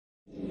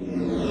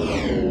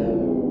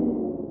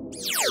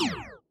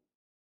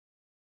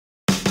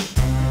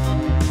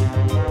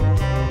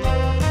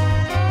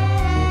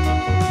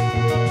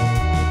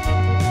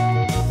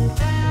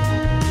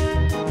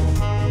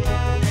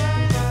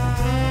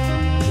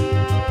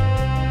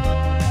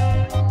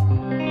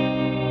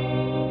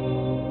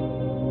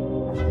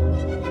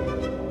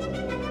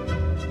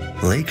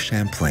Lake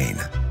Champlain,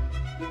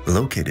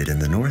 located in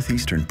the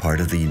northeastern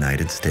part of the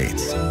United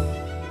States,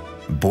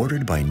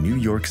 bordered by New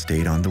York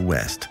State on the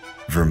west,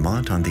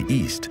 Vermont on the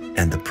east,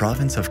 and the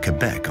province of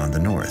Quebec on the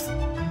north.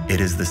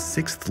 It is the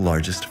 6th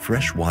largest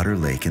freshwater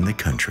lake in the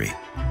country,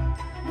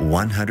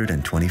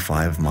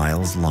 125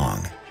 miles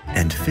long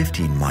and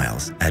 15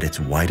 miles at its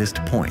widest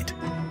point.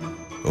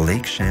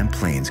 Lake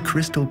Champlain's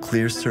crystal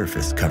clear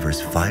surface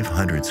covers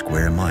 500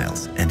 square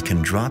miles and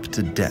can drop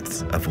to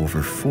depths of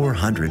over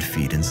 400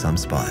 feet in some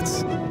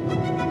spots.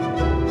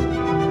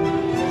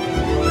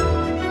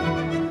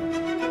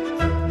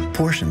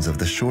 Portions of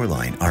the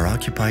shoreline are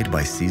occupied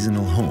by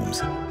seasonal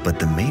homes, but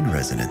the main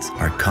residents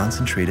are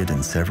concentrated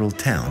in several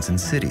towns and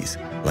cities,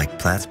 like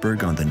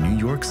Plattsburgh on the New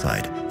York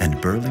side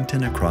and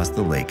Burlington across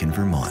the lake in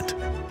Vermont.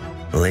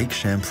 Lake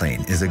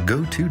Champlain is a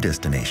go-to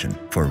destination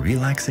for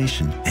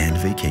relaxation and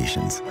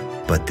vacations,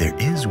 but there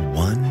is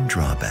one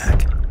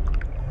drawback.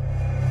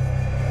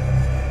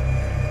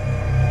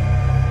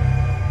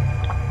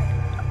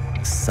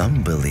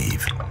 Some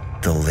believe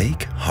the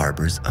lake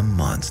harbors a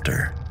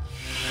monster.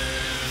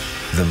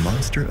 The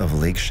monster of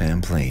Lake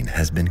Champlain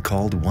has been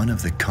called one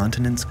of the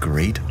continent's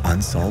great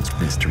unsolved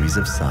mysteries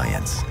of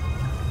science.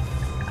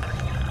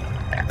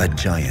 A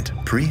giant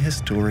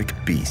prehistoric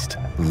beast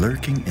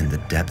lurking in the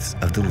depths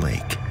of the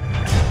lake.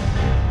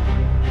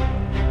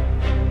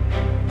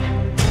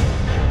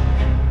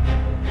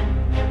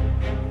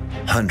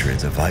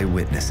 Hundreds of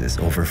eyewitnesses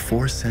over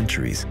 4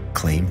 centuries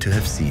claim to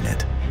have seen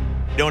it.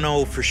 Don't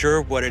know for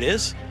sure what it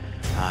is,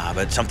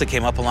 but something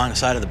came up along the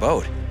side of the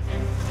boat.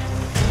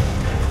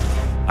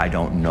 I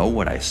don't know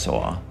what I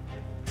saw,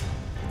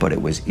 but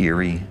it was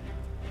eerie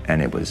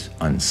and it was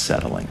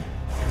unsettling.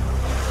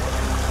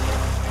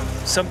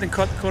 Something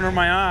caught the corner of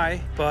my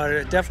eye, but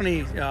it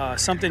definitely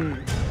something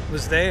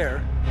was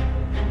there.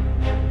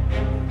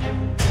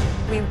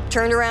 We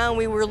turned around,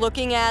 we were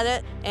looking at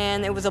it,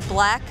 and it was a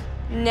black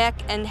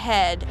neck and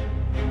head.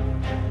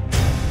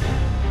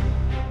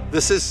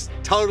 This is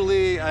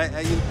totally,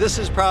 this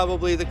is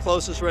probably the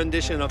closest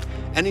rendition of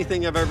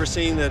anything I've ever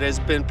seen that has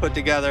been put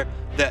together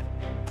that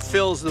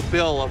fills the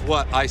bill of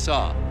what I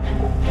saw.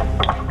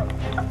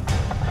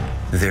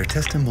 Their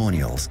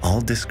testimonials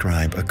all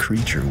describe a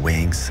creature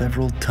weighing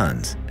several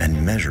tons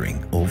and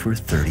measuring over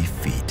 30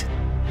 feet.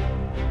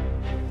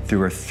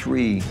 There are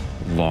 3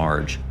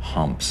 large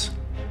humps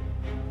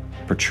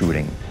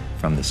protruding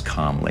from this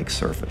calm lake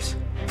surface,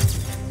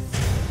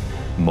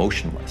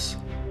 motionless,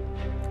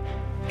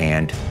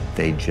 and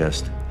they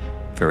just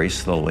very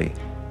slowly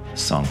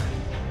sunk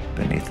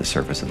beneath the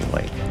surface of the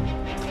lake.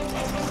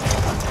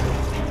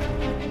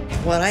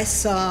 What I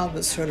saw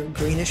was sort of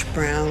greenish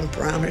brown,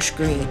 brownish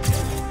green.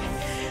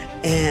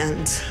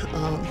 And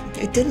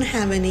it didn't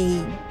have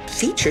any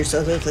features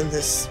other than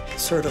this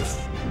sort of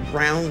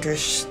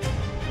roundish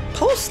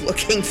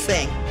post-looking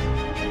thing.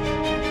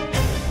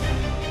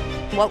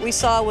 What we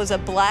saw was a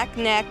black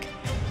neck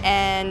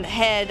and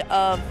head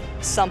of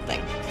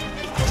something.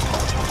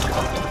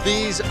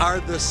 These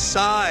are the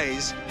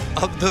size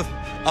of the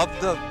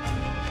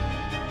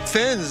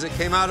fins that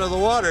came out of the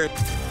water.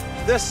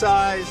 This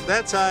size,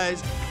 that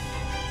size.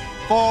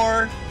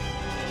 4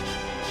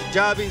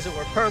 jobbies that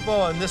were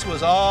purple, and this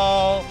was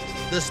all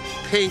this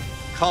pink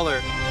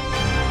color.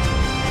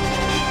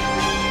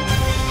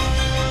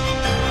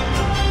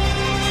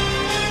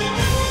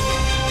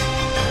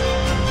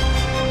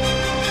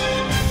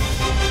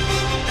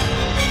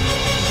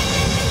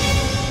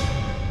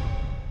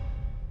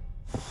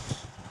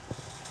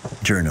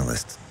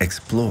 Journalists,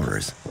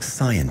 explorers,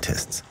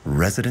 scientists,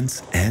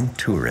 residents, and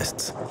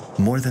tourists,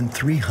 more than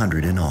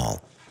 300 in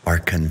all, are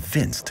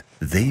convinced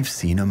they've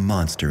seen a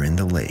monster in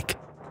the lake.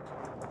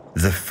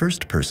 The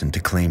first person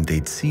to claim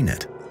they'd seen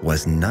it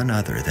was none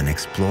other than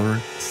explorer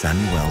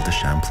Samuel de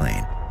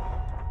Champlain.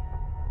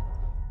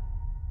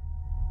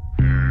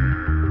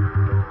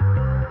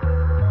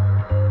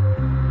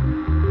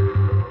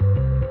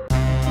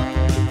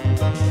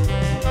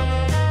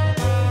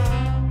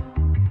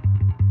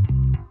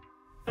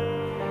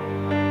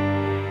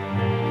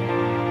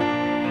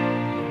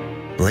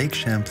 Lake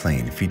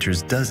Champlain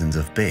features dozens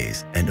of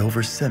bays and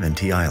over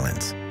 70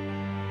 islands.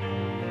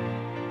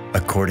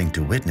 According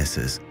to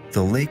witnesses,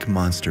 the lake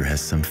monster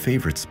has some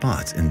favorite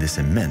spots in this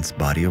immense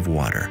body of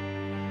water.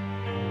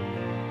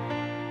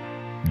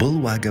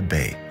 Bulwaga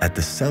Bay at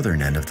the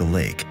southern end of the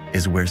lake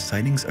is where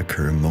sightings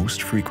occur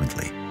most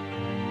frequently.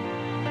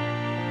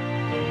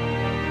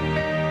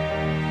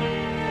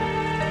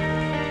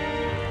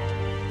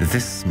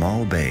 This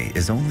small bay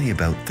is only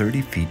about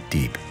 30 feet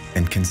deep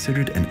and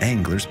considered an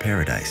angler's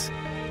paradise.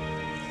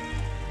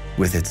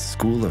 With its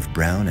school of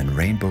brown and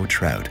rainbow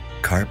trout,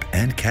 carp,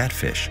 and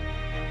catfish,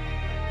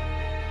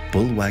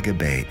 Bulwaga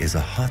Bay is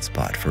a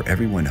hotspot for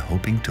everyone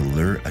hoping to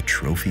lure a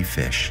trophy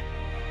fish.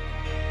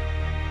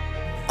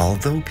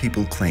 Although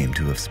people claim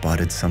to have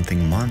spotted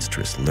something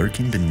monstrous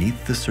lurking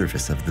beneath the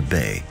surface of the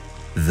bay,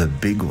 the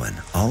big one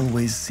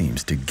always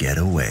seems to get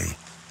away.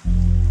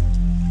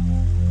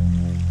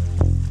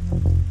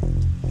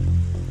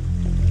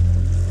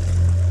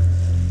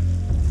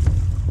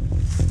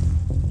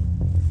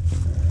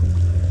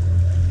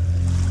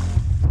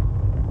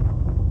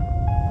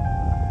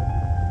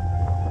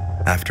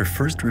 After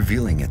first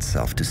revealing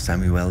itself to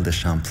Samuel de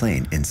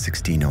Champlain in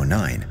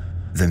 1609,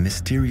 the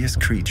mysterious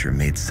creature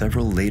made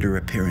several later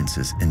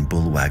appearances in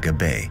Bulwaga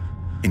Bay,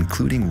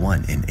 including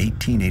one in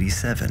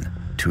 1887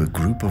 to a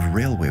group of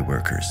railway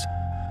workers.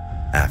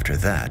 After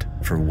that,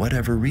 for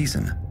whatever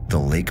reason, the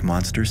lake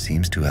monster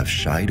seems to have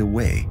shied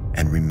away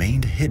and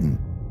remained hidden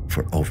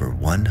for over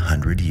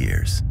 100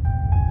 years.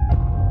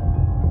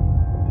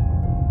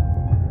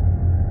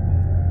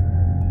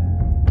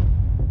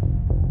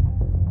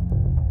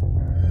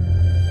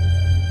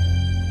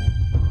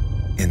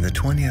 In the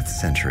 20th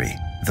century,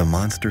 the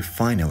monster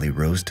finally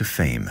rose to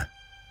fame.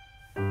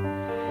 In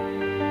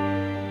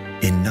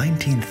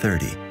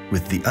 1930,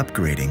 with the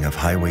upgrading of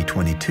Highway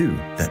 22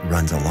 that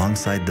runs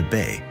alongside the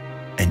bay,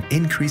 an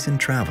increase in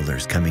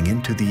travelers coming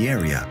into the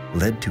area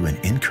led to an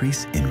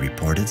increase in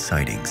reported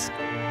sightings.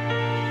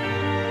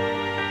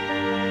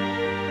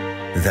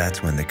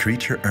 That's when the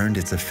creature earned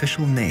its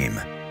official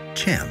name,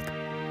 Champ,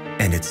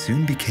 and it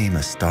soon became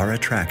a star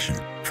attraction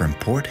from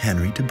Port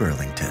Henry to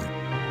Burlington.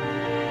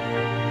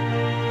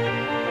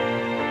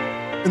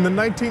 In the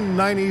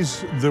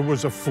 1990s, there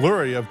was a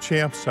flurry of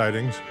Champ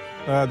sightings.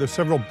 There's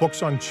several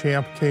books on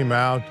Champ came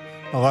out,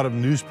 a lot of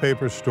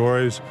newspaper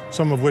stories,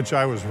 some of which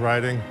I was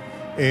writing,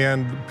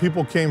 and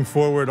people came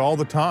forward all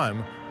the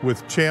time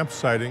with Champ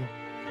sighting.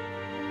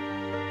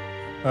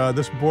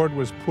 This board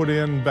was put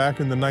in back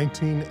in the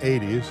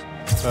 1980s.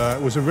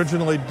 It was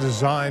originally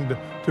designed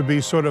to be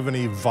sort of an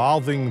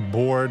evolving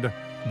board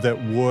that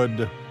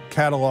would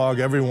catalog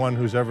everyone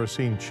who's ever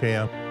seen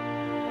Champ.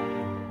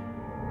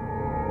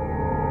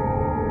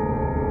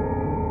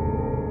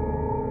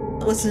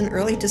 It was in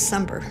early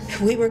December.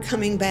 We were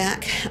coming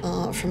back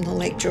from the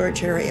Lake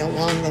George area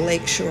along the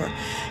lake shore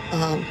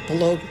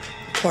below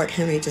Port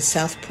Henry to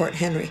South Port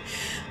Henry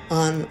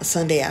on a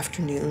Sunday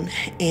afternoon.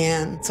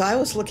 And so I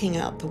was looking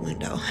out the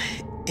window,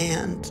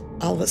 and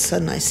all of a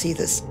sudden I see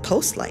this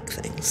post-like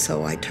thing.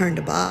 So I turn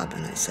to Bob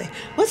and I say,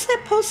 "What's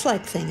that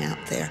post-like thing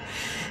out there?"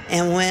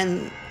 And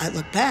when I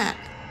look back,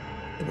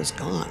 it was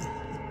gone.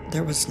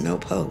 There was no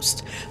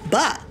post,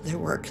 but there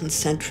were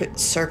concentric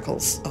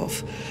circles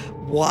of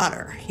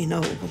water, you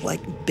know,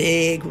 like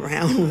big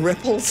round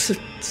ripples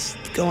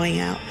going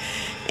out.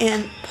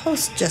 And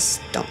posts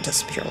just don't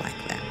disappear like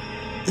that.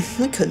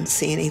 We couldn't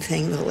see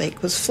anything. The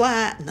lake was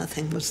flat,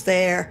 nothing was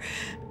there,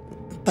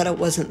 but it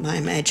wasn't my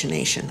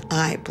imagination.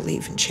 I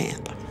believe in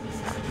Champ.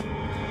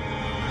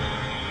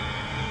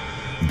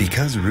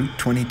 Because Route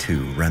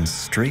 22 runs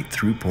straight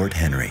through Port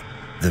Henry,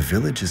 the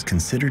village is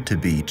considered to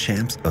be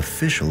Champ's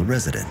official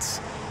residence.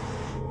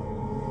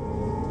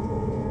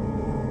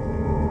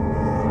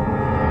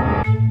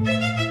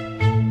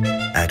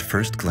 At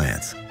first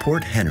glance,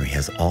 Port Henry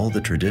has all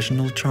the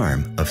traditional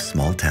charm of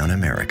small-town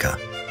America.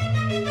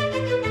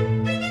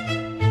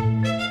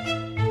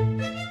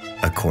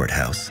 A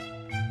courthouse,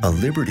 a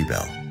Liberty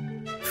Bell,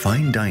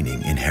 fine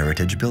dining in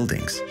heritage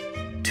buildings,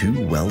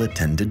 2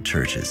 well-attended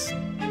churches.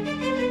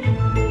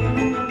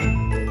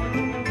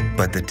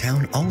 But the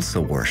town also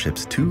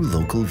worships 2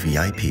 local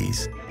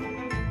VIPs,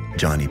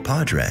 Johnny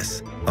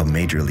Padres, a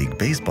Major League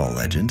Baseball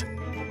legend,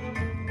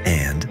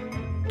 and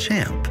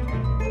Champ.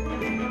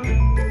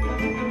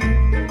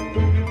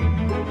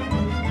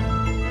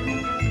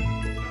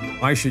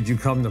 Why should you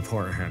come to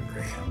Port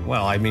Henry?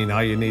 Well, I mean,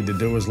 all you need to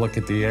do is look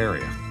at the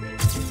area.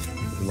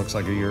 It looks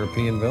like a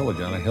European village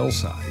on a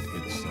hillside.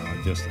 It's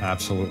just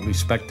absolutely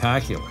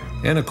spectacular.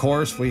 And of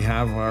course, we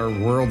have our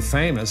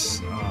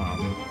world-famous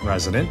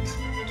resident,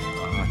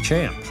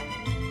 Champ,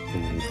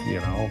 who, you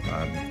know,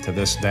 to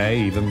this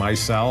day, even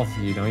myself,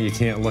 you know, you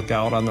can't look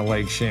out on the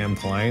Lake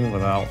Champlain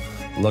without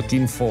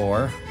looking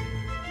for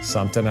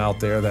something out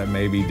there that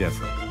may be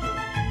different.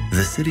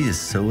 The city is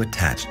so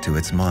attached to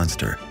its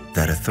monster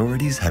that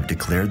authorities have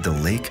declared the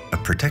lake a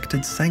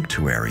protected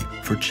sanctuary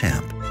for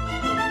Champ.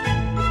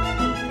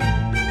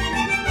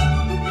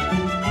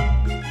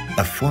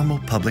 A formal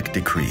public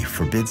decree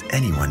forbids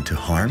anyone to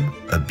harm,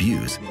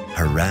 abuse,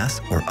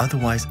 harass, or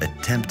otherwise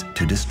attempt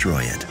to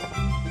destroy it.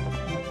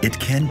 It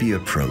can be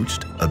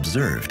approached,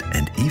 observed,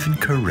 and even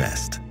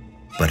caressed,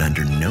 but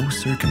under no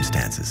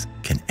circumstances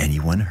can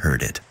anyone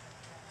hurt it.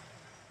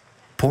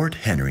 Port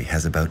Henry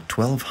has about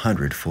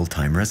 1,200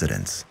 full-time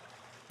residents.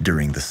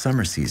 During the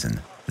summer season,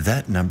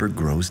 that number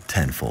grows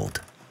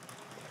tenfold.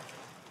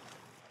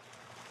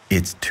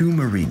 Its 2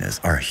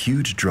 marinas are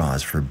huge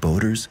draws for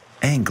boaters,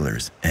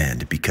 anglers,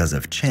 and, because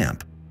of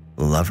Champ,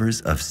 lovers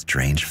of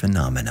strange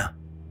phenomena.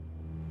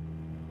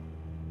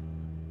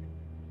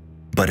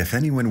 But if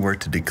anyone were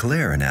to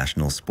declare a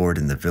national sport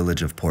in the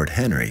village of Port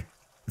Henry,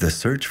 the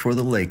search for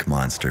the lake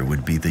monster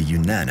would be the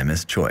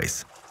unanimous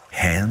choice,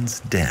 hands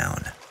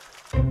down.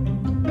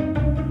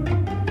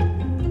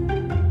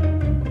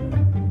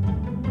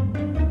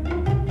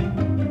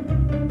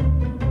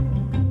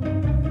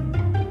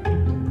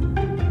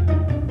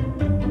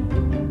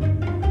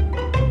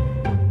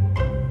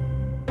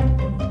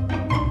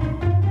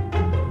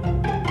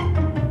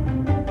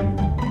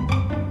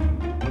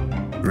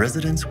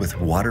 Residents with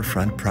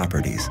waterfront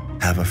properties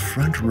have a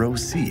front row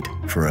seat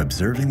for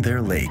observing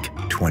their lake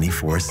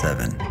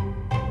 24/7.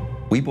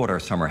 We bought our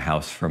summer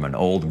house from an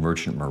old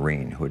merchant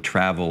marine who had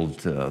traveled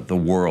the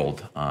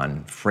world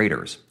on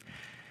freighters.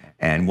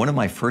 And one of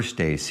my first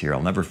days here,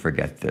 I'll never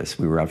forget this,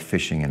 we were out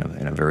fishing in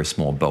a very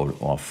small boat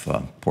off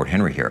Port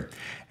Henry here.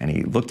 And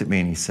he looked at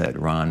me and he said,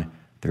 "Ron,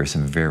 there are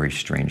some very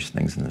strange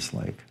things in this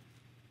lake."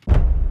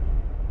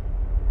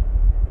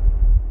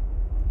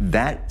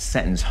 That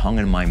sentence hung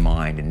in my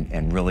mind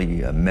and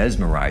really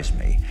mesmerized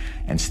me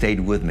and stayed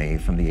with me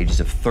from the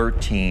ages of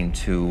 13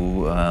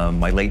 to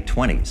my late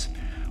 20s,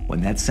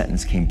 when that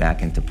sentence came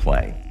back into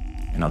play.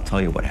 And I'll tell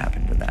you what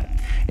happened to that.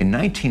 In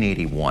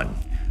 1981,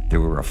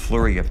 there were a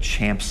flurry of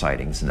champ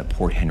sightings in the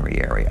Port Henry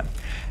area.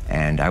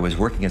 And I was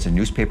working as a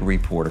newspaper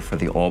reporter for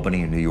the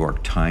Albany and New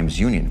York Times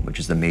Union, which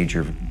is the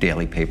major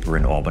daily paper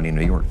in Albany,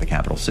 New York, the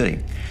capital city.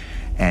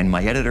 And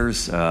my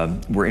editors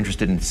were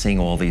interested in seeing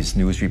all these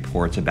news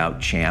reports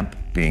about champ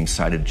being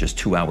sighted just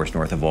 2 hours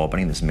north of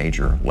Albany, this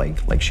major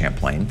lake, Lake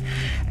Champlain.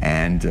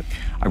 And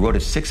I wrote a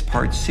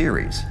 6-part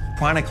series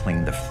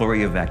chronicling the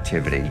flurry of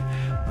activity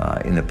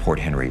in the Port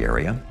Henry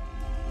area.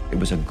 It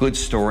was a good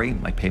story.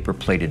 My paper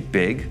played it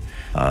big.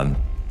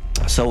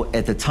 So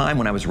at the time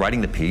when I was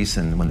writing the piece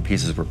and when the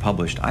pieces were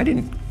published, I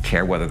didn't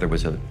care whether there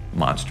was a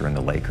monster in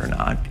the lake or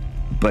not.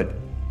 But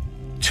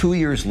 2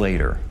 years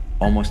later,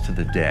 almost to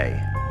the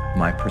day,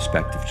 my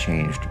perspective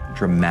changed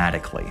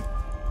dramatically.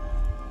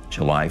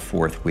 July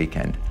 4th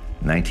weekend,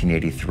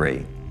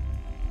 1983.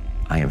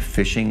 I am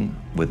fishing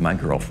with my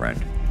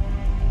girlfriend.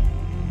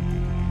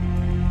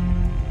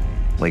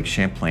 Lake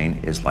Champlain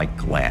is like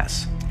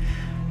glass.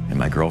 And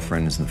my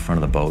girlfriend is in the front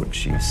of the boat.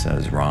 She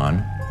says,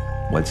 "Ron,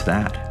 what's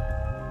that?"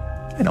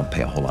 I don't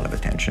pay a whole lot of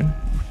attention.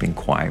 We're being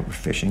quiet, we're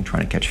fishing,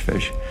 trying to catch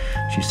fish.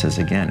 She says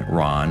again,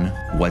 "Ron,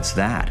 what's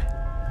that?"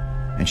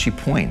 And she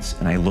points,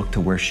 and I look to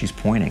where she's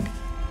pointing.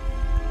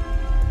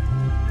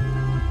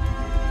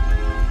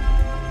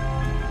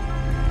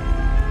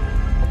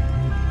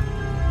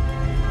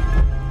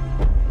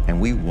 And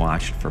we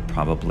watched for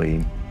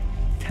probably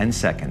 10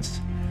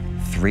 seconds,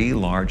 3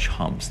 large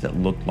humps that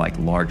looked like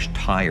large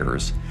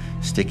tires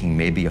sticking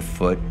maybe a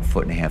foot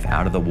and a half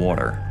out of the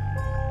water,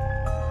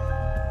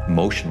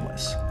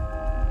 motionless.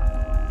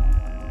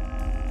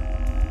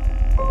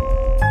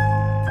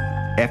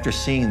 After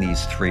seeing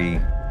these 3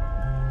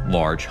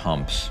 large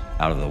humps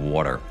out of the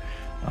water,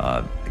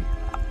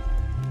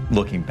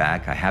 looking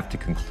back, I have to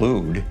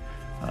conclude,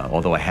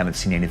 although I haven't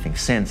seen anything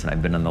since, and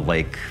I've been on the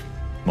lake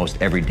most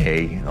every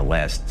day in the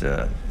last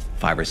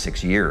 5 or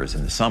 6 years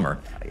in the summer,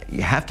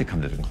 you have to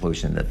come to the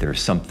conclusion that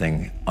there's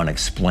something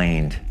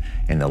unexplained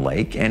in the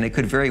lake, and it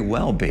could very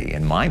well be,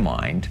 in my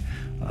mind,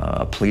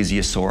 a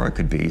plesiosaur. It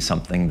could be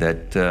something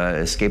that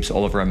escapes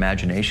all of our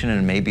imagination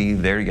and may be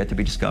there yet to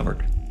be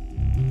discovered.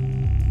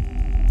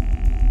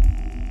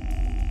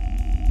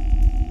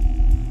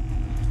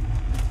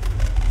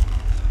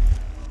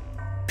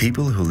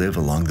 People who live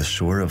along the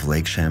shore of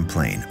Lake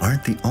Champlain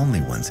aren't the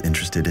only ones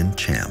interested in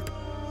champ.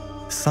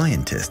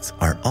 Scientists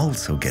are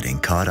also getting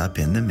caught up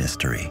in the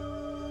mystery.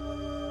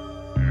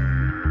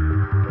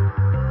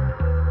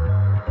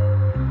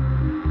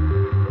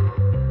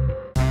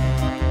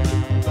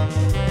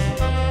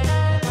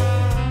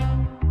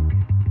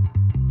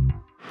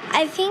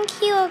 I think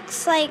he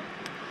looks like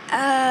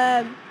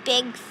a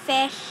big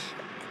fish,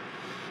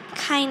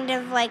 kind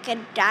of like a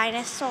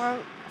dinosaur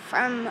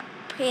from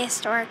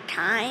prehistoric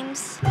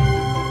times.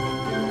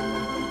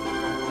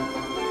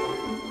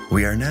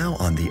 We are now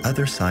on the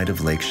other side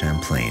of Lake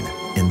Champlain,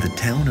 in the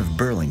town of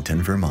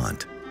Burlington,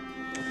 Vermont.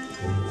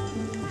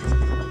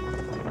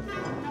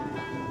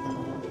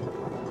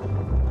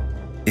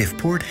 If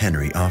Port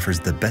Henry offers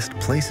the best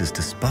places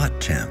to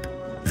spot champ,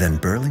 then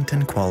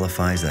Burlington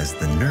qualifies as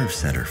the nerve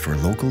center for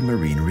local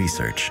marine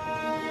research.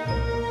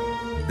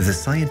 The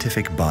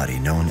scientific body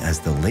known as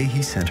the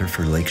Leahy Center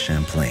for Lake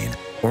Champlain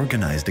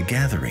organized a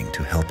gathering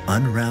to help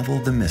unravel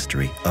the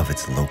mystery of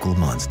its local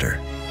monster.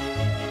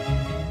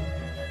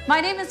 My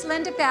name is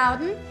Linda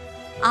Bowden.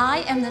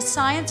 I am the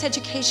Science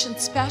Education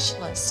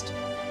Specialist,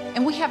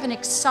 and we have an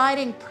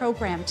exciting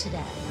program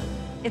today.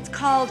 It's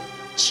called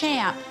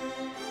CHAMP,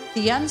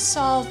 the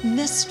Unsolved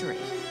Mystery.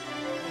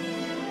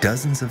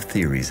 Dozens of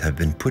theories have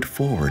been put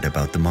forward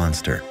about the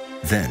monster.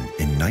 Then,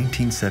 in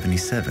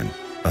 1977,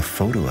 a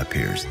photo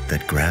appears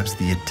that grabs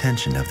the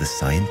attention of the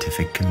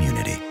scientific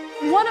community.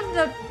 One of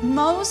the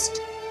most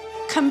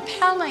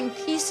compelling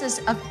pieces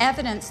of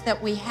evidence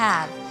that we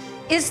have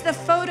is the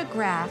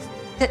photograph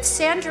that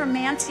Sandra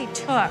Mancy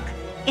took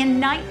in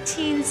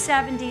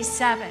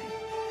 1977.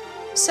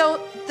 So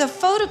the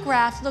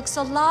photograph looks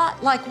a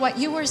lot like what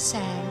you were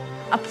saying,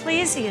 a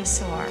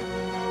plesiosaur.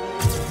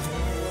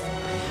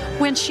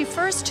 When she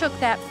first took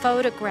that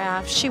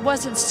photograph, she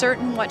wasn't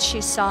certain what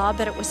she saw,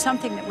 but it was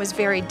something that was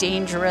very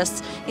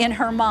dangerous. In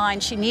her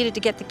mind, she needed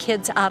to get the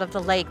kids out of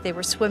the lake. They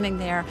were swimming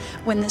there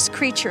when this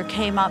creature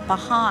came up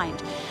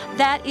behind.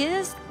 That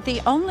is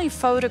the only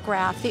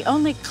photograph, the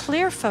only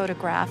clear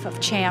photograph of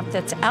champ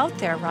that's out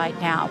there right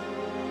now.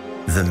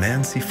 The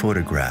Mancy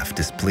photograph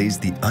displays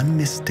the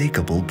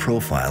unmistakable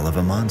profile of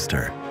a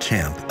monster.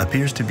 Champ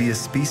appears to be a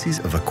species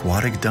of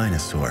aquatic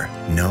dinosaur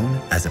known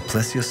as a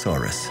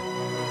plesiosaurus.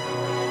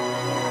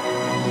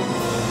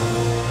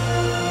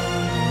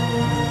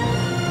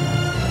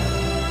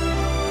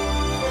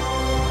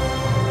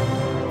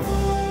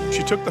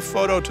 took the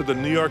photo to the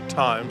New York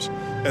Times,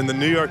 and the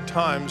New York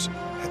Times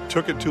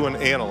took it to an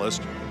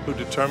analyst who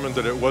determined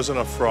that it wasn't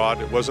a fraud,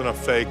 it wasn't a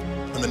fake,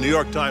 and the New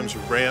York Times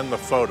ran the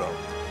photo.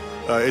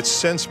 It's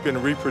since been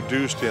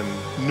reproduced in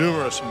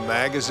numerous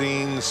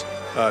magazines,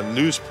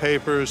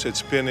 newspapers.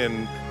 It's been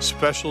in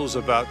specials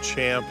about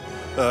Champ.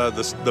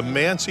 The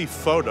Mansi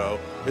photo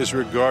is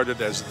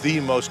regarded as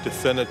the most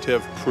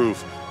definitive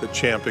proof that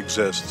Champ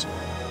exists.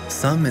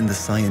 Some in the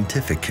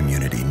scientific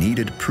community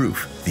needed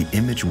proof the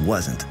image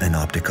wasn't an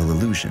optical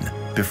illusion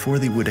before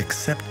they would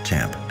accept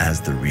Champ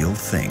as the real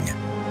thing.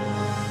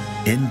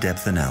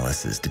 In-depth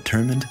analysis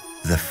determined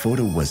the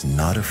photo was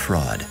not a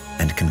fraud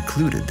and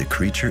concluded the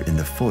creature in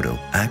the photo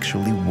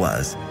actually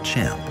was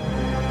Champ.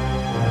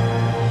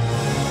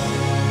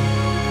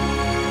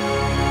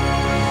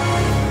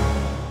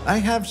 I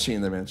have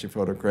seen the Mansi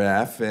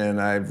photograph, and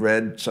I've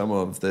read some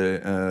of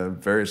the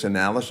various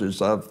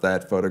analyses of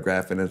that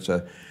photograph, and it's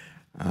a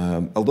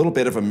little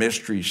bit of a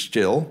mystery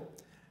still,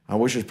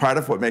 which is part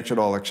of what makes it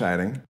all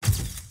exciting.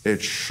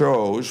 It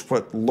shows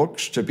what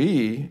looks to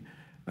be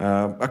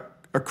a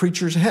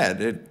creature's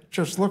head. It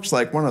just looks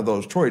like one of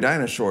those toy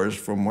dinosaurs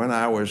from when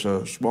I was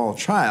a small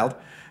child.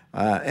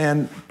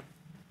 And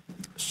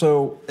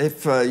so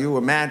if you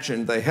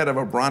imagine the head of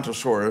a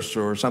brontosaurus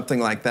or something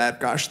like that,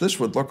 gosh, this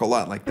would look a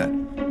lot like that.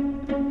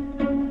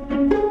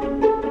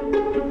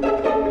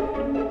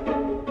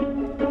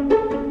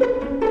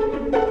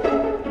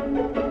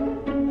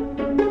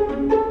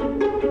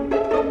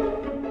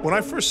 When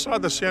I first saw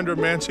the Sandra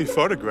Mansi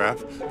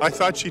photograph, I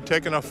thought she'd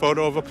taken a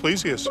photo of a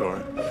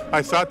plesiosaur.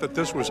 I thought that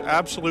this was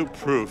absolute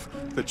proof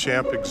that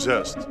Champ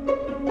exists.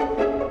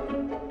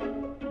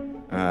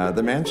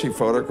 The Mansi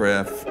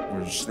photograph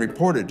was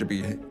reported to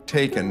be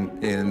taken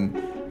in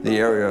the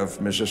area of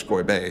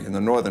Missisquoi Bay, in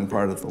the northern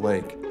part of the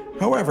lake.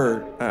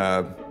 However,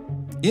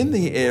 in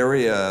the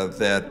area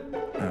that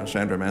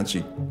Sandra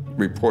Mansi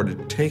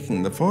reported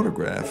taking the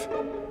photograph,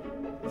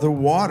 the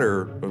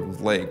water of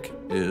the lake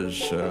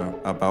is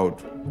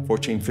about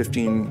 14,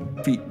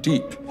 15 feet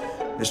deep.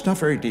 It's not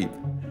very deep.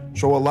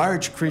 So a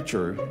large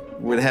creature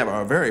would have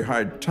a very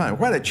hard time,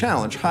 quite a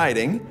challenge,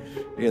 hiding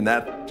in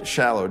that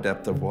shallow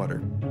depth of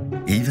water.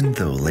 Even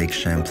though Lake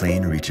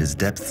Champlain reaches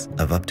depths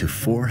of up to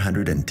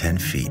 410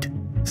 feet,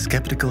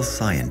 skeptical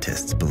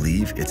scientists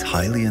believe it's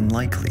highly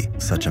unlikely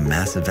such a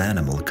massive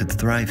animal could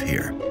thrive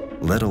here,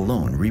 let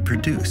alone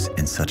reproduce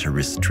in such a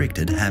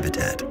restricted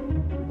habitat.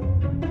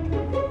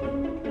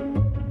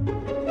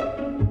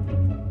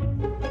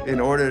 In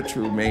order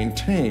to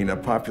maintain a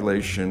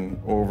population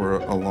over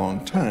a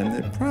long time,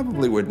 there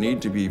probably would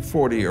need to be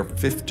 40 or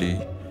 50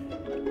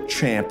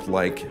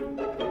 champ-like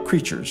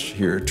creatures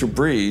here to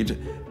breed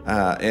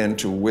and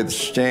to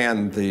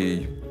withstand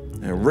the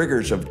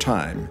rigors of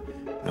time.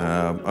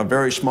 A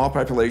very small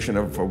population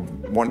of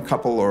one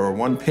couple or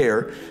one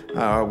pair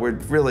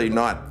would really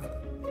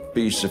not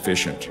be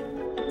sufficient.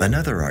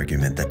 Another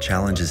argument that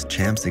challenges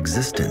Champ's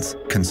existence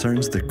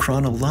concerns the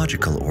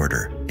chronological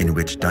order in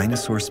which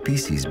dinosaur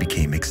species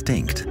became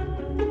extinct.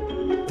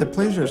 The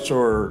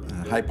plesiosaur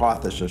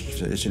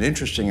hypothesis is an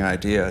interesting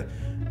idea.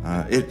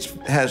 It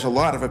has a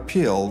lot of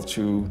appeal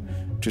to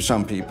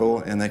some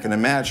people, and they can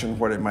imagine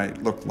what it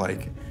might look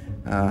like.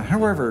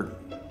 However,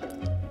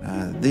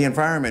 the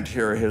environment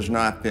here has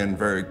not been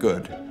very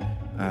good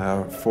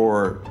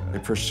for a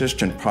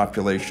persistent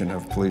population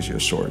of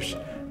plesiosaurs.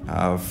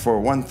 For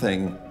one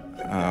thing,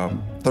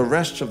 the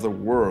rest of the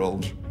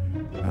world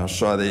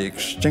saw the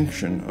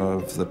extinction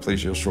of the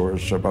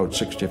plesiosaurs about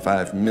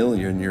 65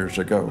 million years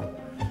ago.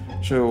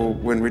 So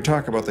when we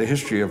talk about the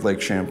history of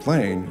Lake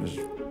Champlain, it's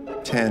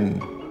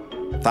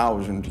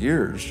 10,000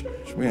 years.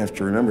 So we have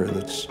to remember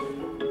that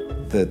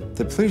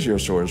the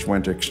plesiosaurs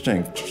went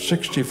extinct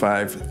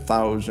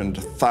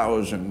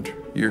 65,000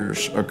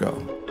 years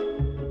ago.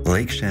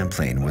 Lake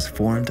Champlain was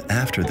formed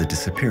after the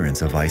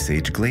disappearance of Ice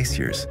Age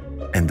glaciers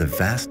and the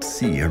vast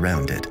sea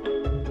around it.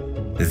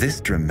 This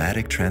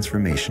dramatic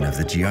transformation of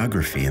the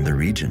geography in the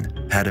region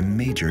had a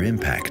major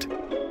impact.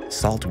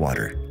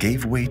 Saltwater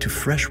gave way to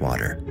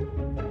freshwater.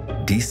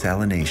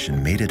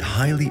 Desalination made it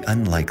highly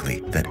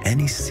unlikely that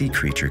any sea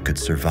creature could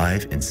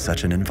survive in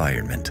such an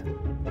environment.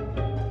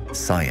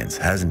 Science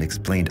hasn't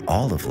explained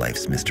all of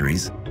life's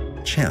mysteries.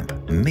 Champ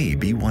may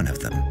be one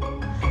of them.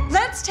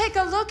 Let's take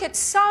a look at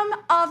some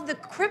of the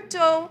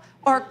cryptids,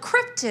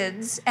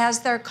 as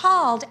they're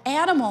called,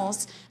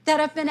 animals that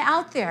have been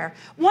out there.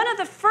 One of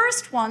the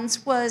first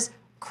ones was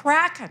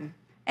kraken.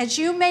 As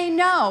you may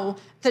know,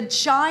 the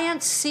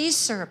giant sea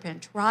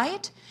serpent,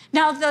 right?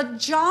 Now, the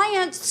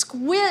giant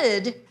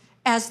squid,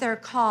 as they're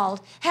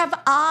called, have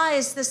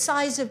eyes the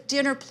size of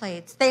dinner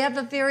plates. They have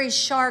a very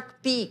sharp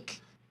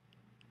beak.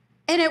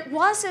 And it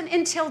wasn't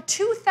until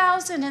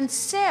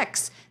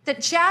 2006 that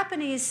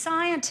Japanese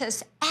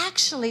scientists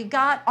actually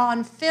got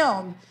on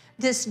film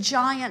this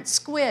giant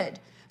squid.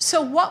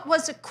 So what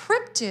was a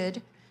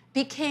cryptid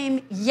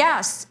became,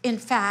 yes, in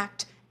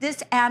fact,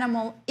 this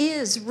animal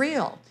is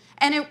real.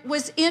 And it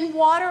was in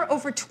water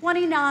over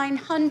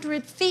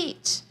 2,900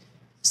 feet.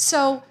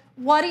 So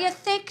what do you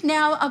think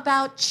now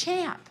about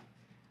Champ?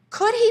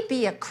 Could he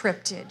be a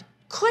cryptid?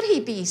 Could he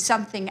be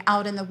something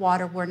out in the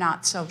water? We're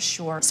not so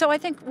sure. So I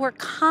think we're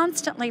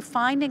constantly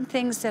finding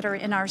things that are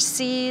in our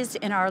seas,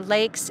 in our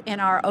lakes,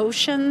 in our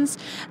oceans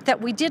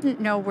that we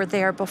didn't know were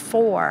there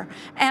before.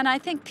 And I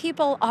think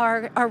people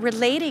are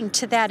relating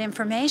to that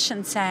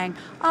information, saying,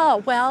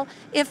 oh, well,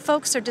 if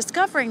folks are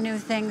discovering new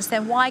things,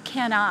 then why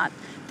cannot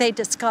they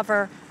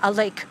discover a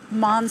lake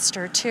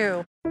monster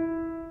too?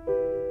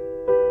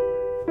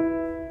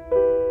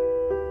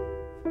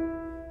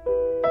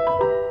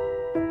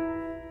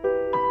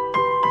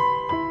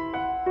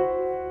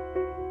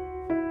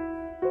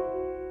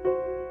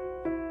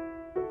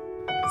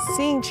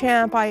 Seeing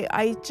Champ,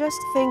 I just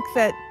think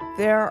that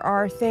there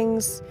are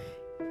things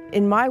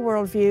in my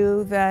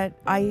worldview that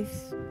I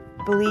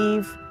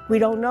believe we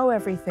don't know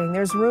everything.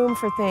 There's room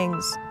for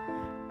things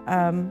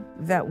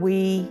that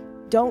we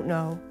don't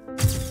know.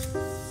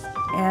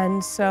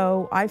 And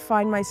so I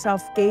find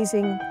myself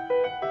gazing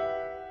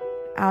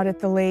out at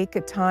the lake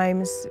at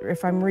times,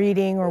 if I'm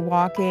reading or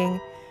walking.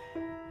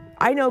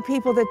 I know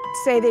people that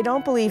say they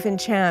don't believe in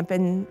Champ,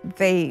 and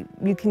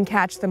you can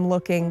catch them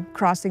looking,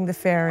 crossing the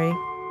ferry.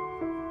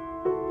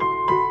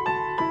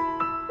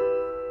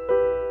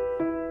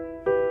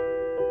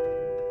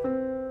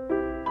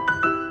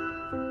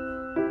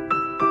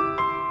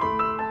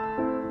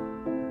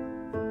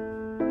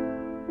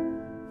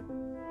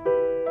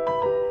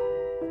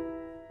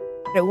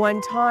 At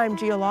one time,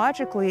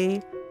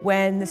 geologically,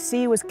 when the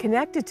sea was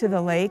connected to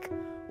the lake,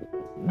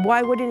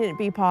 why wouldn't it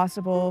be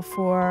possible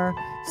for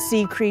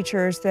sea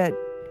creatures that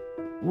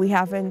we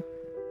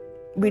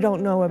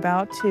don't know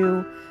about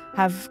to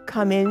have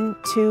come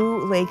into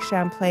Lake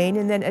Champlain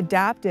and then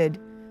adapted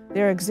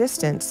their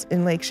existence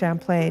in Lake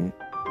Champlain?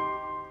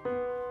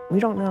 We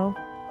don't know.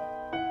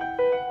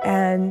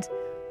 And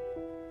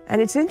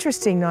it's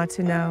interesting not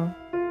to know.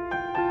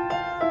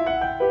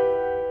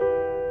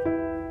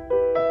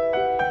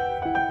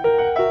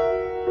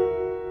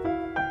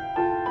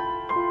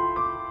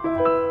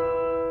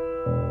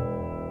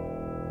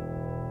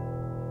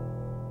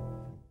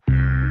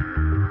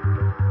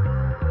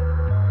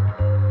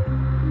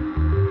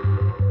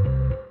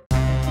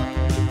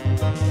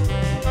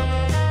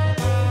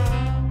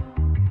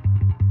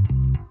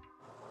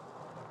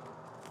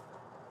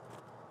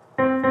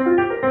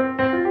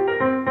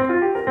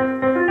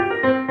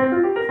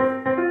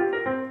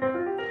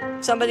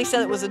 Somebody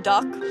said it was a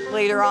duck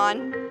later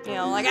on. You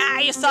know, like,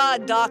 you saw a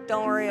duck,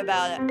 don't worry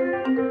about it.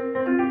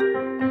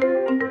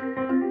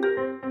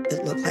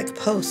 It looked like a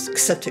post,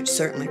 except it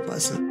certainly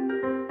wasn't.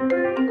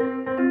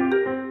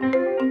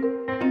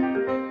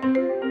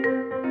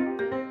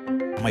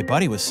 My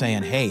buddy was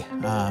saying, hey,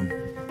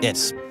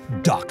 it's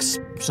ducks,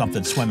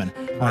 something swimming.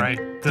 Right,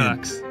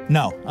 ducks.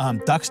 No,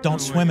 ducks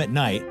don't swim at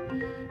night,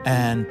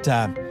 and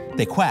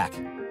they quack.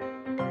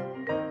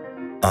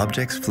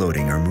 Objects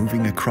floating or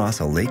moving across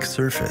a lake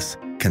surface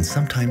can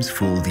sometimes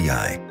fool the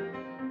eye.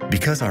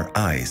 Because our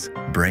eyes,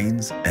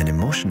 brains, and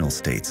emotional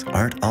states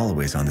aren't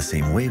always on the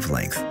same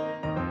wavelength,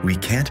 we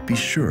can't be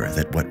sure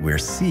that what we're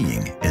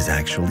seeing is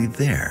actually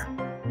there.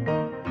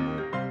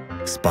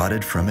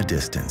 Spotted from a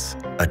distance,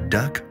 a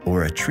duck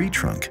or a tree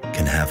trunk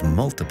can have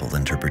multiple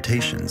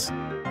interpretations.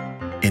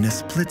 In a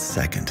split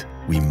second,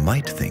 we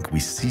might think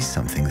we see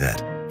something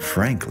that,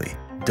 frankly,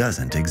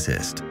 doesn't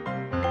exist.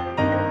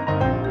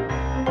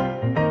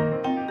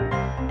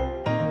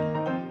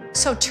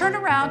 So turn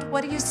around,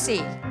 what do you see?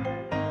 A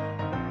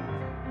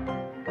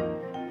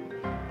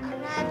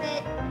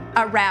rabbit.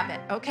 A rabbit.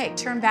 Okay,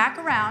 turn back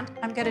around.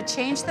 I'm going to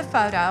change the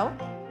photo.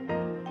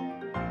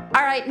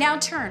 All right, now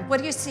turn. What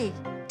do you see?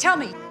 Tell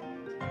me.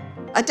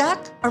 A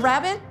duck? A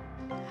rabbit?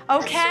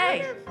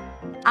 Okay.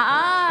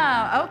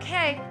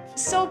 Okay.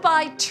 So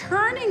by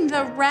turning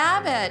the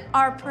rabbit,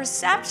 our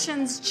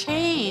perceptions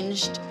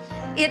changed.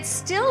 It's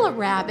still a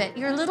rabbit.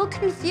 You're a little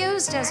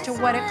confused as to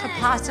what it could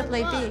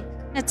possibly be.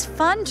 It's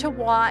fun to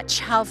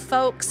watch how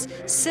folks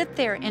sit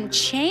there and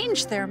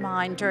change their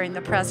mind during the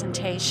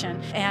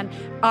presentation and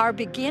are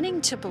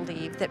beginning to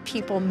believe that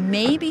people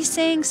may be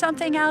seeing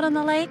something out on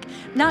the lake.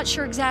 Not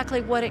sure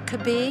exactly what it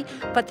could be,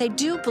 but they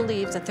do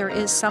believe that there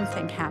is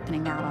something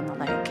happening out on the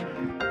lake.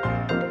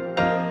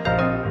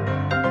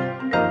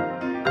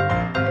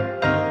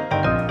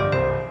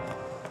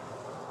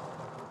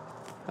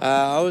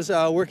 I was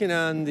working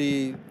on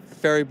the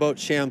ferry boat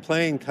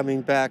Champlain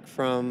coming back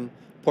from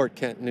Port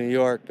Kent, New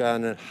York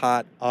on a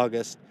hot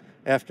August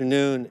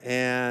afternoon,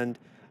 and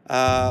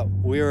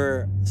we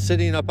were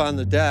sitting up on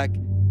the deck.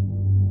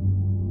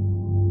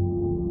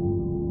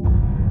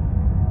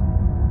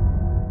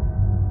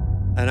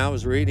 And I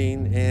was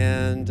reading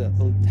and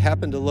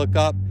happened to look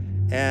up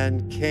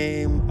and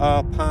came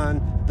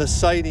upon the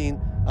sighting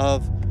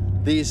of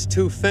these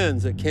two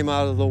fins that came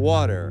out of the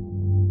water.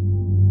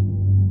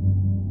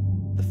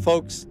 The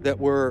folks that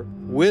were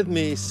with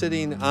me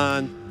sitting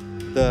on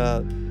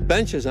the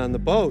benches on the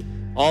boat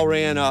all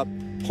ran up,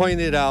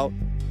 pointed out,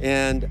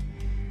 and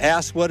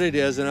asked what it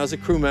is, and I was a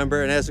crew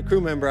member, and as a crew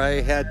member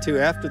I had to,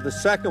 after the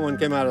second one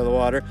came out of the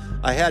water,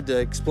 I had to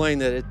explain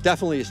that it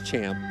definitely is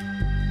Champ.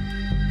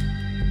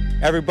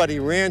 everybody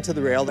ran to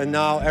the rail, and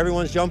now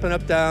everyone's jumping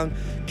up, down.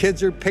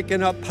 Kids are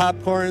picking up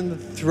popcorn,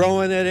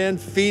 throwing it in,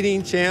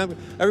 feeding Champ.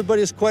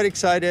 Everybody's quite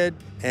excited,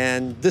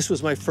 and this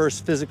was my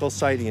first physical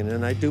sighting,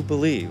 and I do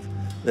believe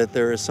that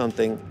there is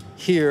something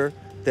here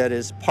that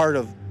is part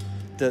of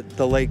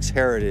the lake's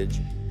heritage.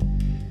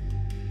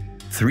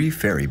 3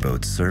 ferry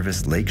boats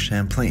service Lake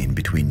Champlain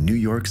between New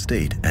York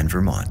State and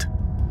Vermont.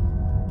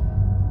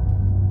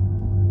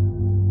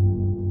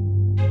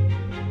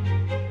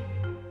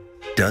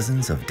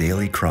 Dozens of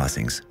daily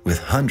crossings with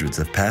hundreds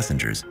of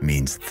passengers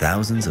means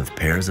thousands of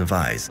pairs of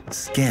eyes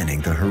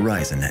scanning the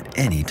horizon at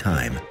any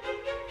time.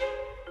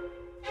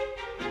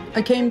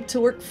 I came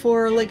to work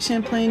for Lake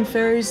Champlain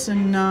Ferries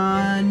in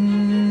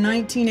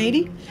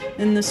 1980,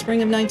 in the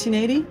spring of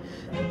 1980.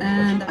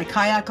 And I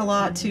kayak a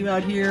lot too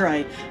out here.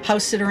 I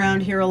house sit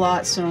around here a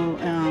lot, so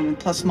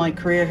plus my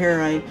career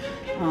here,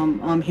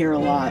 I'm here a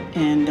lot.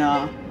 And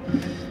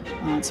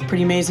it's a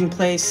pretty amazing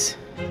place.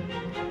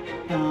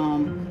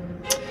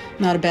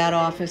 Not a bad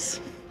office.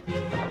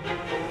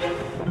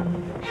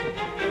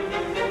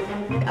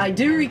 I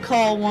do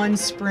recall one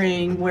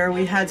spring where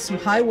we had some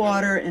high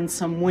water and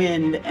some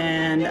wind,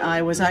 and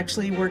I was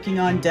actually working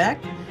on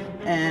deck,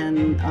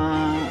 and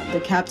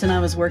the captain I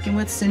was working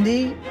with,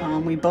 Cindy,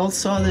 we both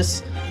saw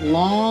this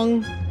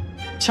long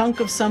chunk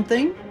of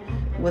something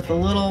with a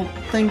little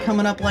thing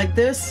coming up like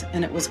this,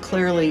 and it was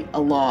clearly a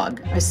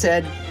log. I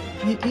said,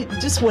 you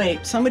just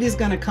wait, somebody's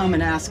gonna come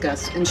and ask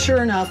us. And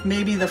sure enough,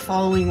 maybe the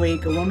following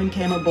week, a woman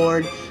came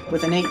aboard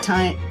with an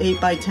 8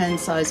 by 10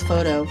 size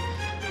photo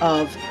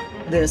of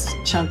this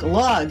chunk of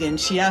log, and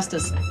she asked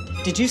us,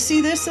 did you see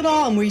this at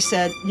all? And we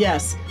said,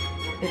 yes,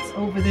 it's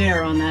over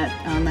there on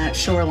that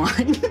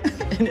shoreline,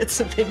 and it's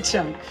a big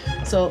chunk.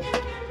 So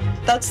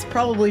that's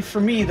probably, for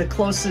me, the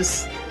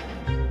closest,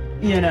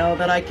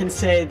 that I can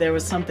say there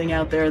was something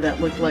out there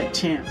that looked like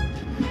Champ,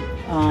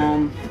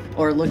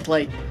 or looked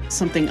like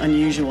something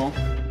unusual.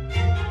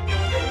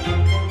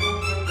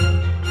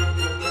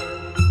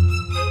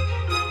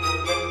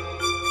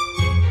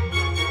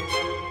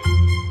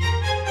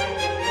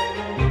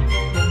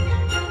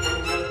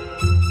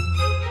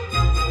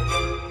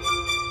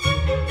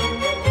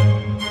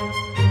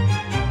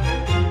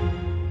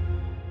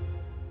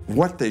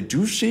 What they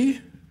do see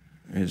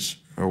is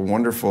a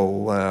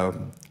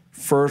wonderful,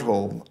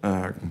 fertile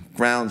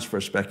grounds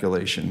for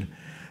speculation.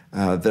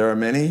 There are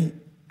many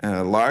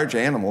large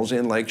animals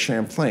in Lake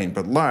Champlain,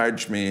 but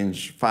large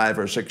means 5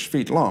 or 6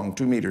 feet long,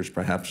 2 meters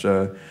perhaps.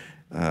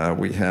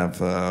 We have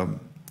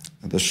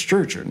the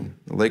sturgeon,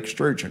 the lake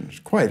sturgeon. It's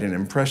quite an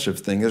impressive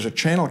thing. There's a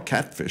channel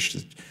catfish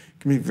that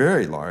can be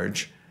very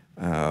large,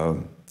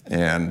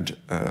 and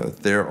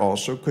there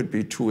also could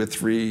be 2 or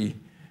 3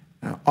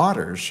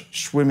 otters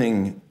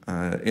swimming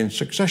in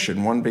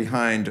succession, one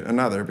behind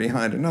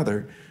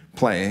another,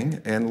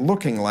 playing and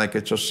looking like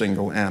it's a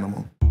single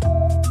animal.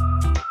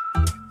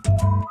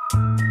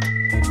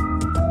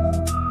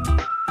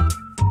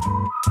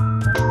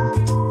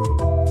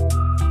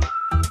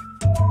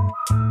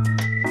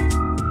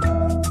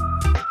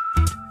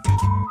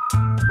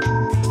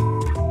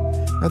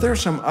 Now, there are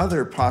some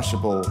other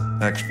possible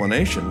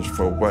explanations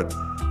for what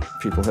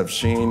people have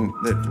seen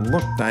that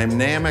look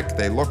dynamic,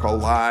 they look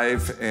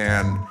alive,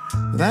 and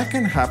that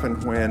can happen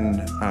when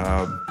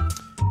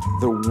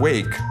the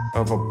wake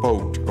of a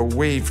boat, a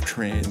wave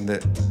train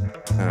that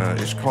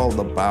is called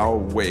the bow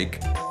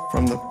wake,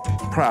 from the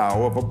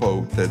prow of a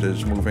boat that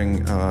is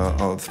moving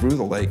through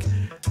the lake.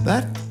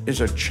 That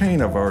is a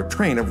train of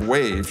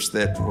waves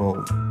that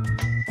will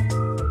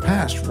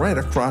pass right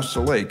across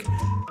the lake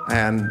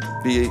and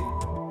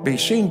be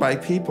seen by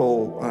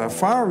people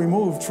far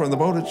removed from the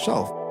boat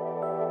itself.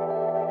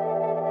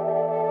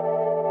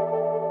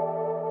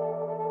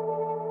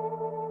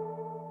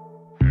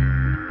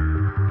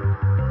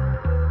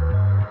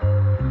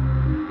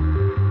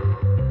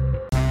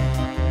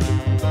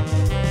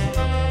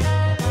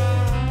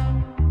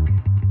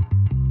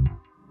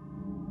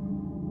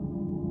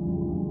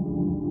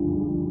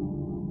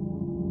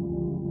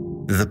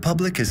 The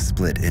public is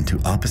split into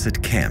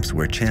opposite camps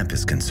where Champ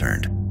is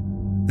concerned.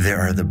 There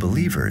are the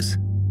believers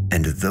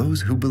and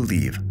those who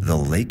believe the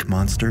lake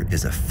monster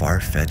is a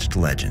far-fetched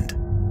legend.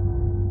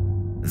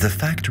 The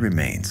fact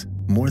remains,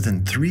 more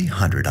than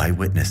 300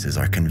 eyewitnesses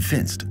are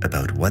convinced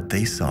about what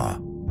they saw.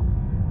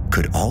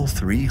 Could all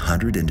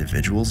 300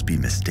 individuals be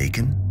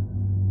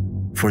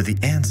mistaken? For the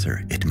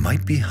answer, it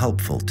might be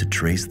helpful to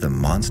trace the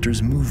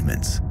monster's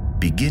movements,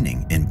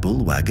 beginning in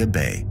Bulwaga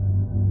Bay.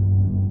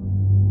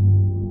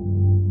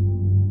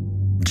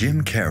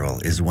 Jim Carroll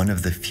is one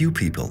of the few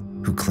people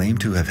who claim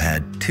to have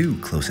had 2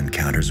 close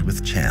encounters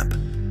with Champ,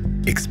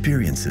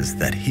 experiences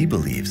that he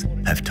believes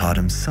have taught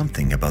him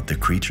something about the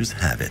creature's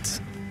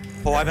habits.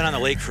 Oh, I've been on the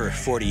lake for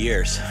 40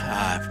 years.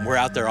 We're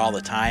out there all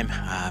the time.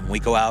 We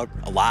go out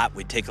a lot.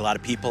 We take a lot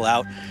of people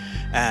out.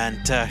 And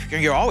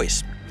you're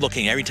always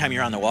looking, every time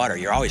you're on the water,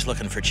 you're always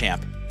looking for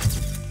Champ.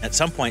 At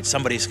some point,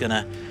 somebody's going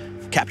to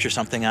capture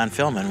something on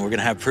film, and we're going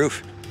to have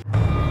proof.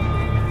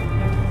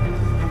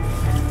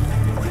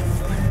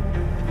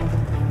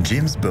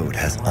 Jim's boat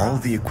has all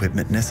the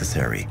equipment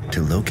necessary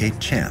to locate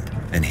Champ,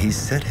 and he's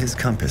set his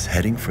compass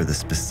heading for the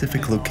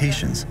specific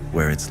locations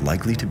where it's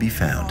likely to be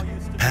found.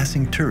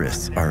 Passing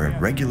tourists are a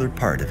regular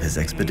part of his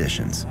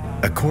expeditions.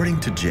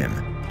 According to Jim,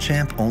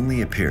 Champ only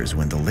appears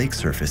when the lake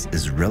surface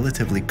is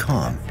relatively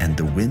calm and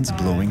the wind's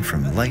blowing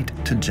from light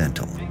to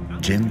gentle.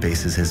 Jim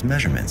bases his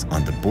measurements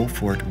on the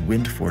Beaufort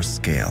wind force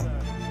scale.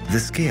 The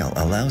scale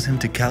allows him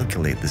to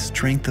calculate the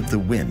strength of the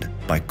wind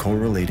by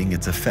correlating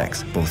its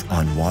effects both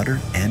on water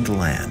and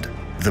land.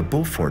 The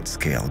Beaufort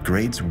scale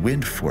grades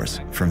wind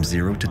force from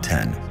 0 to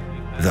 10.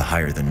 The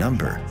higher the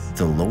number,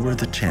 the lower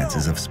the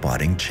chances of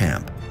spotting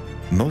Champ.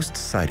 Most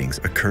sightings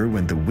occur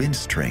when the wind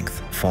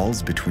strength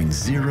falls between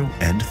 0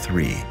 and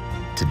 3.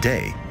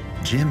 Today,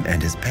 Jim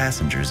and his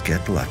passengers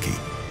get lucky.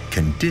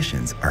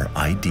 Conditions are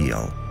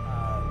ideal.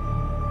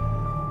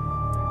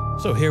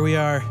 So here we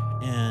are,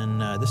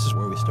 and this is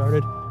where we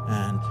started.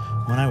 And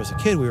when I was a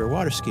kid, we were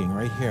water skiing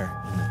right here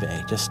in the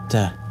bay,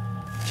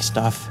 just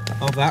off.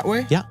 Oh, that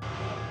way? Yeah.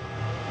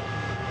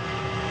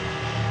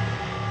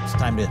 It's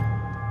time to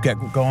get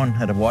going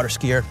at a water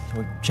skier.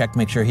 We checked,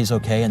 make sure he's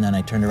okay, and then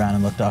I turned around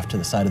and looked off to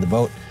the side of the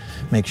boat,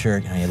 make sure,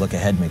 you look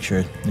ahead, make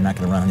sure you're not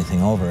going to run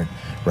anything over. And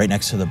right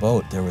next to the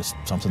boat, there was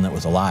something that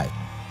was alive.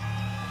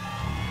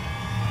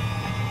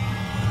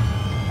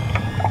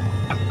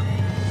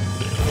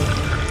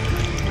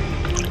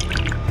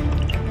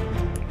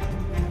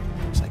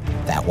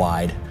 That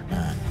wide,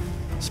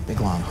 this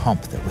big long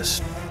hump that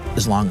was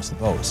as long as the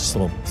boat. It was this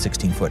little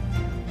 16-foot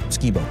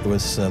ski boat. It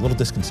was a little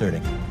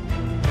disconcerting.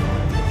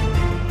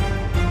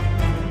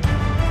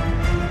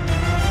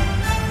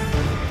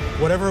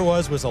 Whatever it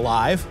was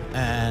alive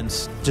and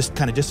just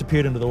kind of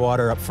disappeared into the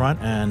water up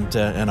front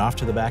and off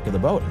to the back of the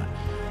boat.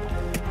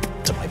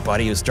 And to my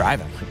buddy who's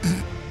driving.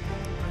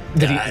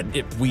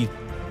 We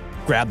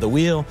grabbed the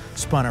wheel,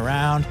 spun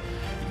around.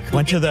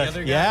 Went to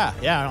the,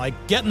 yeah, like,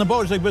 get in the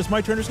boat. It's like, but it's my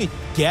turn to ski.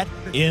 Get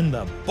in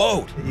the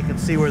boat. You can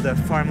see where the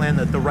farmland,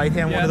 the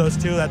right-hand one of those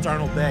two, that's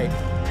Arnold Bay.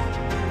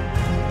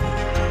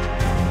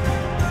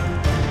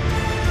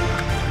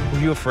 Were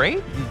you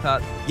afraid? You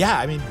thought? Yeah,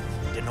 I mean,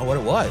 didn't know what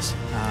it was.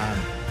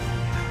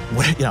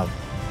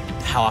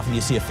 How often do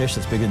you see a fish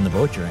that's bigger than the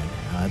boat you're in?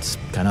 It's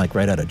kind of like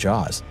right out of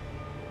Jaws.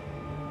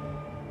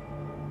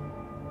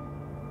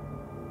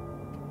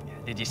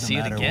 Did you see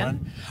it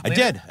again? I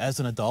did, as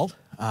an adult.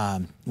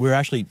 We were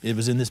actually, it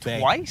was in this bay.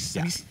 Twice?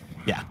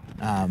 Yeah.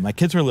 My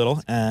kids were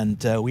little,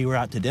 and we were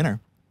out to dinner,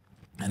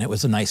 and it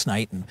was a nice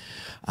night, and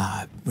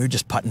we were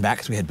just putting back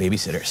because we had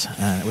babysitters.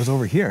 It was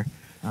over here,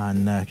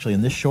 actually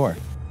in this shore.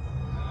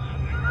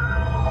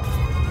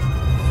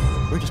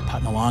 We were just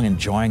putting along,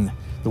 enjoying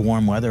the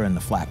warm weather and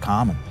the flat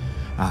calm.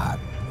 And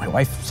my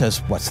wife says,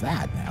 "What's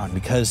that?" And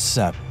because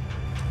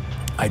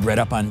I'd read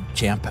up on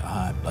Champ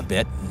a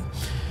bit, and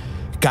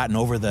gotten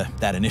over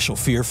that initial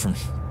fear from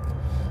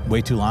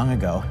way too long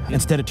ago.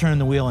 Instead of turning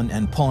the wheel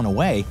and pulling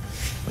away,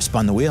 we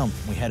spun the wheel and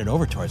we headed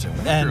over towards it.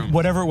 And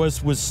whatever it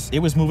was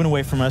moving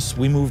away from us.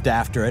 We moved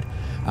after it,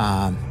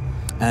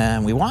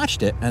 and we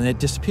watched it, and it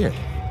disappeared.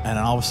 And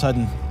all of a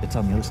sudden, it's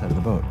on the other side of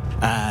the boat.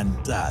 And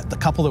the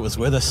couple that was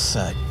with us,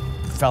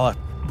 fella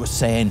was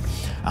saying,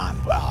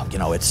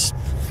 well, it's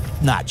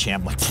not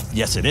Champ. Like,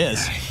 yes, it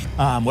is.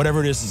 Whatever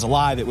it is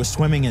alive. It was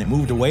swimming, and it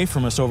moved away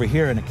from us over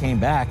here, and it came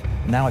back.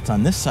 Now it's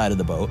on this side of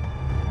the boat.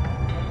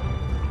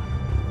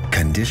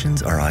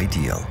 Conditions are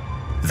ideal.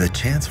 The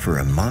chance for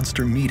a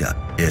monster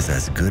meetup is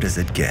as good as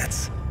it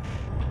gets.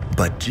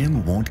 But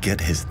Jim won't get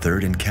his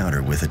third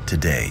encounter with it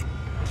today.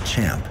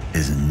 Champ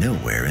is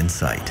nowhere in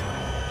sight.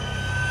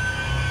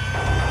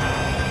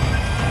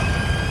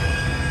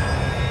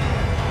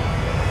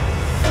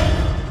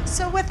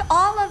 So with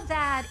all of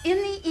that, in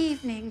the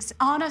evenings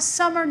on a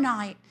summer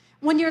night,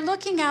 when you're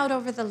looking out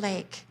over the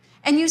lake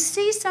and you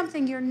see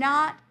something you're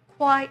not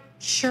quite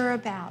sure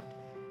about,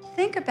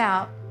 think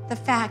about the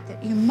fact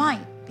that you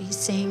might be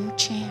seeing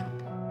Champ.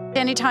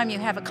 Anytime you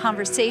have a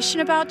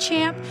conversation about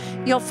Champ,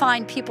 you'll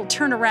find people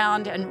turn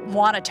around and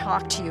want to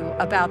talk to you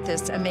about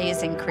this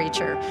amazing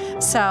creature.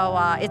 So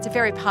it's a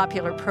very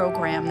popular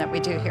program that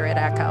we do here at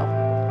Echo.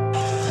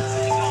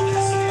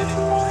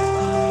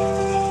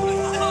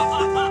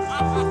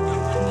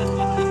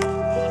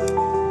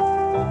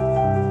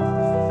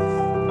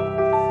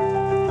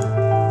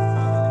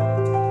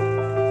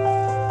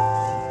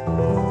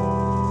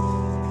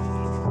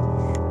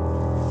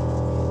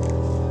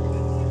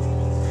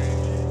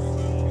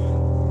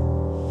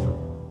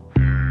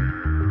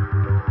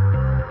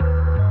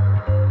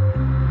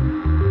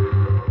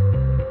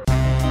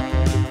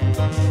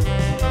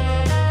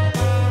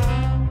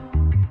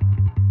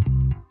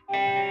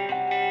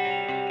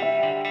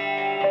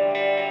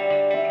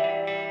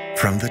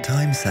 From the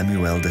time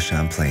Samuel de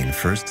Champlain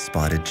first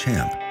spotted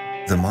Champ,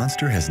 the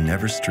monster has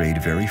never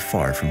strayed very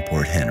far from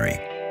Port Henry.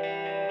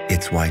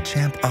 It's why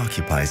Champ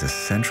occupies a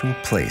central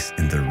place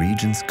in the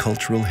region's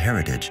cultural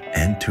heritage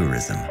and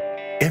tourism.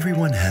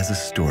 Everyone has a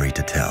story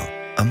to tell,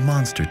 a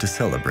monster to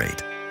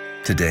celebrate.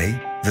 Today,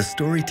 the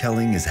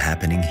storytelling is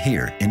happening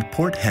here in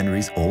Port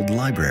Henry's old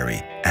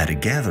library at a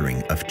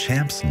gathering of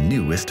Champ's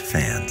newest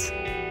fans.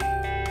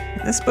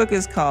 This book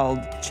is called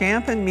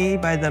Champ and Me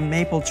by the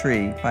Maple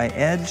Tree by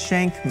Ed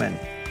Shankman.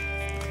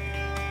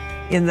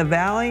 In the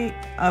valley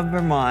of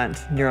Vermont,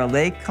 near a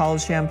lake called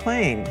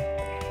Champlain,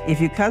 if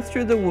you cut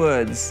through the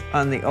woods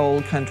on the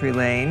old country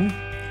lane,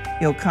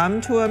 you'll come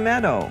to a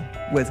meadow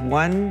with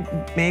one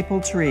maple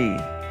tree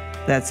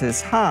that's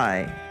as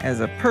high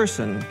as a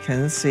person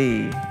can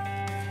see.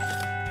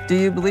 Do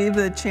you believe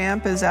that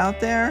Champ is out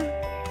there?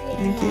 Yes.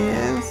 Think he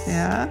is?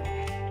 Yeah?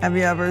 Have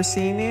you ever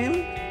seen him?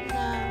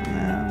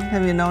 No.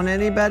 Have you known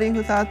anybody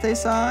who thought they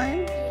saw him?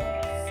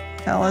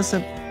 Yes. Tell us.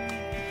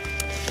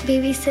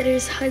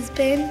 Babysitter's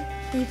husband,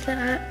 he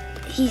thought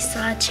he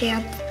saw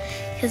Champ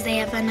because they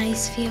have a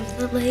nice view of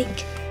the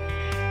lake.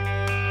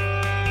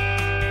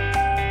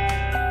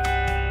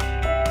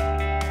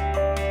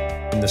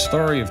 And the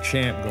story of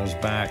Champ goes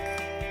back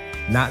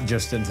not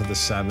just into the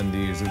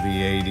 70s or the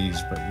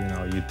 80s, but you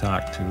know, you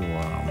talk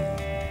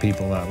to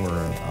people that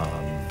were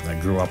that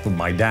grew up with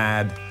my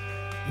dad,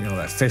 you know,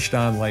 that fished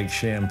on Lake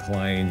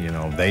Champlain. You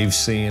know, they've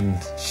seen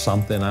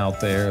something out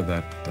there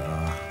that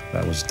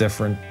that was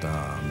different.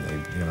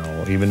 You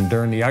know, even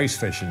during the ice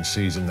fishing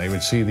season, they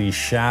would see these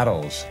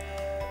shadows,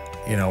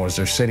 you know, as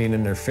they're sitting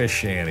in their fish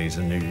shanties,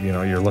 and you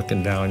know, you're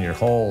looking down your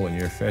hole and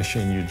you're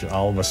fishing.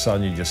 All of a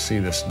sudden, you just see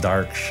this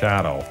dark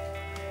shadow,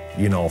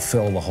 you know,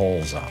 fill the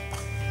holes up.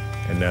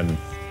 And then,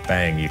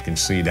 bang, you can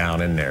see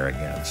down in there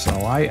again. So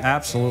I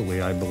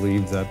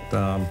believe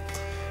that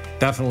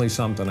definitely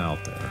something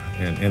out there.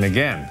 And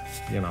again,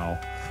 you know,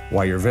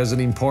 while you're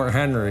visiting Port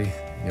Henry,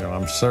 you know,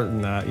 I'm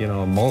certain that, you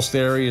know, most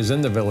areas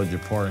in the village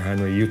of Port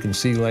Henry, you can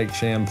see Lake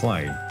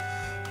Champlain.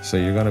 So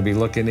you're going to be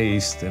looking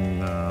east, and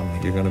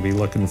you're going to be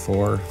looking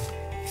for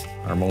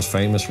our most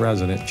famous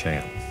resident,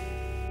 Champ.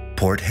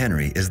 Port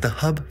Henry is the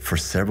hub for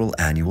several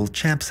annual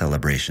Champ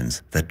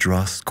celebrations that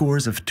draw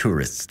scores of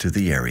tourists to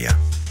the area.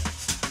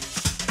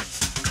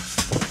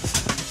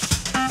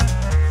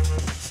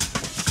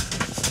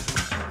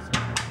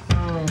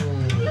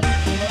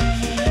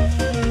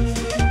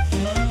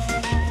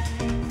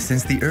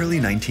 Since the early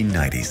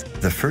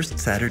 1990s, the first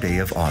Saturday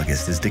of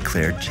August is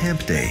declared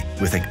Champ Day,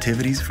 with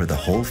activities for the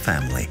whole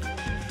family.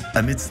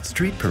 Amidst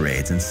street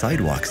parades and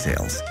sidewalk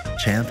sales,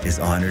 Champ is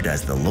honored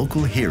as the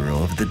local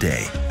hero of the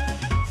day.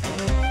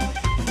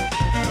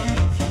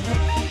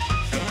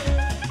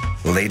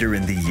 Later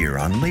in the year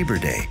on Labor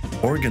Day,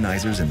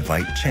 organizers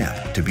invite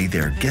Champ to be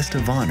their guest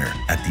of honor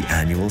at the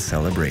annual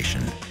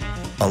celebration.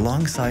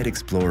 Alongside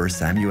explorer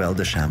Samuel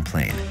de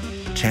Champlain,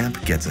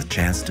 Champ gets a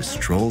chance to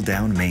stroll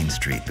down Main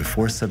Street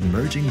before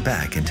submerging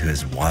back into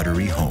his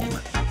watery home.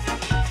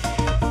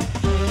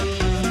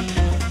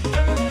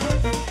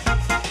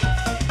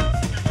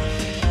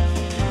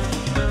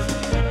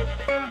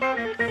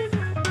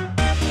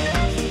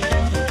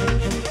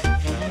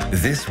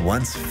 This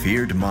once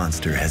feared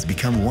monster has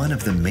become one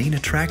of the main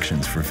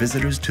attractions for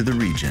visitors to the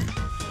region.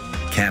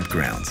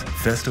 Campgrounds,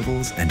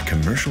 festivals, and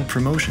commercial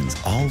promotions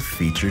all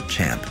feature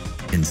Champ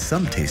in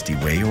some tasty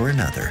way or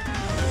another.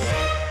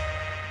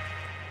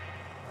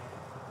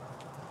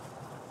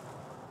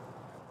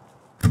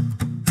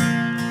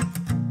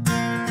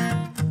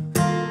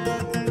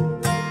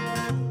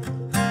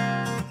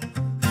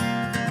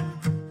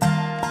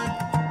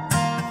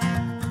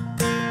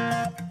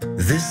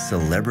 This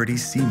celebrity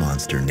sea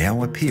monster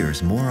now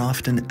appears more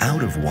often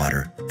out of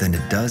water than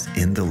it does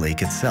in the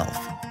lake itself.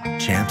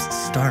 Champ's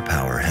star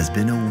power has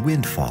been a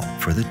windfall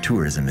for the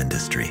tourism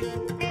industry.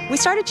 We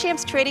started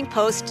Champ's Trading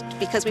Post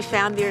because we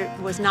found there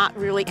was not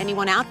really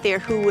anyone out there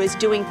who was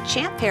doing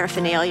Champ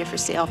paraphernalia for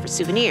sale for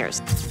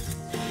souvenirs.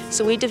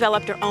 So we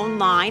developed our own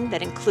line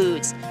that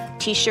includes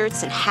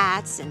t-shirts and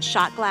hats and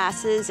shot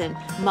glasses and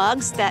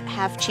mugs that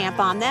have Champ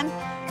on them.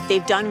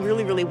 They've done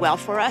really, really well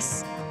for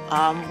us.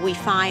 We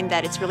find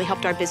that it's really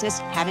helped our business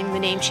having the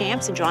name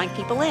Champs and drawing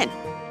people in.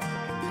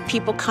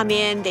 People come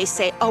in, they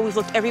say, oh, we've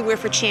looked everywhere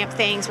for Champ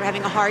things, we're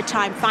having a hard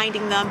time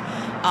finding them.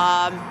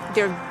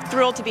 They're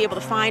thrilled to be able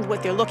to find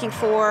what they're looking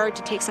for,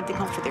 to take something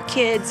home for their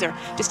kids, or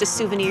just a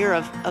souvenir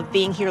of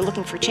being here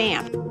looking for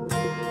Champ.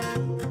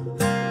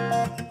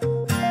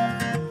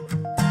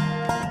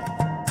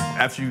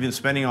 After you've been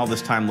spending all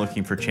this time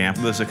looking for Champ,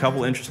 there's a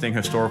couple interesting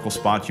historical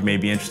spots you may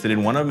be interested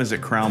in. One of them is at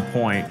Crown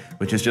Point,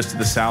 which is just to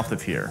the south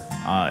of here.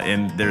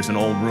 And there's an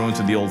old ruins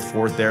of the old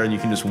fort there, and you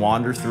can just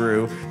wander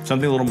through.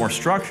 Something a little more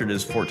structured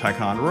is Fort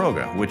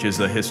Ticonderoga, which is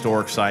a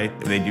historic site.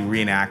 They do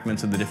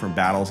reenactments of the different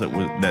battles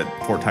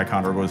that Fort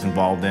Ticonderoga was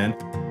involved in.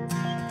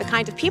 The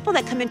kinds of people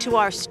that come into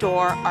our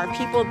store are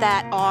people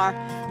that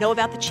know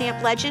about the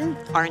Champ legend,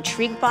 are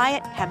intrigued by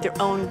it, have their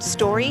own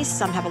stories.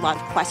 Some have a lot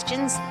of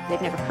questions.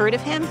 They've never heard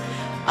of him.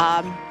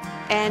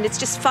 And it's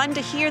just fun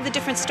to hear the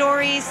different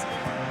stories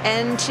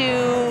and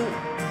to,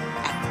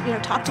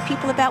 talk to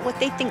people about what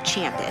they think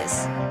Champ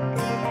is.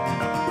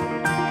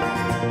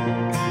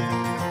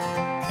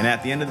 And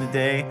at the end of the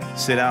day,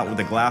 sit out with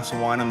a glass of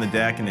wine on the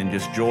deck and then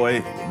just enjoy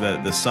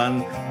the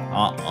sun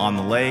on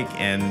the lake,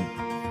 and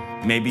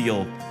maybe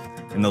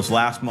in those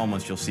last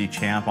moments, you'll see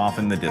Champ off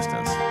in the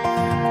distance.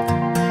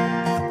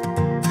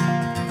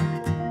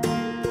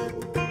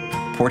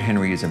 Port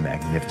Henry is a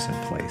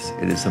magnificent place.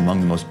 It is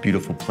among the most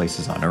beautiful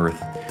places on earth.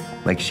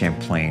 Lake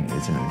Champlain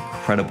is an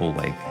incredible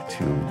lake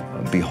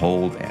to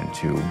behold and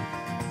to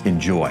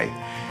enjoy.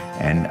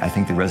 And I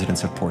think the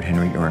residents of Port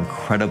Henry are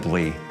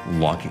incredibly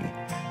lucky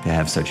to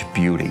have such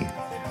beauty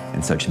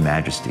and such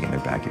majesty in their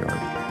backyard.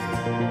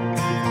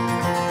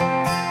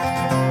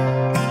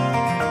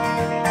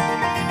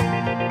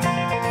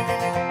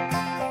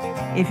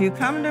 If you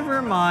come to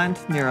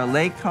Vermont near a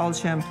lake called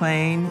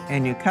Champlain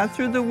and you cut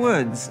through the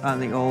woods on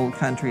the old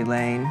country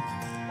lane,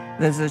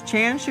 there's a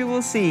chance you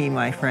will see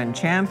my friend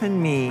Champ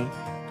and me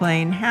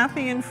playing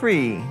happy and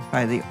free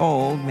by the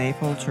old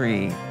maple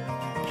tree.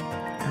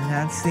 And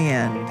that's the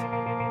end.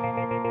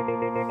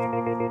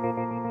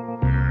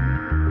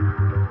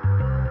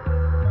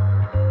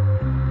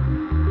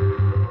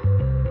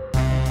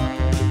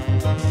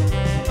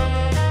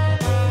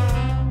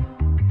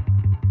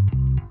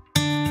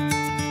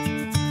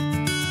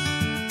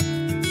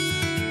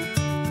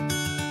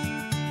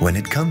 When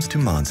it comes to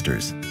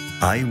monsters,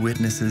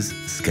 eyewitnesses,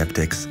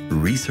 skeptics,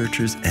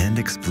 researchers, and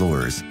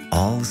explorers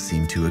all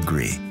seem to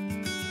agree.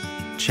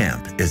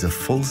 Champ is a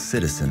full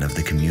citizen of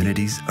the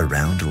communities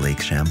around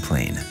Lake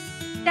Champlain.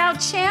 Now,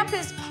 Champ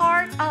is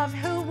part of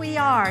who we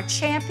are.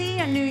 Champy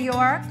in New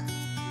York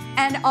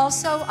and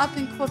also up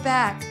in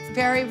Quebec,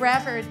 very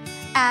revered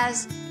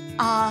as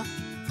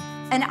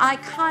an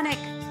iconic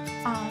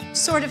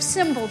sort of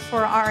symbol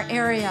for our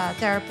area.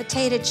 There are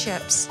potato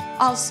chips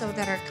also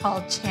that are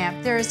called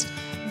Champ. There's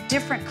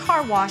different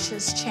car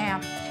washes,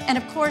 Champ. And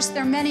of course,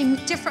 there are many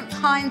different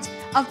kinds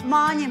of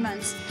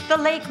monuments. The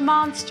lake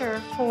monster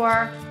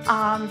for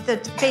the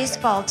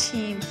baseball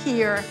team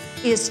here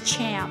is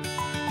Champ.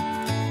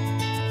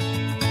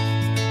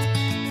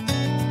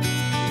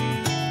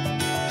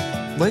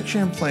 Lake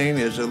Champlain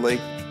is a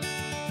lake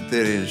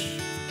that is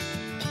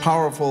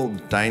powerful,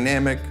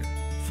 dynamic,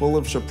 full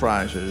of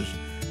surprises.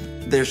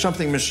 There's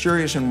something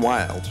mysterious and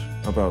wild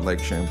about Lake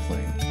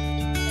Champlain.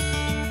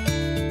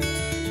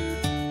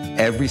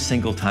 Every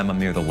single time I'm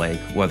near the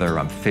lake, whether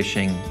I'm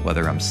fishing,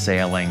 whether I'm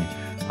sailing,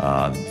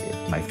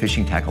 my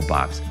fishing tackle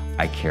box,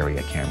 I carry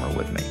a camera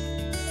with me.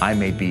 I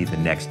may be the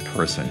next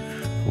person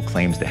who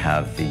claims to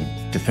have the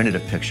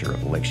definitive picture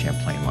of the Lake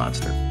Champlain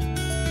monster.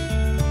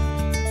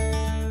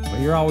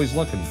 Well, you're always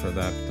looking for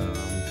that,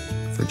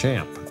 for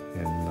Champ.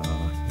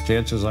 And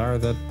chances are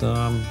that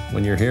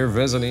when you're here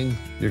visiting,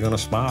 you're going to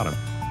spot him.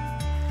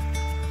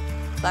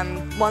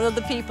 I'm one of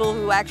the people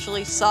who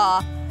actually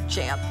saw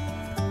Champ.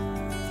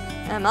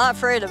 I'm not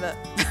afraid of it.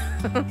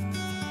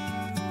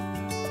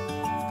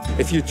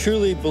 If you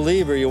truly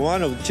believe or you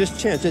want to, just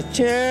chant, just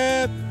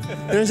Champ,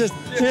 and it's just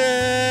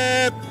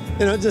Champ,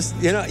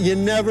 you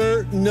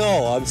never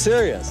know. I'm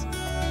serious.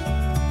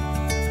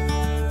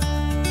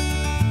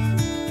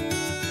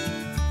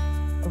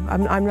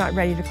 I'm not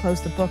ready to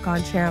close the book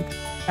on Champ,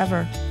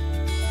 ever.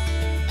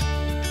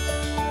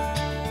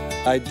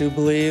 I do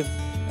believe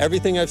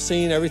everything I've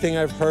seen, everything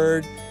I've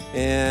heard,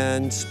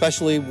 and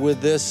especially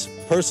with this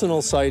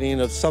personal sighting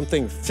of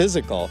something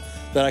physical,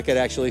 that I could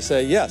actually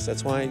say, yes,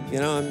 that's why,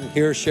 I'm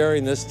here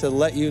sharing this to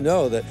let you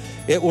know that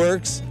it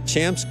works,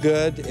 Champ's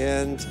good,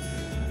 and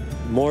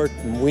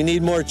we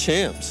need more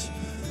Champs.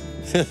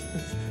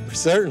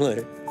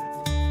 Certainly.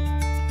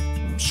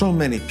 So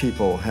many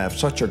people have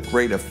such a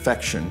great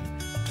affection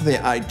to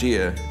the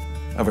idea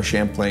of a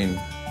Champlain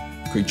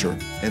creature.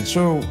 And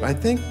so I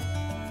think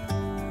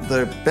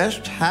the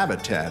best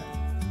habitat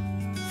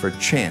for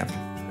Champ,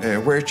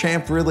 where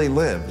Champ really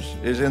lives,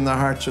 is in the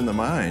hearts and the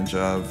minds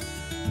of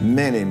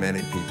many,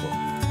 many people.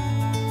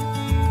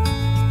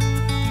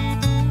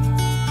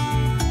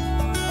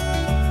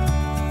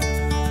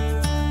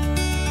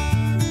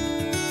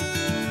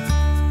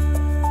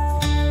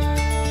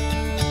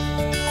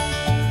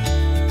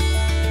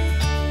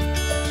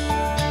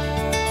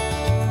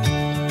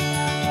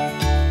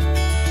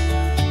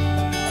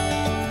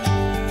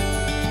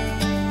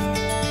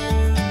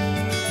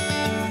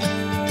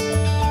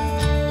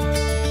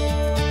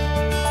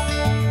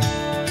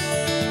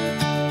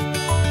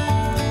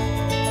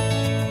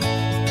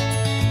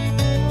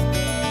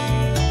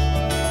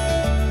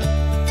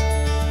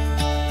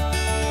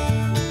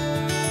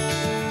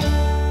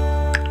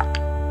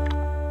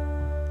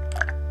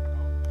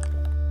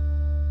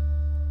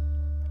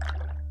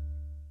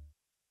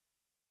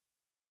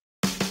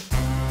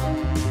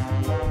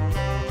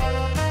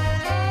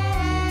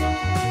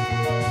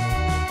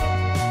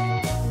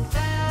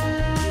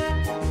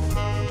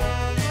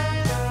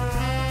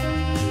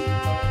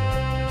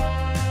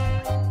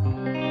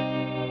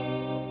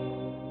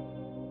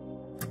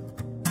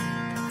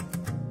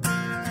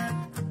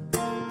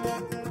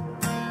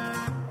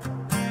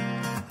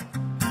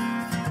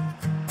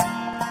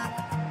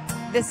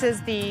 This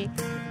is the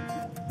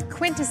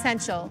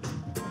quintessential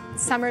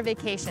summer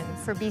vacation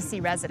for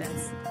BC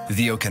residents.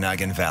 The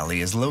Okanagan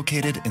Valley is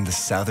located in the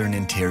southern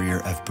interior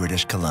of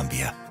British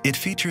Columbia. It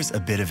features a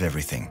bit of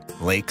everything: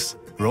 lakes,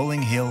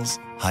 rolling hills,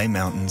 high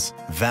mountains,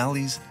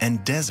 valleys,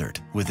 and desert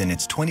within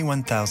its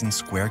 21,000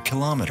 square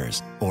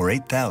kilometers, or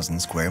 8,000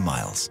 square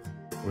miles.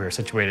 We're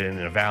situated in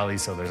a valley,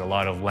 so there's a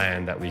lot of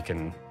land that we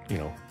can,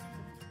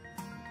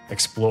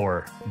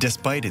 explore.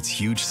 Despite its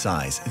huge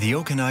size, the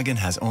Okanagan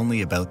has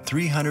only about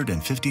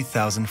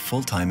 350,000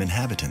 full-time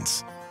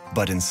inhabitants.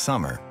 But in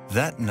summer,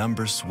 that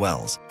number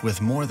swells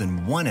with more than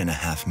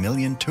 1.5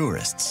 million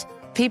tourists.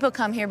 People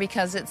come here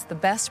because it's the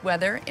best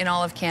weather in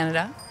all of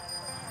Canada.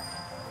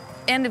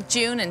 End of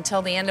June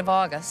until the end of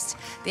August,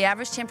 the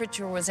average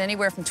temperature was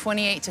anywhere from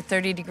 28 to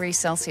 30 degrees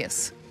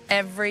Celsius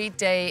every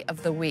day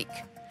of the week.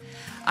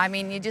 I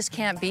mean, you just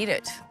can't beat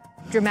it.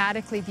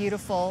 Dramatically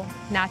beautiful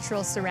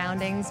natural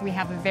surroundings. We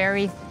have a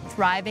very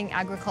thriving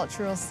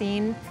agricultural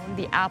scene.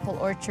 The apple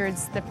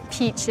orchards, the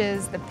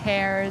peaches, the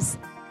pears.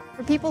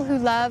 For people who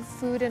love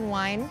food and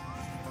wine,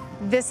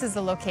 this is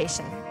the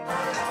location.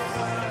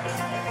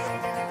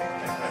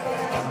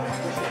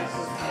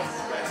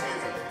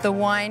 The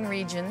wine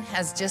region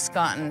has just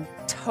gotten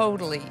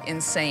totally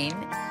insane.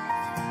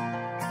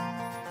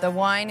 The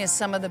wine is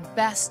some of the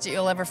best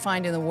you'll ever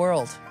find in the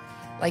world.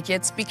 Like,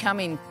 it's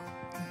becoming,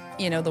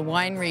 the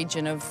wine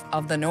region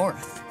of the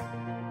north.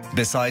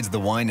 Besides the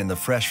wine and the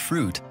fresh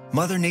fruit,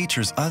 Mother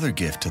Nature's other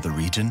gift to the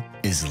region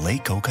is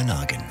Lake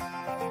Okanagan.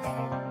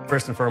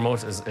 First and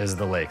foremost is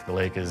the lake. The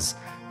lake is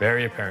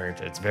very apparent,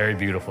 it's very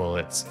beautiful,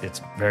 it's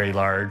very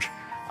large,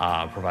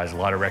 provides a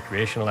lot of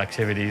recreational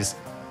activities.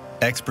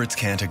 Experts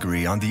can't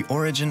agree on the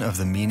origin of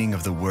the meaning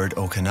of the word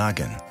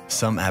Okanagan.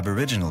 Some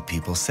Aboriginal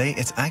people say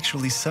it's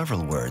actually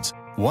several words,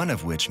 one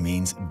of which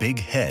means big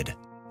head.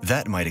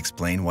 That might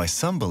explain why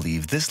some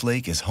believe this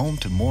lake is home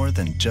to more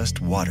than just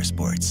water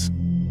sports.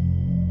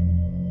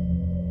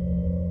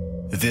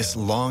 This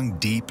long,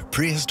 deep,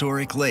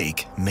 prehistoric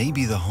lake may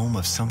be the home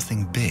of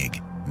something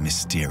big,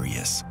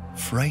 mysterious,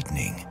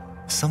 frightening,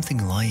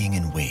 something lying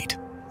in wait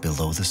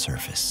below the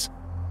surface.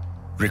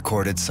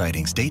 Recorded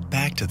sightings date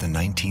back to the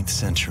 19th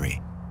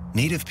century.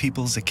 Native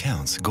people's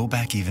accounts go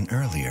back even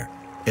earlier.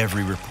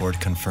 Every report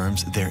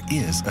confirms there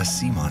is a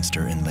sea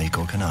monster in Lake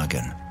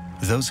Okanagan.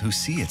 Those who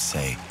see it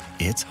say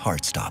it's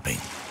heart-stopping.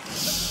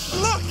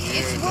 Look,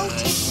 it's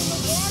rotating in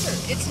the water.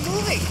 It's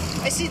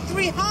moving. I see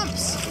 3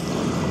 humps.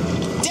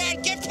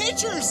 Dad, get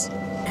pictures!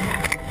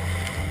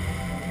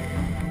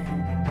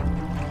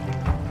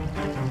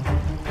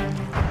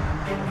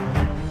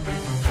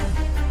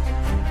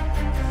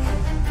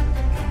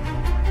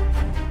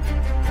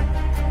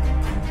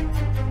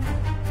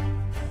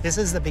 This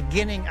is the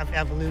beginning of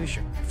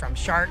evolution, from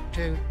shark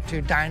to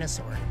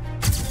dinosaur.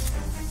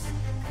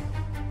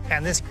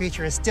 And this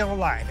creature is still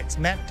alive. It's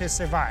meant to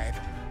survive.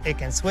 It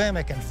can swim,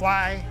 it can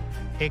fly,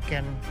 it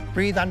can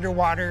breathe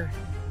underwater,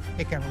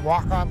 it can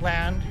walk on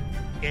land.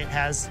 It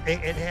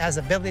has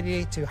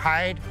ability to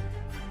hide.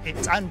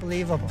 It's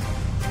unbelievable.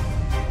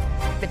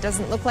 It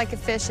doesn't look like a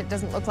fish, it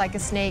doesn't look like a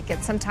snake.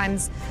 It's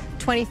sometimes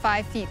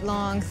 25 feet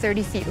long,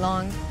 30 feet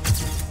long.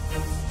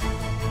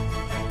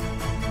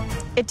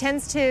 It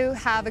tends to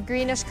have a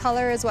greenish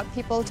color is what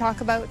people talk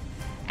about,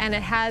 and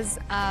it has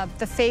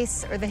the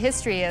face, or the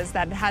history is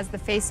that it has the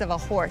face of a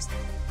horse.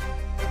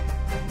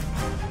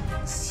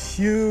 This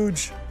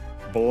huge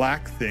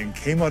black thing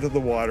came out of the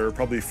water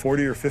probably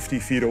 40 or 50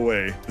 feet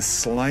away.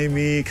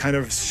 Slimy, kind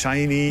of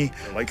shiny,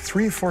 like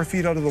 3 or 4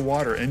 feet out of the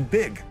water, and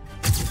big.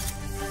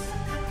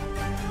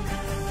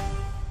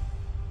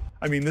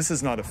 I mean, this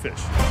is not a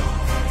fish.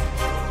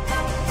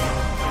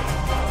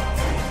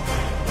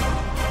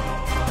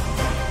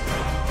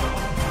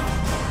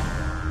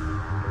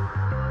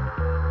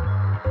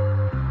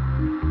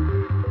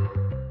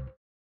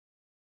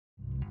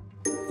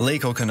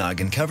 Lake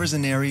Okanagan covers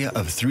an area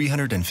of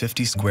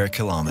 350 square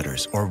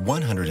kilometers, or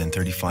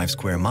 135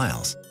 square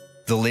miles.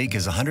 The lake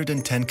is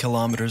 110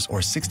 kilometers,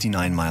 or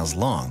 69 miles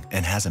long,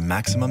 and has a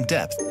maximum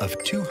depth of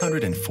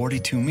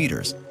 242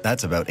 meters.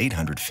 That's about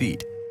 800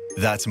 feet.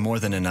 That's more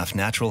than enough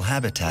natural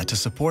habitat to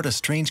support a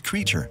strange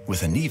creature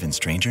with an even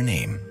stranger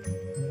name.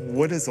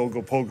 What is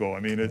Ogopogo? I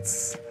mean,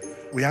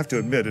 we have to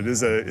admit, it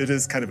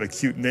is kind of a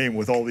cute name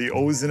with all the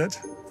O's in it.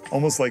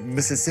 Almost like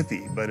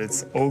Mississippi, but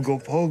it's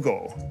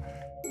Ogopogo.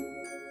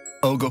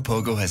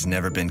 Ogopogo has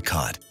never been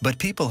caught, but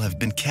people have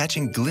been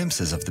catching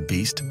glimpses of the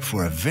beast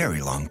for a very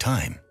long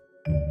time.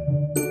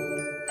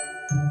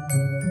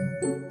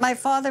 My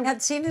father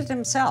had seen it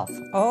himself.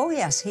 Oh,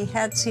 yes, he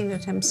had seen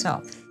it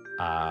himself.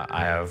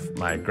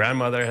 My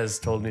grandmother has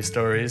told me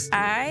stories.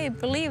 I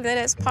believe that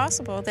it's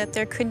possible that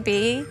there could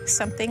be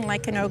something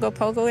like an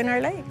Ogopogo in our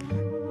lake.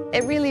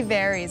 It really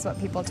varies what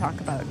people talk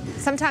about.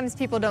 Sometimes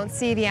people don't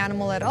see the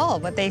animal at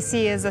all. What they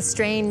see is a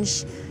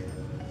strange,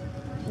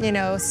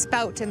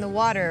 spout in the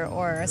water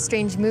or a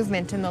strange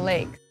movement in the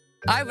lake.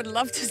 I would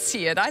love to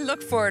see it. I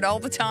look for it all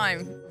the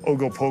time.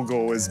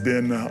 Ogopogo has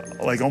been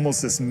like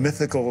almost this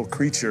mythical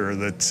creature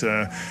that,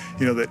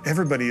 that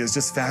everybody is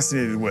just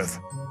fascinated with.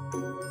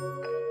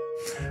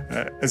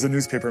 As a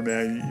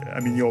newspaperman,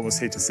 I mean, you almost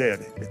hate to say it,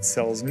 it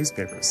sells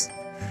newspapers.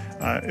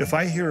 If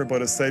I hear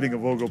about a sighting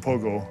of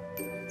Ogopogo,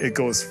 it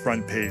goes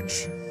front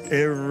page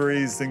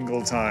every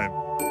single time.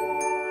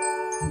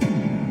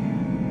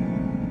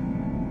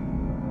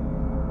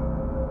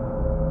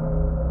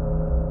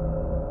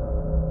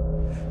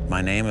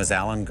 My name is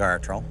Alan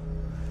Gartrell.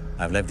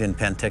 I've lived in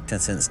Penticton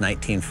since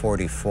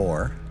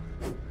 1944.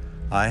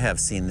 I have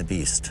seen the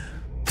beast.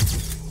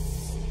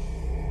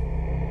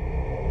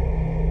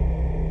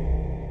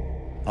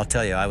 I'll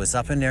tell you, I was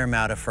up in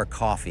Naramata for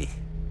coffee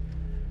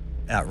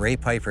at Ray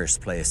Piper's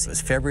place. It was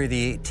February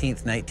the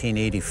 18th,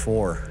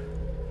 1984.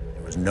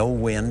 There was no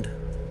wind.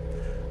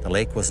 The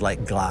lake was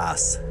like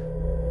glass.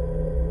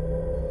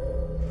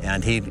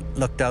 And he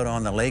looked out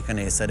on the lake and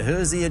he said,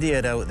 "Who's the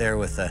idiot out there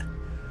with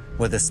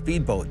a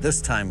speedboat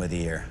this time of the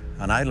year?"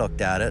 And I looked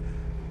at it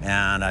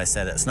and I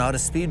said, "It's not a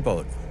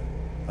speedboat."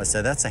 I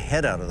said, "That's a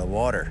head out of the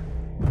water."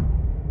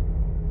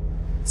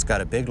 It's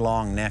got a big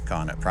long neck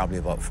on it, probably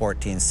about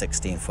 14,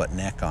 16-foot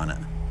neck on it.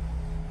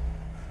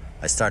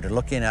 I started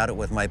looking at it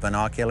with my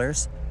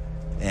binoculars,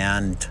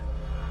 and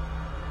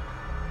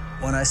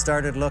when I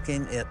started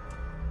looking, it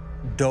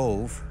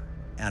dove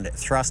and it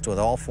thrust with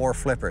all 4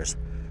 flippers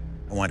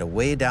and went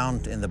way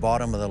down in the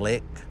bottom of the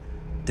lake,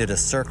 did a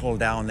circle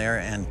down there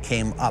and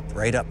came up,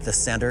 right up the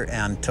center,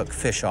 and took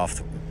fish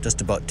off just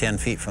about 10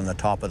 feet from the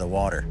top of the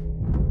water.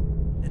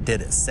 It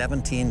did it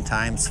 17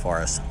 times for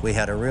us. We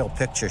had a real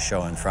picture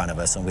show in front of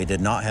us, and we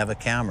did not have a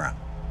camera.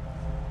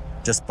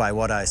 Just by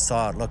what I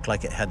saw, it looked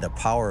like it had the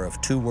power of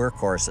 2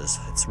 workhorses.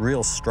 It's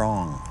real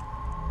strong.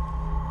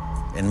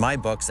 In my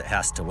books, it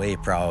has to weigh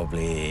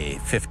probably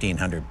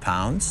 1,500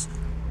 pounds.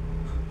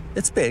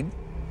 It's big.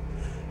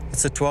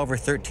 It's a 12 or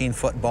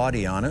 13-foot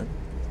body on it.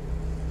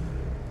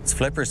 Its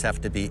flippers have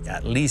to be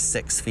at least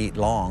 6 feet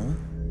long.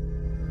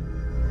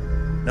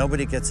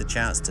 Nobody gets a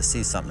chance to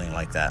see something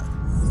like that.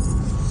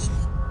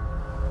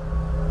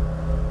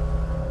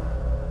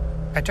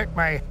 I took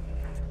my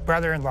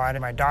brother-in-law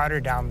and my daughter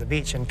down the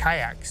beach in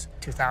kayaks,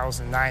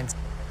 2009.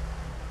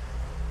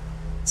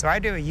 So I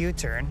do a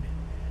U-turn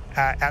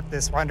at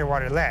this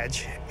underwater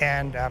ledge,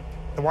 and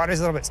the water's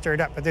a little bit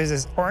stirred up, but there's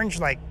this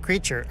orange-like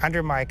creature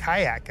under my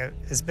kayak,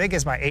 as big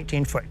as my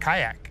 18-foot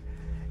kayak.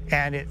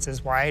 And it's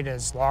as wide,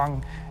 as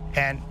long,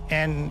 and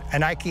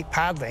I keep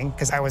paddling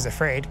because I was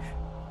afraid.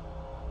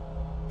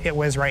 It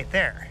was right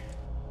there.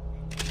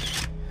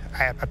 I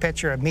have a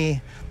picture of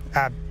me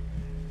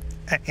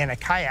in a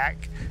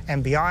kayak,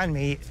 and beyond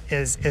me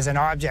is an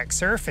object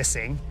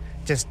surfacing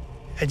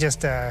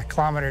just a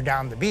kilometer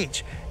down the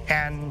beach.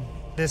 And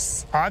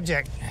this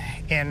object,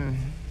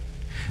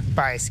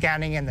 by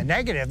scanning in the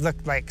negative,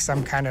 looked like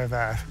some kind of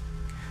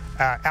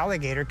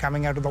alligator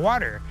coming out of the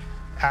water,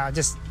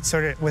 just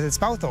sort of with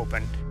its mouth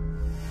open.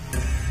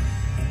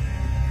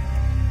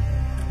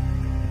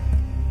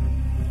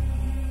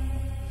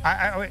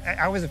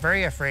 I was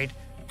very afraid.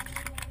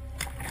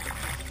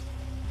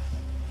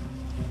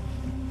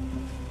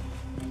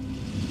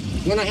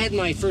 When I had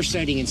my first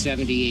sighting in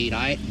 '78,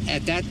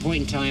 at that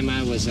point in time,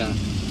 I was a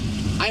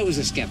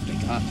skeptic.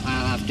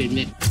 I'll have to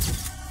admit.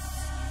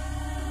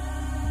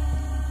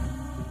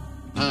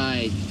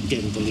 I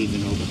didn't believe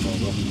in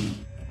Ogopogo.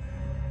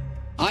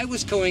 I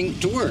was going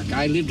to work.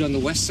 I lived on the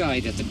west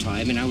side at the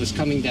time, and I was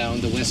coming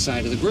down the west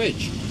side of the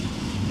bridge.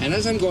 And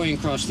as I'm going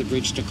across the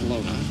bridge to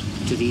Kelowna,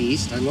 to the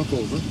east, I look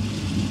over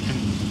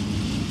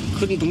and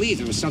couldn't believe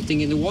there was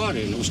something in the water,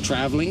 and it was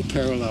traveling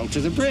parallel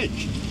to the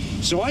bridge.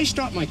 So I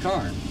stopped my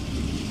car.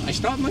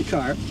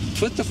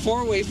 Put the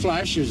 4-way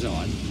flashers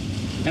on,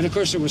 and of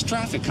course there was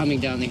traffic coming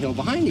down the hill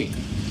behind me.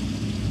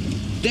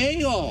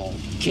 They all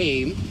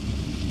came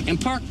and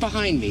parked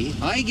behind me.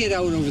 I get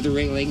out over the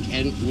railing,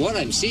 and what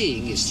I'm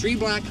seeing is 3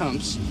 black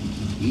humps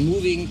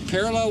moving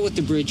parallel with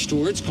the bridge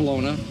towards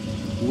Kelowna,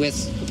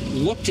 with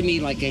looked to me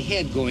like a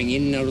head going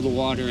in and out of the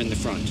water in the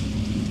front.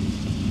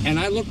 And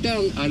I looked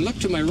down, I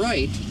looked to my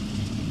right,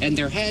 and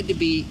there had to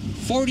be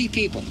 40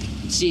 people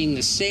seeing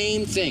the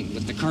same thing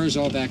with the cars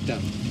all backed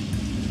up.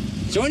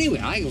 So anyway,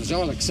 I was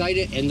all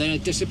excited, and then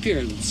it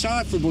disappeared. Saw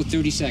it for about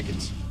 30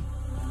 seconds.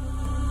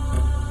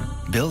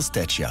 Bill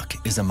Stechuk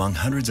is among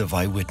hundreds of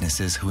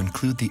eyewitnesses who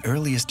include the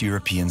earliest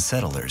European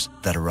settlers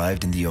that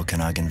arrived in the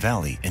Okanagan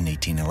Valley in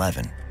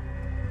 1811.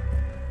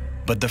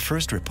 But the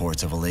first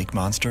reports of a lake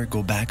monster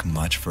go back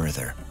much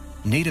further.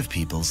 Native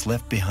peoples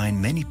left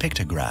behind many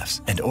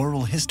pictographs and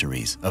oral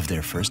histories of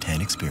their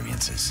first-hand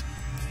experiences.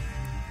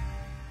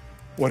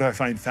 What I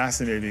find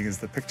fascinating is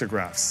the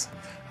pictographs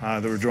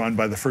that were drawn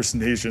by the First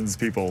Nations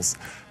peoples.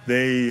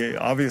 They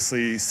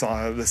obviously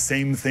saw the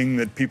same thing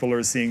that people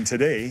are seeing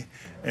today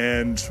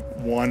and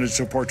wanted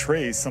to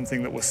portray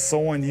something that was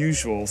so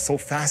unusual, so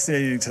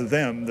fascinating to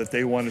them that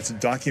they wanted to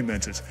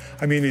document it.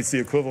 I mean, it's the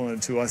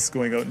equivalent to us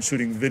going out and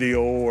shooting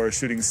video or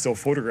shooting still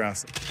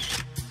photographs.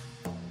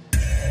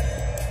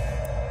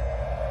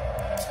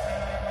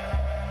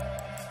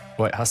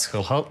 White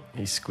Haskell Halt,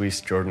 he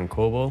squeezed Jordan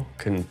Kobo,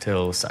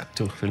 Kuntil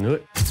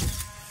Saktuchnut.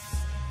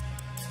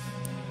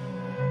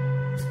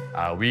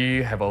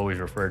 We have always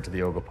referred to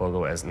the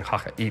Ogopogo as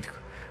Nhaka'it,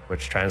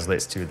 which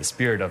translates to the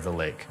spirit of the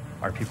lake.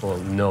 Our people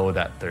know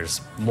that there's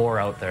more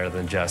out there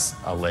than just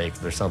a lake.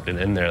 There's something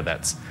in there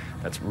that's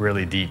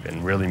really deep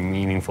and really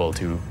meaningful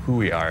to who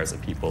we are as a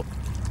people.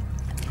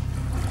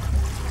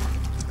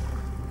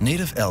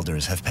 Native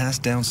elders have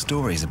passed down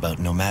stories about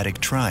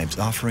nomadic tribes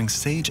offering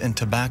sage and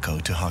tobacco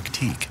to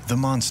Hoktik, the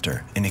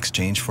monster, in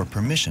exchange for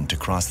permission to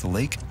cross the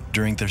lake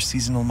during their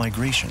seasonal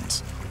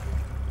migrations.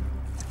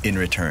 In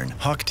return,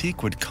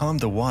 Hoktik would calm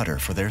the water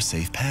for their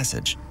safe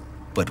passage.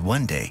 But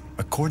one day,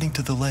 according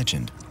to the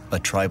legend, a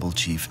tribal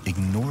chief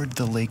ignored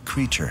the lake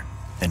creature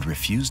and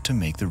refused to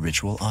make the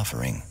ritual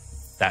offering.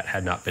 That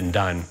had not been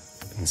done.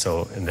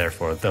 And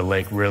therefore, the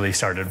lake really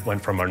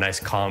went from a nice,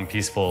 calm,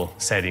 peaceful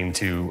setting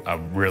to a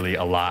really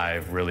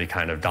alive, really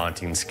kind of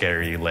daunting,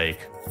 scary lake.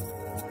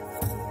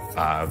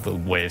 The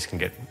waves can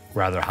get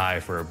rather high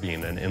for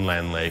being an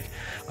inland lake.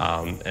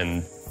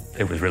 And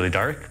it was really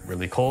dark,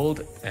 really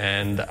cold,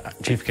 and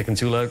Chief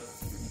Kikansula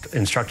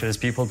instructed his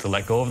people to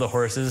let go of the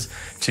horses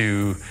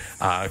to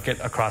get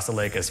across the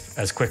lake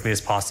as quickly as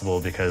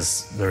possible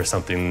because there was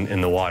something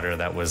in the water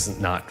that was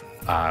not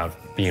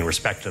being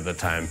respected at the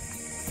time.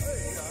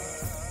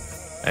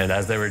 And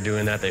as they were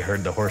doing that, they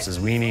heard the horses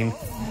weaning.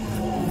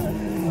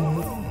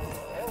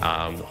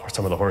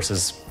 Some of the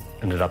horses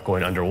ended up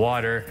going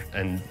underwater,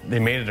 and they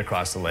made it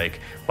across the lake,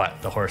 but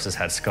the horses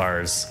had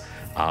scars.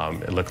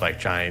 It looked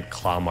like giant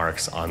claw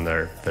marks on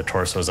the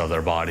torsos of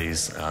their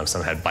bodies.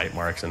 Some had bite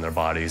marks in their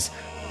bodies.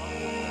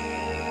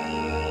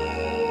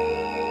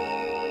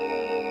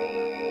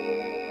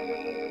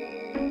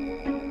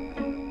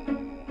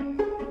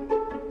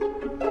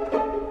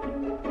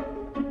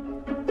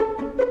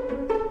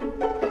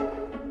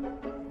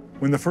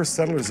 When the first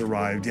settlers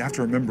arrived, you have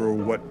to remember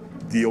what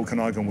the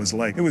Okanagan was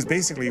like. It was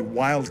basically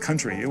wild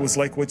country. It was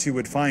like what you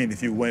would find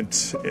if you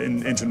went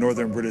into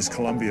northern British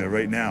Columbia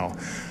right now.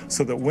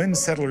 So that when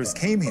settlers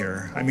came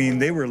here, I mean,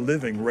 they were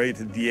living right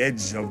at the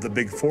edge of the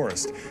big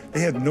forest.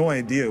 They had no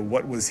idea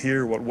what was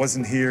here, what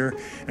wasn't here.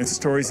 And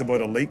stories about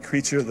a lake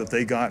creature that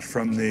they got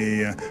from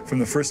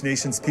the First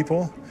Nations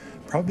people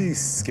probably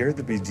scared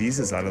the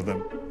bejesus out of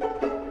them.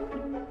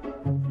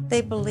 They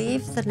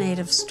believed the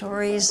native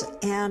stories,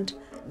 and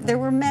there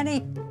were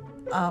many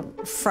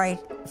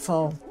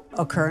frightful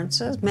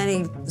occurrences,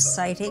 many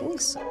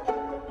sightings.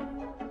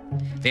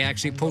 They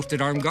actually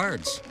posted armed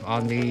guards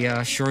on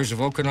the shores of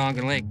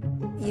Okanagan Lake.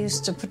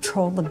 Used to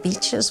patrol the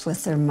beaches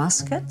with their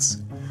muskets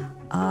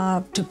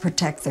to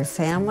protect their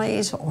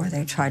families, or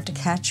they tried to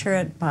capture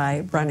it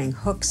by running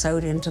hooks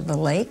out into the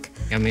lake.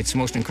 I mean, it's the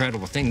most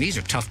incredible thing. These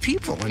are tough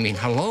people. I mean,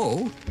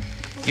 hello,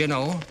 you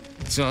know.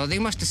 So they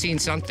must have seen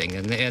something,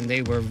 and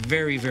they were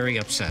very, very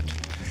upset.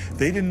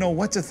 They didn't know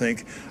what to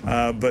think,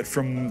 but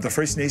from the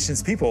First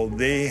Nations people,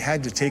 they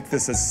had to take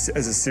this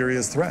as a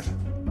serious threat.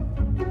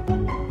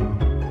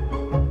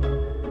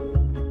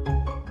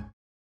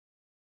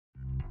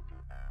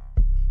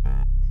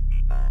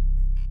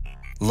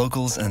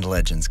 Locals and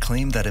legends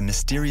claim that a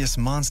mysterious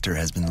monster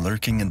has been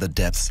lurking in the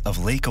depths of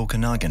Lake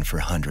Okanagan for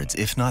hundreds,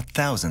 if not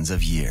thousands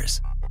of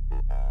years.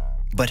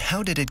 But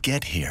how did it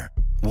get here?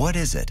 What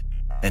is it?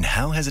 And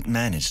how has it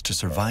managed to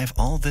survive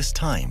all this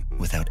time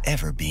without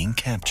ever being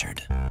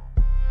captured?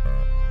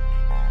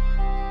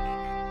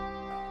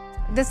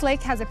 This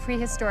lake has a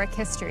prehistoric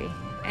history,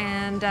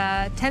 and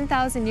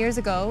 10,000 years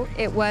ago,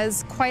 it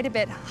was quite a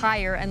bit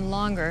higher and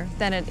longer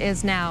than it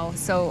is now,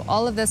 so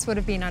all of this would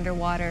have been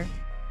underwater.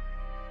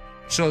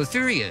 So the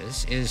theory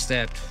is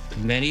that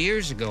many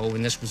years ago,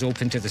 when this was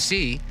open to the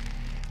sea,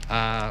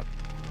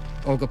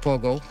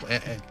 Ogopogo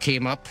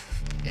came up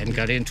and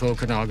got into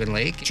Okanagan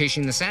Lake,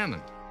 chasing the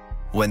salmon.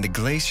 When the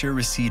glacier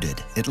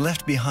receded, it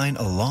left behind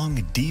a long,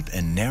 deep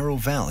and narrow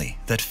valley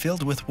that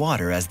filled with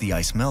water as the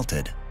ice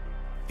melted.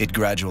 It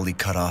gradually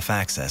cut off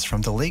access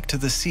from the lake to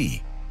the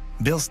sea.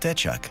 Bill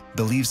Stechuk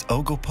believes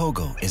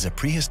Ogopogo is a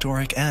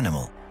prehistoric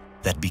animal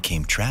that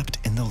became trapped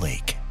in the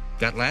lake.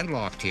 Got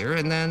landlocked here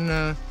and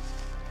then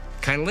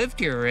kind of lived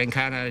here and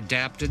kind of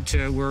adapted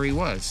to where he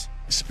was.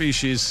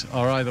 Species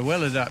are either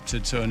well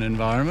adapted to an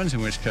environment,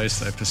 in which case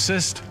they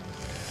persist,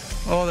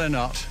 or they're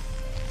not,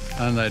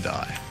 and they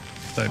die.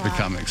 They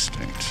become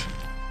extinct.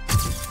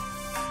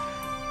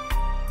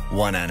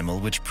 One animal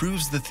which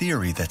proves the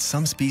theory that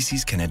some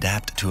species can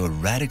adapt to a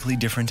radically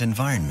different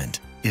environment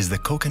is the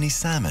kokanee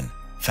salmon,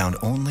 found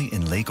only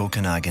in Lake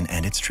Okanagan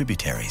and its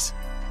tributaries.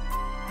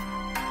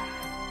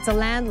 It's a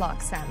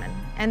landlocked salmon,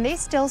 and they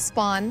still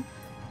spawn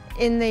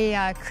in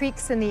the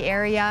creeks in the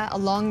area,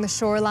 along the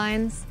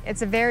shorelines.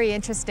 It's a very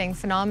interesting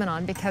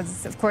phenomenon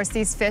because, of course,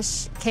 these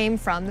fish came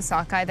from the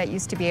sockeye that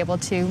used to be able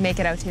to make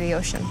it out to the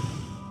ocean.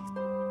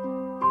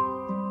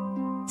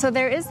 So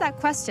there is that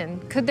question,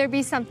 could there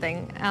be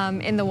something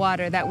in the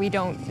water that we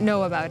don't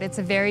know about? It's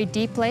a very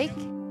deep lake.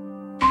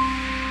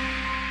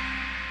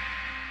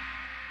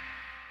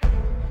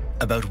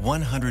 About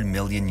 100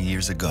 million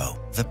years ago,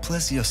 the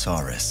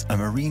Plesiosaurus, a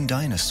marine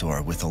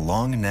dinosaur with a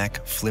long neck,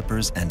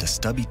 flippers, and a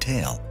stubby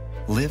tail,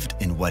 lived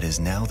in what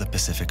is now the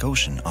Pacific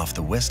Ocean off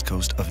the west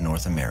coast of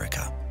North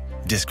America.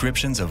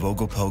 Descriptions of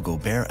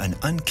Ogopogo bear an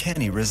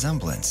uncanny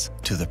resemblance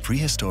to the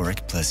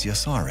prehistoric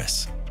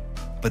Plesiosaurus.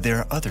 But there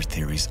are other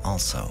theories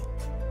also.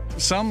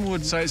 Some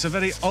would say it's a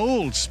very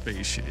old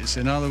species,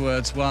 in other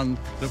words, one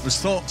that was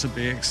thought to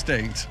be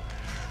extinct,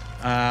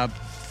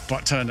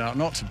 what turned out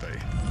not to be.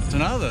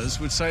 And others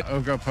would say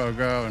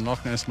Ogopogo and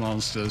Loch Ness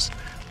monsters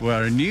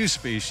were a new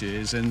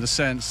species in the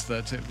sense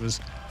that it was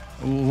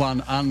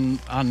one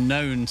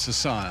unknown to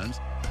science.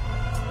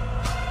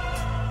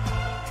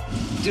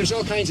 There's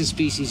all kinds of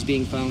species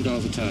being found all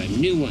the time,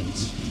 new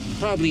ones,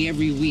 probably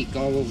every week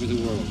all over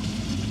the world.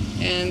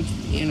 And,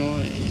 you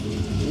know,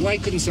 why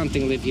couldn't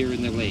something live here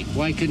in the lake?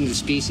 Why couldn't a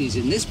species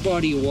in this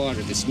body of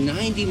water that's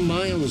 90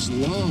 miles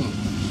long?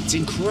 It's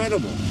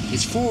incredible.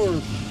 It's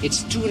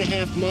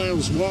 2.5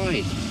 miles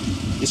wide.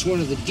 It's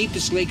one of the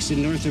deepest lakes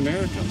in North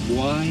America.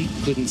 Why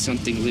couldn't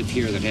something live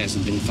here that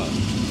hasn't been found?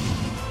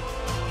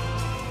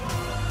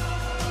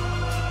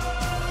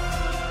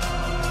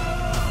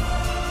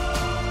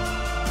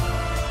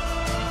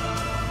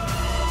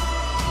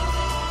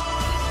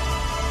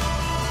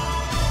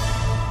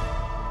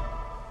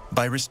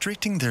 By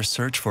restricting their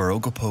search for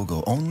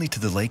Ogopogo only to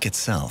the lake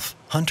itself,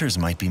 hunters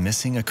might be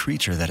missing a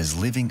creature that is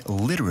living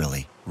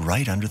literally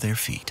right under their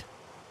feet.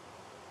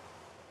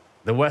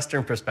 The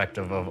Western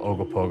perspective of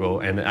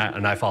Ogopogo,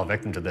 and I fall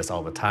victim to this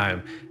all the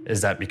time,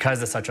 is that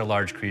because it's such a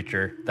large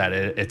creature, that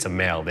it's a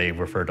male. They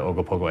refer to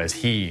Ogopogo as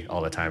he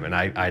all the time, and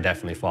I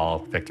definitely fall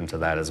victim to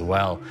that as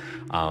well.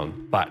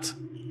 But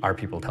our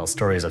people tell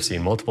stories of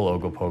seeing multiple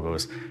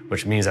Ogopogos,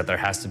 which means that there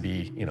has to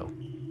be, you know,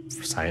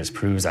 science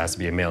proves there has to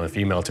be a male and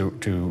female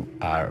to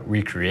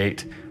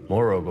recreate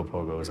more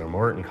Ogopogos or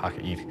more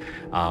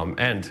Nkaka'it.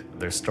 And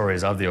there's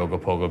stories of the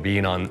Ogopogo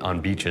being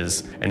on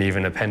beaches and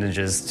even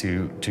appendages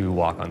to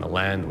walk on the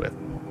land with.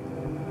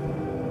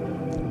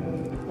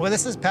 Well,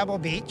 this is Pebble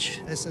Beach.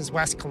 This is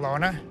West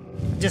Kelowna.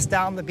 Just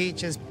down the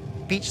beach is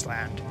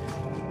beachland.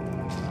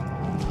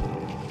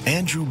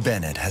 Andrew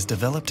Bennett has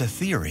developed a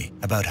theory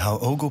about how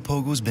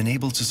Ogopogo's been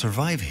able to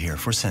survive here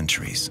for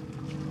centuries.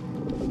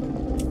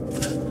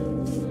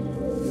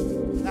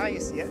 Now you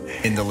see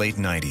it. In the late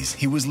 90s,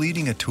 he was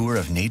leading a tour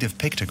of native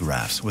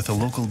pictographs with a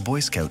local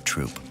Boy Scout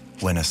troop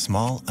when a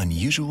small,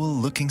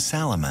 unusual-looking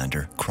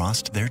salamander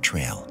crossed their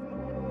trail.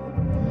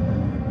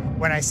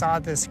 When I saw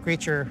this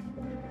creature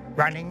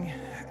running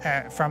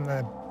from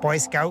the Boy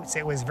Scouts,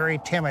 it was very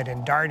timid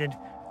and darted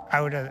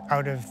out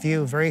of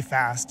view very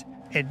fast.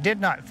 It did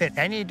not fit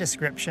any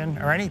description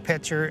or any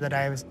picture that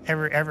I was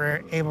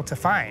ever able to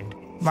find.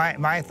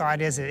 My thought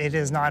is it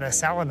is not a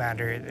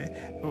salamander.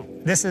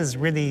 This is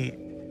really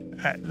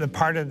the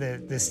part of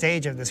the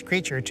stage of this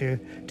creature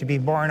to be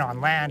born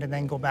on land and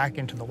then go back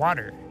into the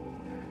water.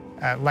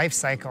 Life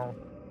cycle.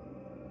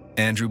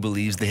 Andrew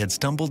believes they had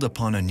stumbled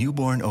upon a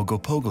newborn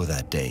Ogopogo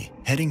that day,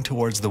 heading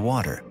towards the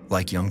water,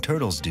 like young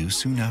turtles do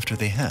soon after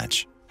they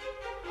hatch.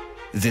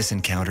 This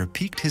encounter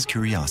piqued his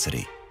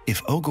curiosity.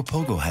 If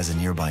Ogopogo has a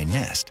nearby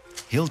nest,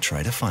 he'll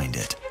try to find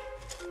it.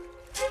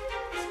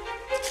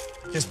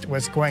 Just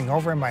was going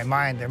over in my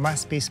mind, there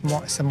must be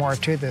some more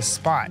to this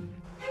spot.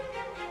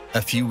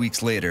 A few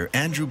weeks later,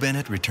 Andrew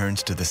Bennett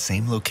returns to the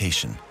same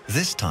location,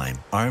 this time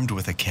armed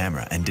with a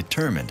camera and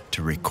determined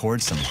to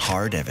record some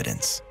hard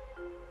evidence.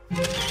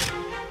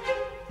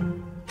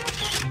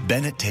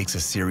 Bennett takes a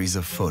series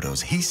of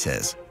photos he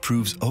says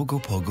proves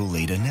Ogopogo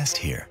laid a nest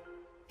here.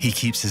 He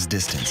keeps his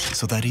distance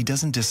so that he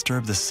doesn't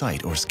disturb the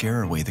site or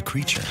scare away the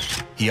creature.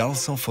 He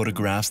also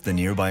photographs the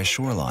nearby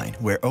shoreline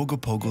where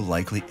Ogopogo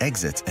likely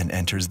exits and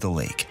enters the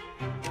lake.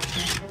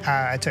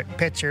 I took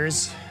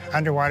pictures,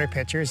 underwater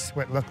pictures,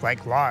 what looked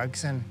like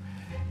logs, and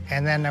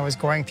then I was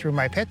going through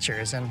my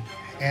pictures and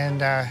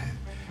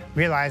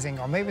realizing,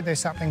 oh, maybe there's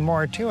something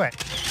more to it.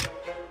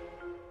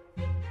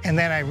 And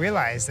then I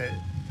realized that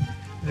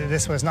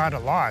this was not a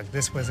log,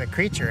 this was a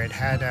creature. It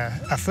had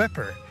a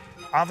flipper.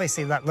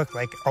 Obviously, that looked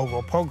like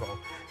Ogopogo.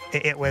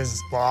 It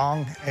was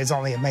long, it's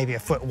only maybe a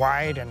foot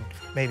wide and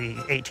maybe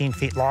 18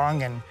 feet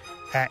long,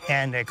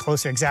 and a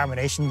closer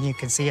examination, you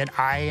can see an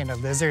eye and a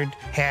lizard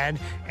head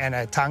and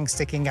a tongue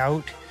sticking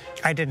out.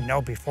 I didn't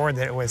know before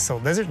that it was so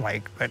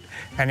lizard-like, but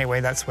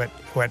anyway, that's what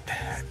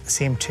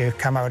seemed to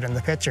come out in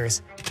the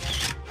pictures.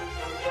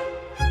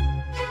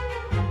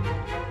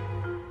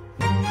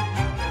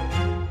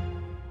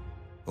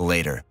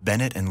 Later,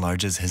 Bennett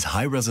enlarges his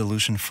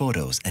high-resolution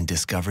photos and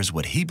discovers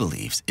what he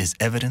believes is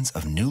evidence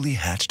of newly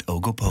hatched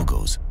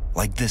Ogopogos,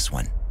 like this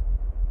one.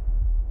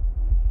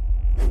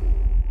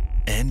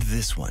 And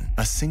this one,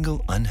 a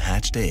single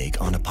unhatched egg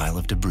on a pile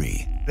of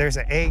debris. There's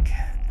an egg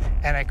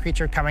and a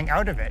creature coming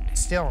out of it,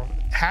 still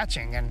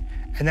hatching, and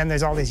then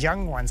there's all these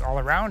young ones all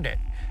around it,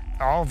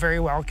 all very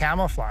well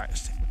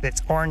camouflaged.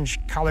 Its orange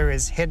color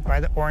is hid by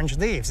the orange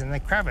leaves in the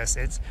crevice.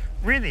 It's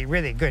really,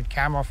 really good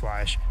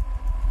camouflage.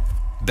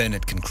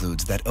 Bennett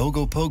concludes that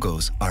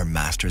Ogopogos are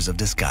masters of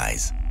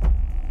disguise.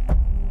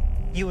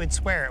 You would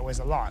swear it was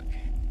a log.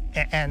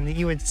 And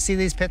you would see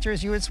these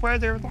pictures, you would swear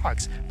they're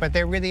logs, but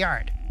they really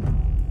aren't.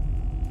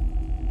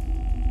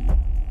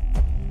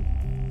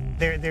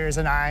 There's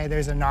an eye,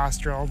 there's a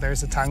nostril,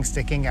 there's a tongue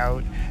sticking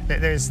out.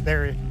 There's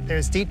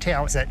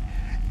details that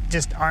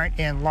just aren't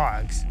in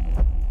logs.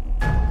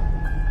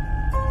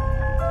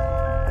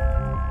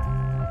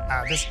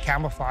 This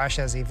camouflage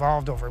has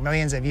evolved over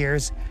millions of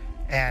years,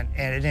 and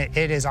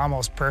it is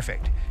almost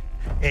perfect.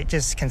 It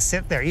just can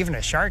sit there. Even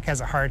a shark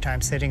has a hard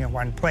time sitting in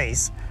one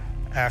place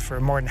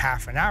for more than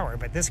half an hour,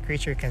 but this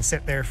creature can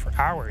sit there for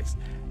hours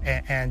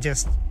and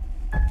just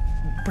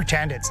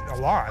pretend it's a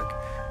log.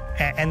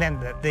 And then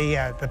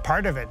the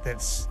part of it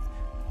that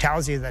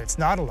tells you that it's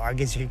not a log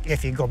is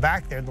if you go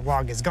back there, the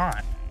log is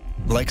gone.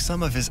 Like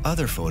some of his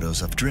other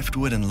photos of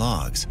driftwood and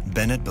logs,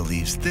 Bennett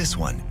believes this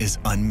one is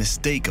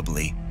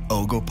unmistakably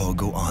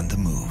Ogopogo on the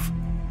move.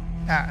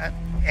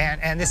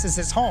 And this is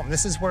its home.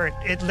 This is where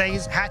it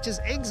hatches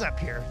eggs up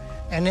here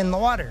and in the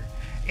water.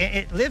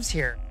 It lives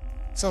here.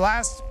 So the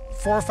last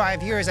 4 or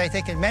 5 years, I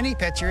taken many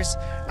pictures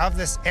of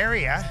this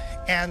area,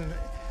 and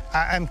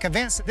I'm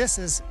convinced that this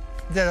is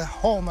the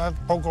home of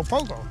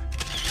Ogopogo.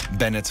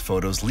 Bennett's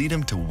photos lead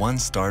him to one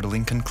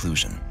startling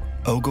conclusion.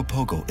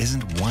 Ogopogo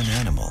isn't one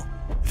animal.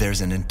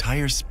 There's an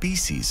entire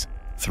species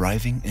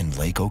thriving in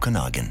Lake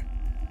Okanagan.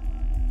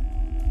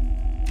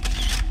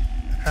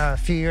 A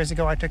few years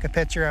ago, I took a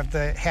picture of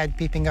the head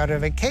peeping out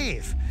of a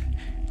cave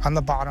on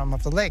the bottom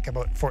of the lake,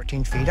 about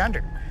 14 feet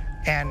under.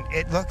 And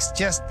it looks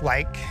just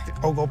like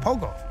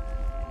Ogopogo.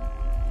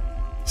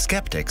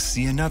 Skeptics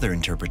see another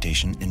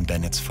interpretation in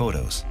Bennett's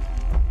photos.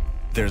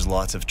 There's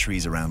lots of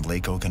trees around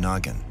Lake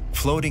Okanagan.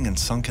 Floating and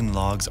sunken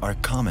logs are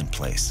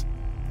commonplace.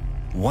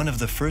 One of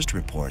the first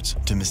reports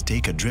to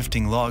mistake a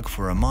drifting log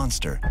for a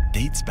monster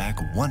dates back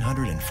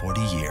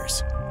 140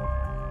 years.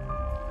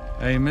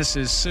 A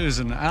Mrs.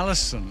 Susan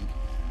Allison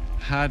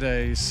had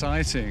a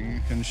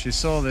sighting, and she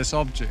saw this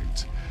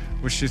object,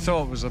 which she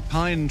thought was a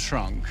pine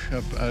trunk,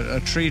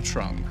 a tree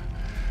trunk.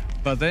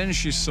 But then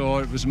she saw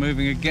it was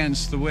moving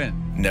against the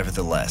wind.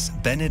 Nevertheless,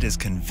 Bennett is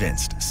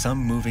convinced some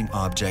moving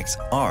objects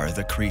are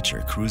the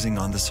creature cruising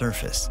on the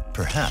surface,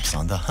 perhaps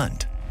on the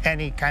hunt.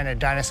 Any kind of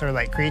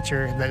dinosaur-like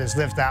creature that has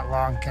lived that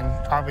long can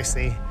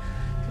obviously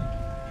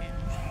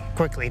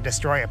quickly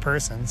destroy a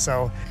person.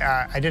 So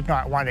I did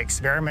not want to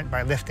experiment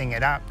by lifting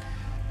it up.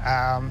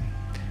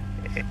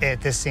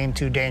 It just seemed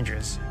too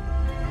dangerous.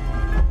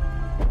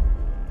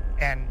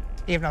 And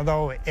even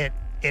though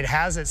it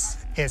has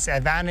its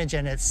advantage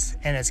and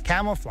its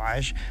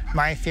camouflage,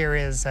 my fear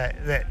is that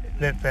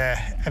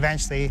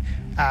eventually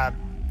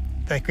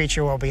the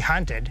creature will be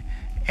hunted,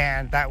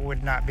 and that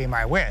would not be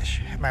my wish.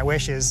 My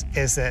wish is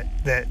that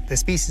the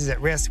species at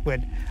risk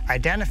would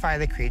identify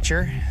the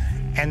creature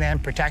and then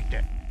protect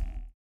it.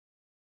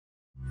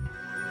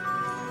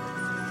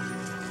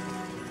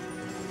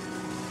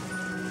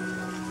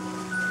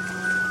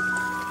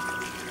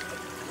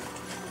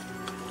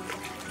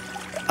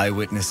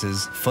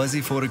 Eyewitnesses,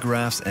 fuzzy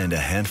photographs, and a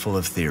handful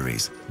of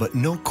theories, but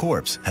no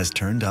corpse has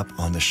turned up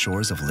on the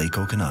shores of Lake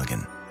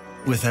Okanagan.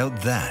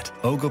 Without that,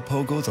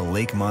 Ogopogo the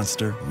lake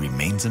monster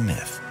remains a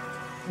myth.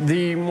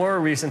 The more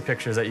recent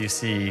pictures that you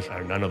see,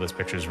 none of those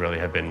pictures really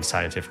have been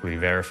scientifically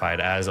verified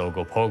as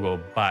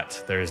Ogopogo,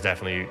 but there's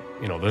definitely,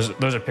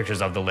 those are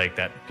pictures of the lake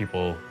that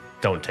people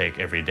don't take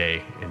every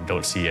day and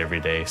don't see every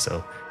day,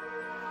 so.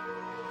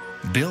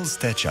 Bill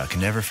Stechuk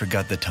never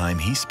forgot the time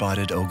he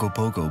spotted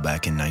Ogopogo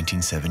back in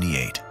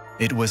 1978.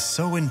 It was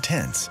so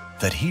intense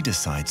that he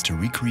decides to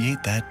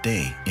recreate that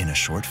day in a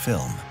short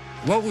film.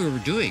 What we were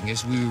doing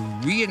is we were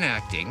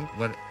reenacting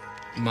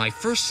my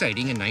first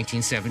sighting in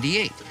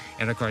 1978.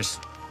 And of course,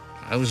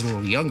 I was a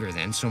little younger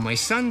then, so my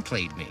son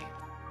played me.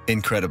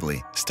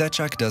 Incredibly,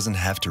 Stechuk doesn't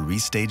have to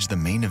restage the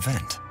main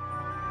event.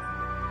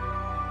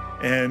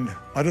 And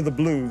out of the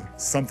blue,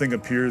 something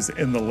appears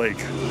in the lake.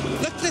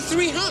 Look, the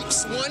 3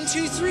 humps. 1,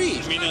 2, 3.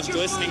 You mean those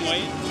glistening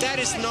white? That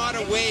is not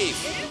a wave.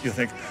 You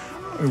think,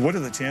 what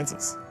are the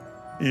chances?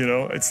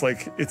 It's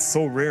like, it's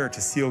so rare to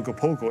see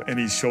Ogopogo, and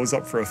he shows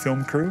up for a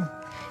film crew.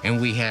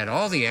 And we had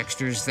all the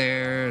extras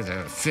there,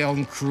 the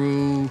film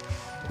crew.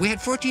 We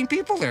had 14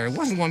 people there. It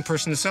wasn't one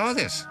person that saw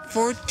this.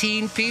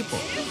 14 people.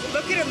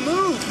 Look at it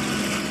move.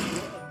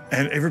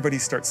 And everybody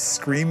starts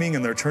screaming,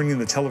 and they're turning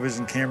the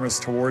television cameras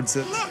towards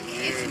it. Look,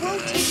 it's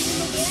rotating in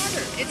the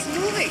water. It's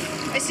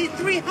moving. I see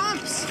 3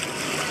 humps.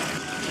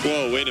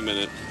 Whoa, wait a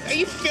minute. Are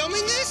you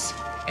filming this?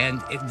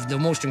 And the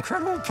most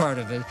incredible part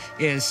of it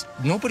is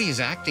nobody is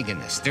acting in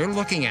this. They're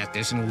looking at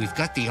this, and we've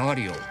got the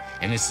audio.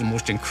 And it's the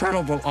most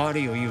incredible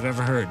audio you've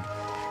ever heard.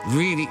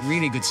 Really,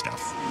 really good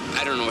stuff.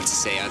 I don't know what to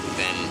say other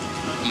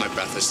than my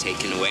breath was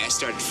taken away. I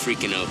started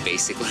freaking out,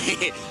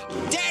 basically.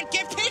 Dad,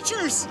 get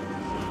pictures!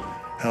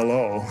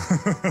 Hello.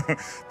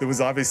 There was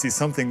obviously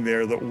something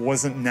there that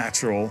wasn't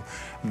natural,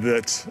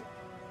 that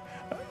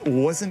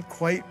wasn't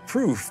quite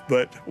proof,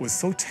 but was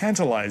so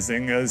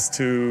tantalizing as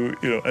to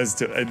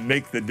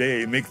make the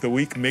day, make the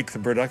week, make the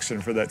production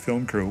for that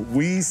film crew.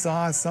 We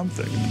saw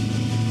something.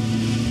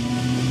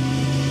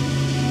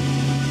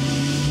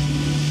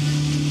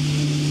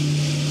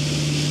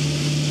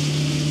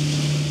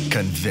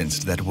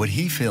 Convinced that what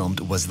he filmed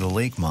was the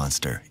lake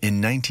monster,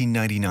 in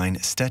 1999,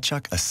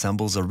 Stechuk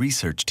assembles a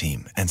research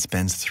team and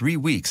spends 3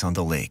 weeks on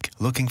the lake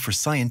looking for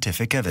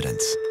scientific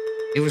evidence.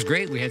 It was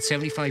great. We had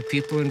 75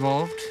 people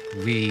involved.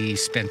 We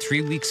spent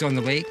 3 weeks on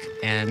the lake,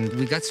 and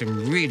we got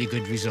some really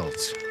good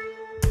results.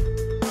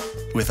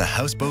 With a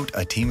houseboat,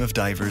 a team of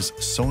divers,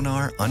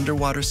 sonar,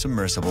 underwater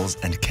submersibles,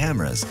 and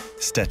cameras,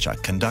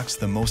 Stechuk conducts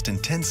the most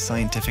intense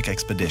scientific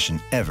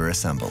expedition ever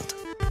assembled.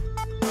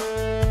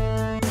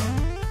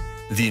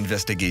 The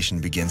investigation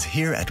begins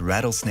here at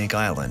Rattlesnake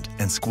Island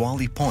and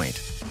Squally Point.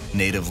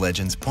 Native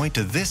legends point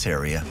to this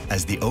area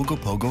as the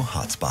Ogopogo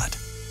hotspot.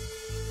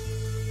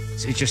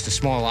 It's just a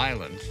small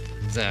island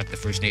that the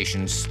First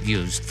Nations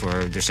used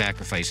for their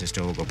sacrifices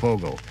to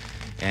Ogopogo.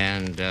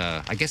 And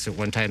I guess at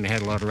one time they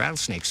had a lot of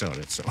rattlesnakes on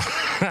it, so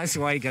that's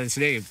why it got its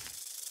name.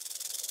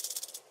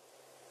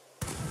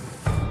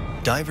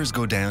 Divers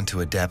go down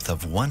to a depth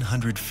of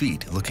 100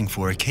 feet looking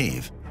for a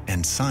cave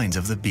and signs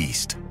of the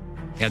beast.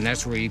 And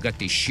that's where you got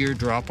these sheer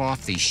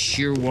drop-off, these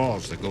sheer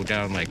walls that go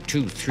down like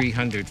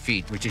 200-300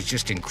 feet, which is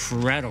just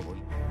incredible.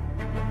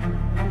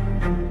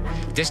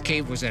 This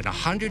cave was at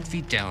 100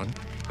 feet down.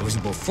 It was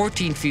about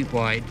 14 feet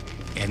wide,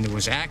 and there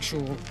was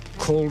actual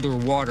colder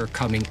water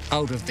coming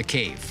out of the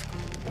cave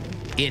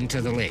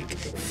into the lake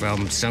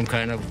from some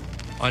kind of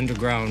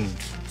underground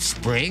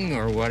spring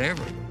or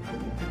whatever.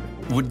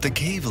 Would the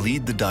cave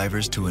lead the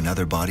divers to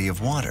another body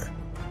of water?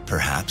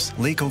 Perhaps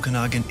Lake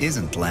Okanagan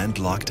isn't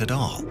landlocked at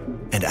all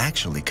and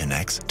actually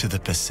connects to the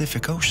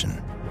Pacific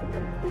Ocean.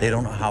 They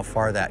don't know how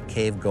far that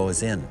cave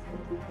goes in.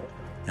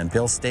 And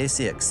Bill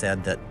Stasiak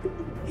said that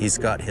he's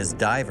got his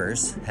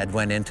divers had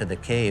went into the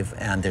cave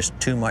and there's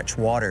too much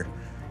water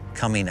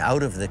coming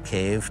out of the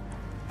cave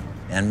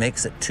and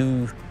makes it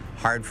too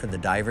hard for the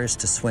divers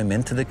to swim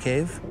into the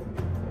cave.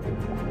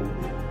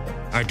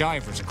 Our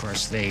divers, of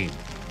course, they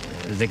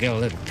get a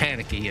little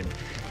panicky and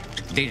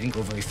they didn't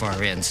go very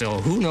far in, so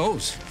who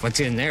knows what's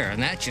in there?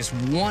 And that's just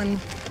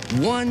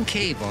one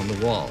cave on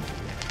the wall.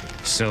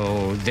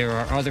 So there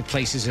are other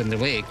places in the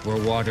lake where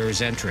water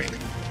is entering.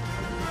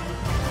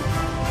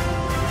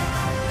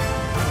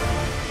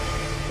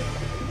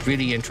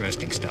 Really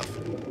interesting stuff.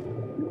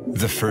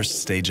 The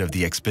first stage of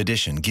the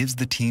expedition gives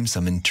the team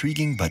some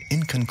intriguing but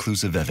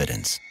inconclusive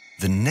evidence.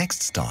 The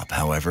next stop,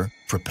 however,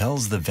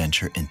 propels the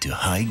venture into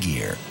high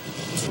gear.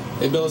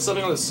 Hey, Bill, there's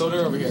something on the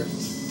sonar over here.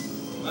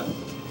 What?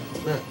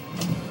 Here.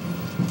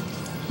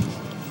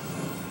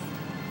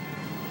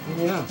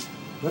 Yeah,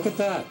 look at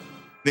that.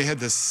 They had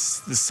this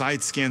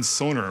side scan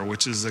sonar,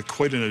 which is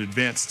quite an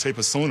advanced type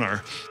of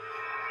sonar.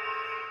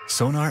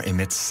 Sonar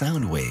emits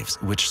sound waves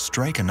which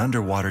strike an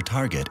underwater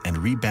target and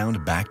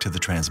rebound back to the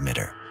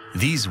transmitter.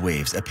 These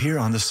waves appear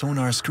on the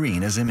sonar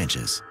screen as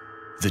images.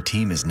 The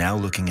team is now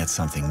looking at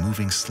something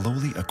moving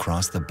slowly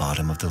across the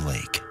bottom of the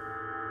lake.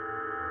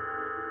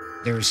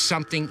 There is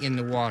something in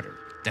the water.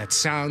 That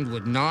sound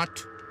would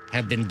not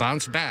have been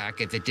bounced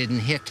back if it didn't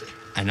hit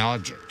an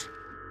object.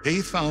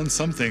 They found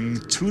something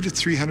 200 to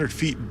 300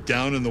 feet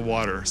down in the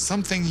water,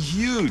 something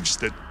huge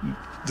that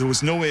there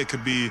was no way it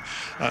could be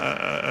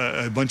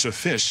a bunch of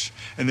fish.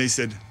 And they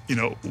said, you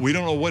know, we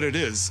don't know what it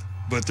is,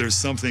 but there's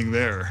something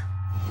there.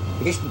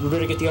 I guess we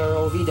better get the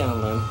ROV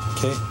down, Len.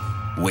 Okay.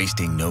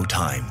 Wasting no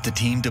time, the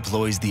team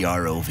deploys the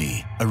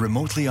ROV, a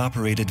remotely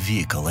operated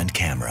vehicle and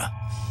camera.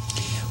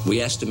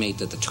 We estimate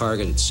that the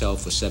target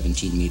itself was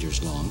 17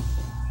 meters long.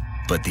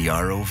 But the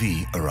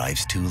ROV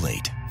arrives too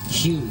late.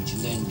 Huge,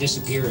 and then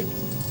disappeared.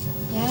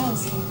 Yeah, it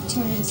was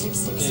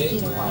 266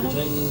 feet of water.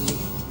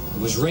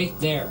 It was right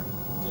there.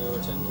 We're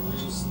 10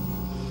 degrees.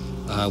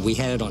 We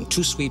had it on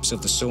 2 sweeps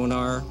of the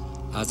sonar.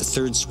 The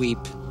third sweep,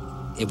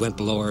 it went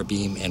below our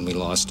beam and we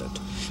lost it.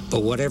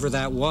 But whatever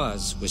that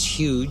was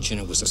huge, and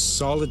it was a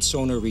solid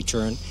sonar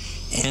return,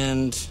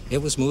 and it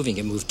was moving.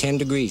 It moved 10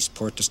 degrees,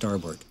 port to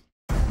starboard.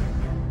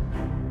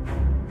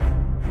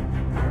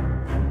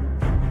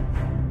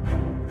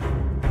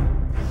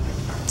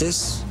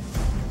 This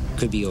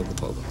could be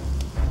Ogopogo.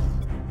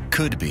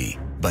 Could be,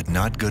 but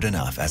not good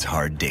enough as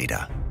hard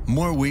data.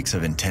 More weeks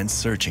of intense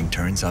searching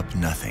turns up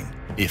nothing.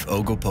 If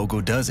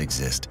Ogopogo does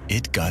exist,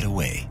 it got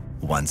away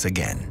once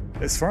again.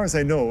 As far as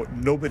I know,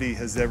 nobody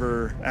has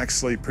ever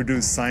actually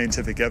produced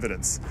scientific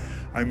evidence.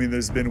 I mean,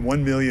 there's been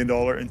 $1 million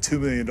and $2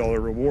 million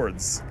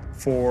rewards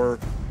for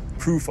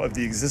proof of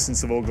the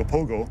existence of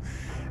Ogopogo,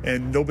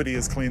 and nobody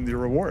has claimed the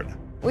reward.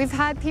 We've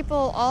had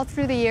people all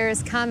through the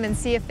years come and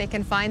see if they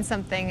can find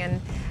something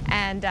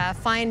and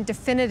find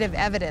definitive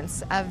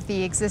evidence of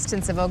the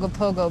existence of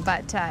Ogopogo,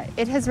 but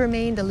it has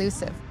remained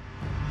elusive.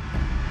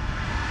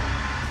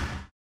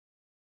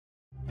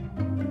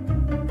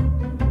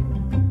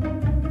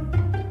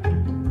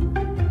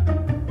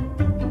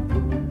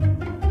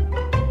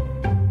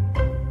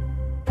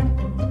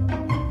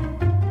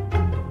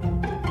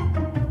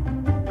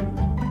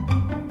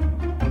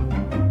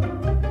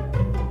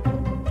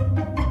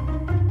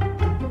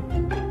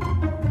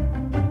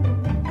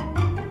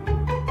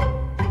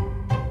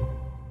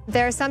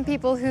 There are some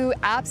people who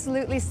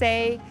absolutely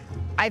say,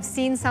 I've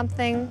seen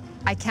something,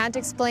 I can't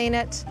explain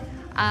it.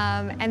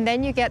 And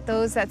then you get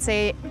those that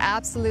say,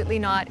 absolutely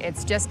not,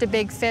 it's just a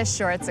big fish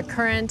or it's a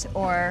current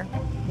or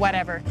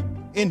whatever.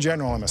 In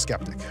general, I'm a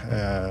skeptic.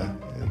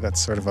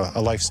 That's sort of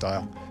a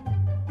lifestyle.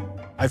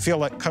 I feel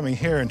like coming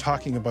here and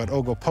talking about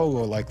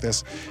Ogopogo like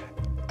this,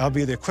 I'll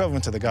be the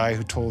equivalent to the guy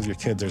who told your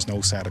kid there's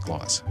no Santa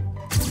Claus.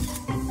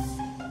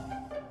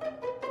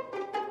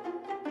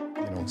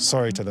 So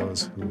sorry to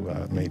those who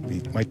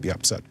might be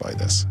upset by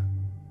this.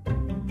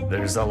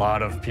 There's a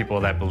lot of people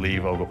that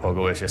believe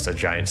Ogopogo is just a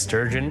giant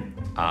sturgeon.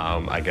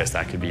 I guess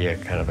that could be a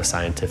kind of a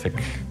scientific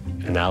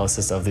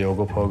analysis of the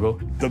Ogopogo.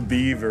 The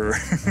beaver.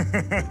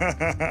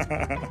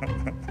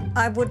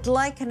 I would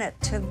liken it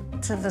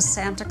to the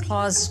Santa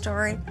Claus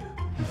story.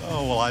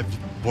 Oh, well, I'm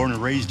born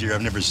and raised here.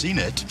 I've never seen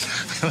it.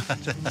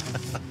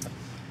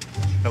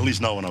 At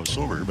least not when I was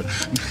sober, but...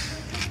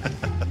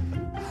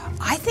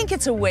 I think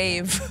it's a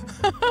wave.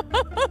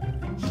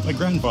 My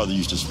grandfather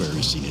used to swear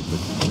he's seen it, but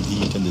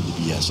he tended to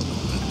BS a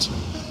little bit, so...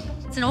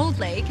 It's an old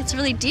lake. It's a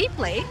really deep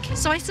lake,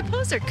 so I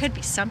suppose there could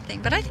be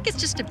something, but I think it's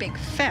just a big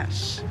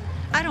fish.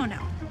 I don't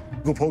know.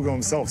 Ogopogo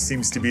himself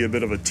seems to be a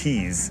bit of a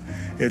tease.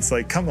 It's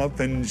like, come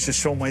up and just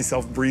show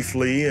myself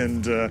briefly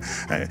and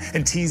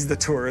tease the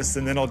tourists,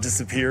 and then I'll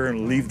disappear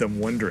and leave them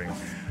wondering,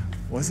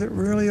 was it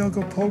really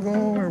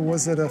Ogopogo, or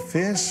was it a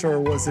fish, or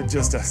was it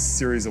just a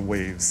series of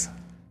waves?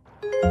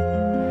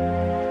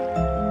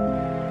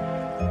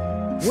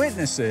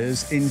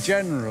 Witnesses, in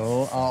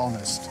general, are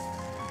honest.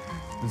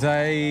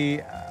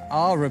 They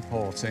are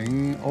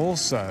reporting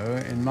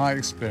also, in my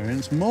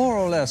experience, more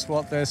or less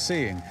what they're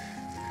seeing.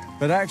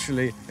 But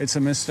actually, it's a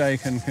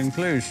mistaken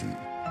conclusion.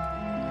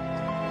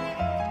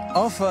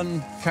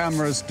 Often,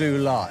 cameras do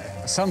lie.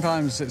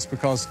 Sometimes it's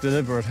because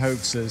deliberate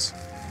hoaxes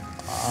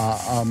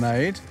are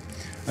made,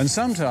 and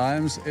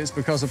sometimes it's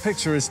because a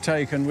picture is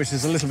taken which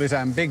is a little bit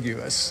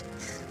ambiguous,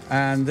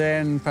 and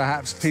then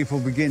perhaps people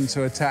begin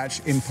to attach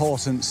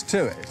importance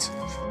to it.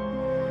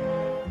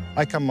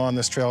 I come on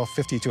this trail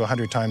 50 to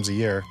 100 times a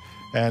year,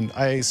 and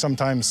I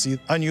sometimes see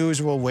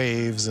unusual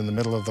waves in the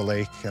middle of the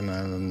lake.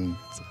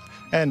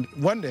 And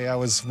one day I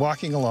was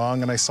walking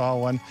along and I saw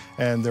one,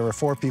 and there were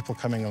 4 people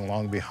coming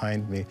along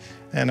behind me.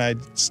 And I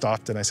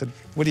stopped and I said,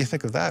 "What do you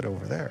think of that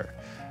over there?"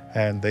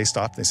 And they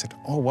stopped and they said,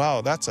 "Oh,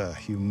 wow, that's a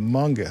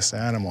humongous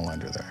animal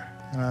under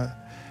there."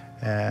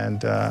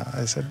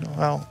 I said,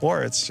 "Well,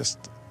 or it's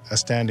just a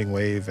standing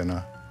wave in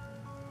a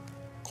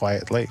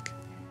quiet lake."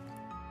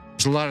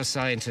 There's a lot of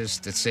scientists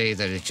that say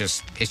that it's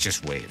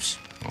just waves,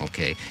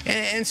 okay?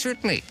 And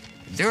certainly,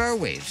 there are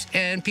waves,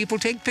 and people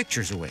take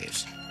pictures of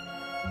waves.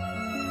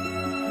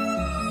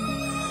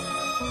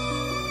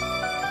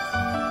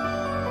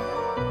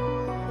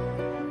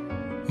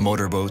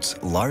 Motorboats,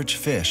 large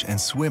fish, and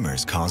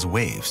swimmers cause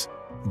waves.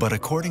 But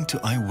according to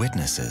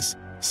eyewitnesses,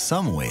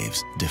 some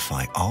waves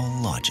defy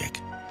all logic.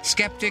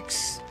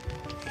 Skeptics,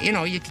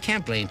 you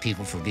can't blame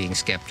people for being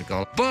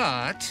skeptical,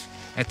 but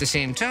at the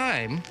same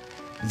time,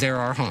 there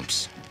are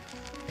humps,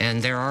 and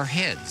there are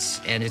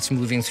heads, and it's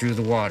moving through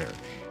the water.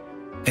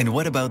 And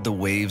what about the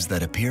waves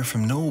that appear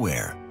from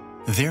nowhere?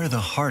 They're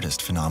the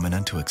hardest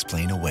phenomenon to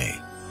explain away.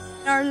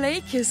 Our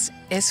lake is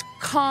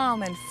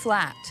calm and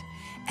flat,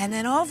 and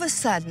then all of a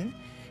sudden,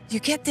 you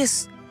get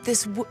this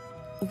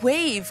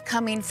wave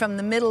coming from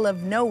the middle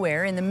of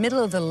nowhere in the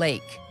middle of the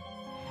lake.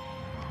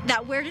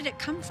 Where did it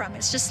come from?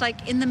 It's just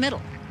like in the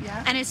middle.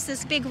 Yeah. And it's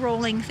this big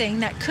rolling thing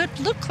that could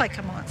look like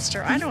a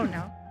monster. I don't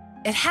know.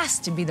 It has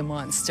to be the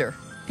monster.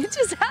 It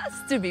just has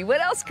to be. What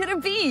else could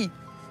it be?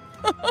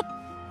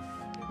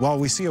 Well,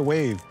 we see a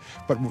wave,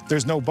 but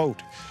there's no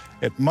boat.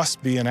 It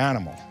must be an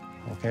animal,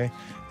 okay?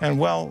 And,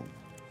 well,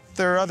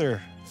 there are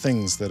other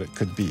things that it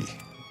could be.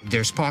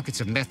 There's pockets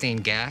of methane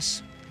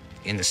gas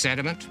in the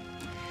sediment,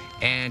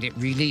 and it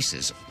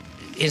releases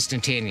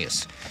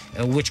instantaneous,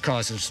 which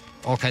causes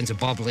all kinds of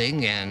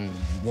bubbling and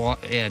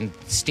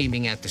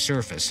steaming at the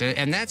surface.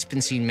 And that's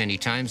been seen many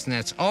times, and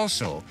that's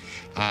also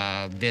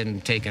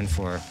been taken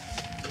for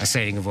a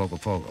sighting of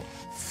Ogopogo.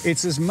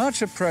 It's as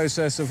much a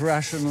process of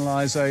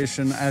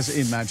rationalization as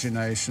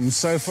imagination.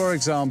 So, for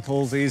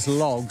example, these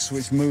logs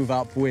which move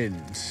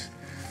upwind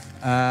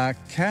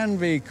can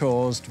be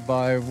caused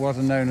by what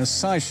are known as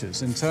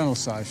seiches, internal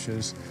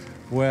seiches,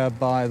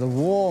 whereby the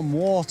warm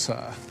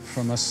water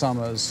from a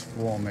summer's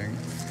warming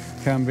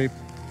can be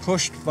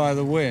pushed by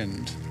the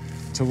wind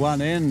to one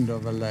end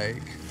of a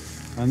lake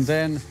and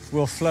then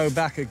will flow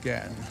back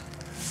again,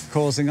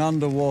 causing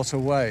underwater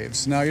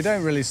waves. Now, you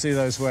don't really see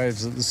those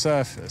waves at the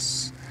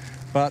surface,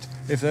 but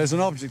if there's an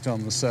object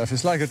on the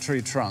surface, like a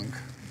tree trunk,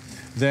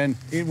 then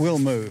it will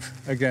move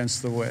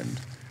against the wind.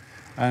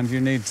 And you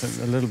need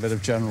a little bit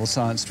of general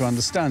science to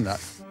understand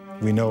that.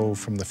 We know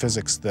from the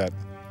physics that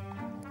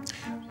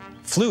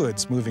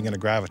fluids moving in a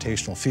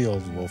gravitational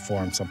field will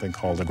form something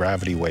called a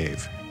gravity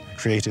wave,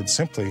 created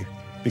simply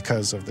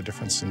because of the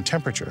difference in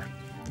temperature.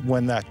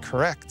 When that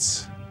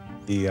corrects,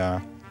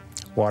 the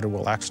water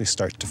will actually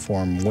start to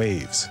form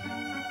waves.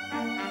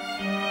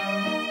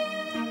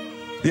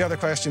 The other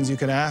questions you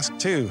can ask,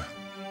 too,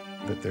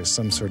 that there's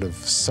some sort of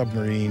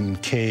submarine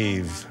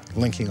cave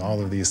linking all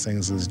of these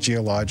things is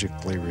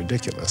geologically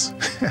ridiculous.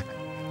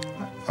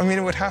 I mean,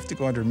 it would have to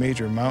go under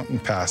major mountain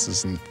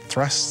passes and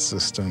thrust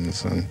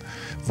systems and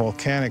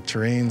volcanic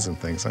terrains and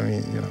things. I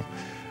mean,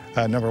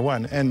 number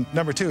one. And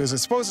number two, is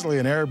it's supposedly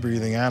an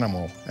air-breathing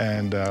animal,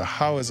 and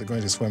how is it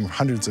going to swim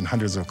hundreds and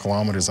hundreds of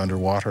kilometers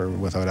underwater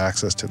without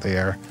access to the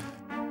air?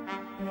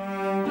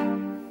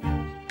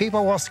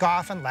 People will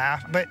scoff and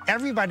laugh, but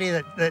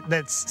everybody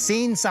that's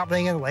seen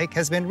something in the lake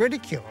has been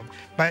ridiculed.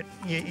 But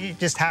you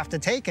just have to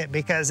take it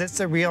because it's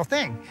a real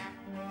thing.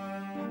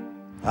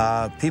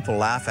 People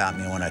laugh at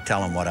me when I tell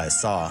them what I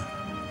saw,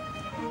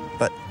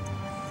 but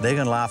they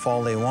can laugh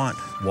all they want.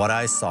 What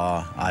I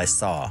saw, I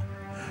saw.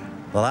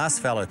 The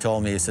last fellow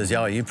told me, he says,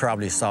 "Yo, you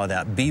probably saw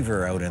that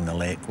beaver out in the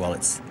lake." Well,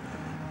 it's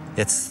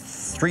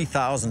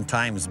 3,000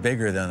 times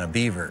bigger than a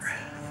beaver.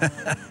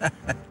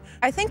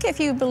 I think if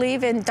you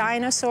believe in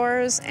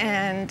dinosaurs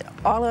and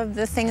all of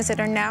the things that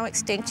are now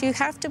extinct, you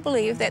have to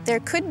believe that there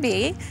could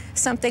be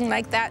something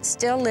like that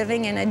still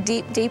living in a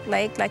deep, deep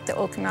lake like the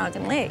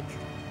Okanagan Lake.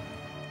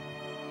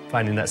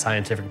 Finding that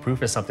scientific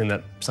proof is something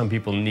that some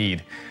people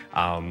need.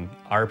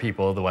 Our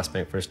people, the West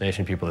Bank First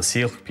Nation people, the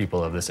Seal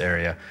people of this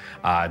area,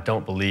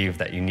 don't believe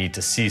that you need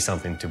to see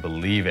something to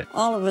believe it.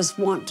 All of us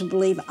want to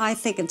believe. I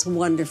think it's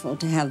wonderful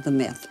to have the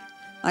myth.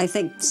 I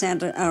think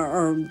Santa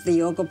or the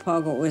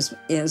Ogopogo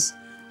is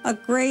a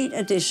great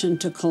addition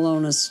to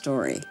Kelowna's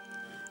story.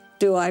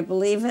 Do I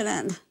believe in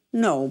it?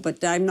 No,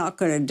 but I'm not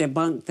going to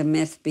debunk the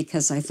myth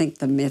because I think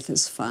the myth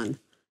is fun.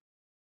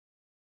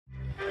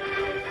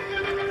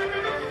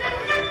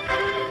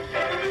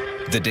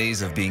 The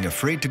days of being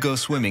afraid to go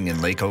swimming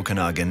in Lake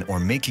Okanagan or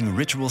making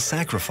ritual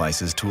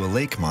sacrifices to a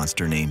lake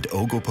monster named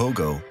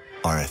Ogopogo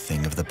are a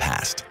thing of the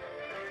past.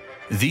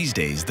 These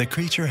days, the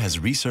creature has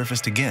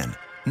resurfaced again,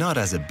 not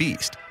as a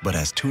beast, but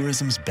as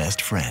tourism's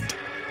best friend.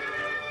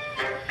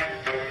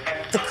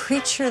 The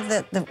creature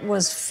that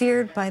was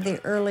feared by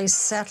the early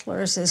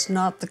settlers is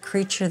not the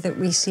creature that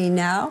we see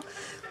now.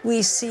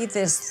 We see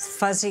this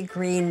fuzzy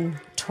green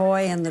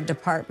toy in the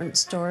department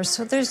stores,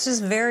 so there's this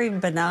very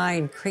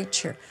benign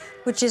creature,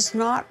 which is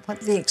not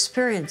what the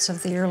experience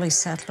of the early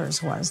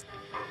settlers was.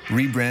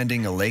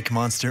 Rebranding a lake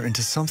monster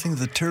into something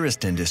the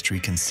tourist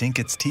industry can sink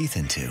its teeth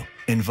into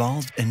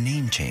involved a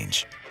name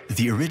change.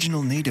 The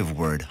original native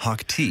word,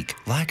 Hoktik,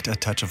 lacked a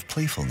touch of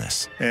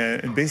playfulness.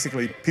 And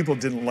basically, people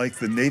didn't like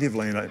the native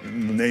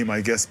name,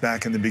 I guess,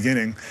 back in the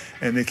beginning,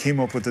 and they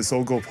came up with this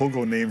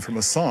Ogopogo name from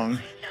a song.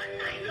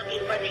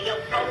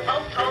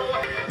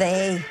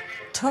 They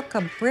took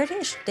a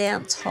British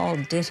dance hall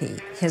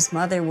ditty. His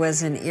mother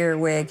was an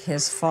earwig,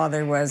 his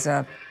father was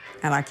and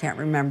I can't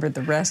remember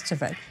the rest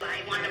of it.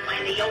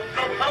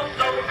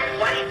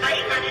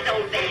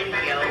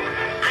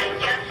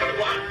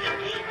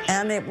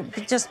 And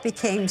it just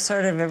became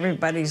sort of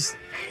everybody's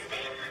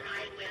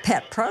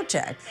pet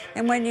project.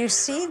 And when you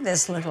see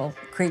this little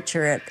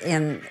creature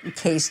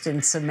encased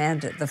in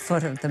cement at the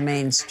foot of the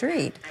main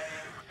street,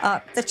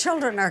 the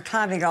children are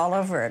climbing all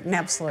over it, and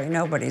absolutely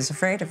nobody's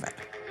afraid of it.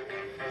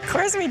 Of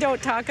course we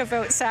don't talk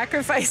about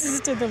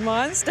sacrifices to the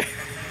monster.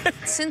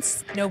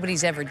 Since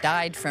nobody's ever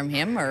died from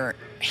him or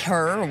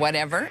her or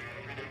whatever,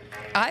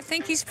 I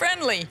think he's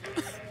friendly.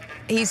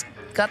 He's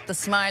got the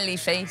smiley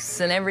face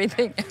and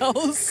everything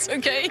else,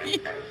 okay?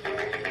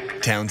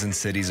 Towns and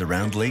cities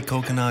around Lake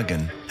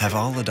Okanagan have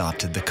all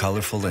adopted the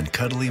colorful and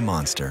cuddly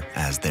monster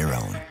as their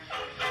own.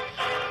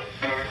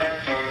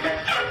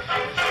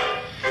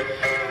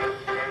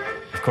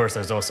 Of course,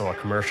 there's also a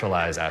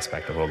commercialized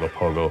aspect of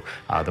Ogopogo,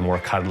 the more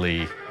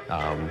cuddly,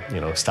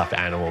 stuffed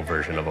animal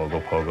version of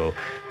Ogopogo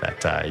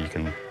that you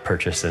can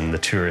purchase in the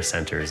tourist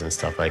centers and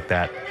stuff like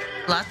that.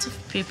 Lots of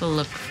people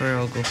look for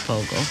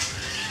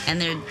Ogopogo, and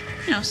they're,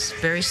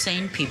 very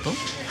sane people.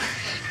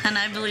 And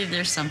I believe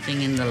there's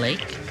something in the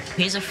lake.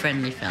 He's a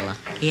friendly fella.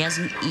 He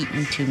hasn't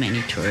eaten too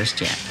many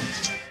tourists yet.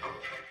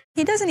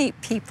 He doesn't eat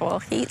people,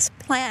 he eats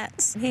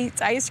plants. He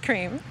eats ice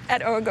cream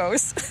at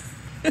Ogo's.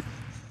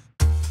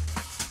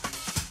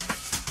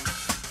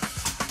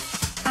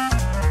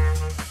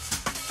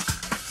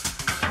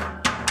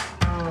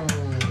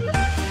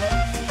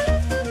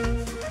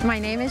 My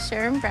name is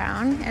Sharon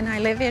Brown, and I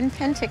live in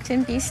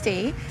Penticton,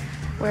 BC,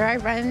 where I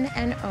run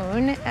and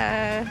own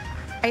an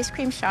ice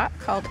cream shop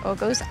called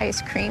Ogo's Ice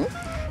Cream.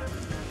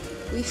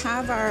 We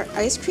have our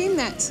ice cream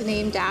that's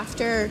named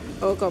after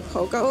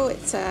Ogopogo.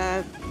 It's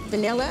a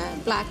vanilla,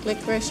 black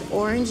licorice,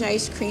 orange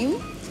ice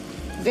cream.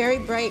 Very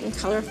bright and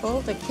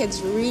colorful. The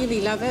kids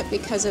really love it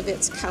because of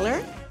its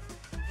color.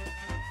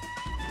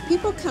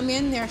 People come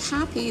in, they're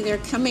happy. They're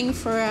coming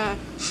for a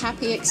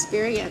happy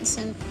experience,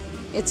 and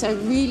it's a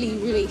really,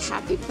 really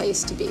happy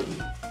place to be.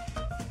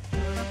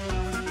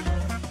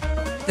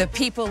 The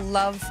people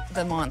love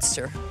the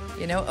monster.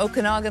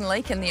 Okanagan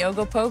Lake and the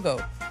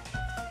Ogopogo.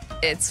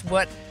 It's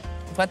what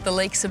the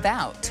lake's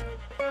about.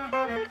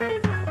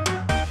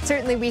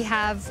 Certainly we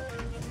have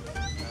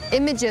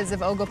images of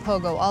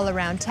Ogopogo all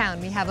around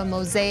town. We have a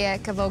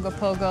mosaic of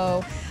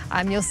Ogopogo.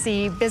 You'll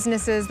see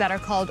businesses that are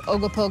called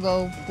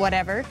Ogopogo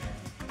whatever.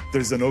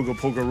 There's an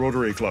Ogopogo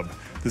Rotary Club.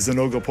 There's an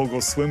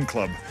Ogopogo Swim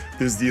Club.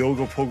 There's the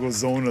Ogopogo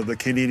Zone of the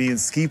Canadian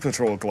Ski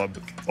Patrol Club.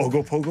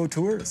 Ogopogo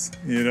tours,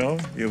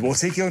 We'll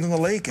take you out on the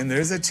lake, and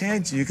there's a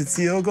chance you can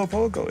see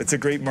Ogopogo. It's a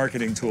great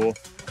marketing tool.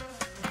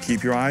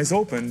 Keep your eyes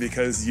open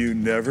because you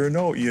never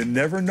know. You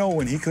never know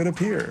when he could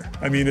appear.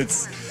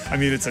 It's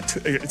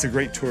a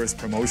great tourist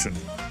promotion.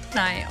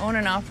 I own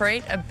and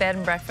operate a bed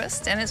and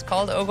breakfast, and it's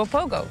called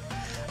Ogopogo.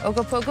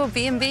 Ogopogo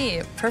B&B,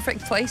 a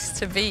perfect place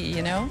to be,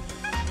 you know?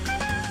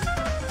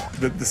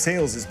 The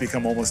sails has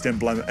become almost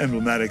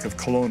emblematic of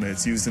Kelowna.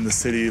 It's used in the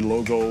city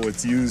logo.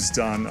 It's used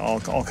on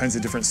all kinds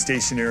of different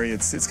stationery.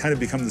 It's kind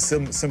of become the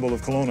symbol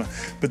of Kelowna.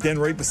 But then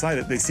right beside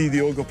it, they see the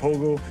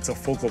Ogopogo. It's a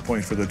focal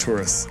point for the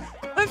tourists.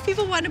 If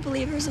people want to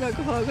believe there's an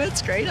Ogopogo,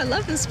 it's great. I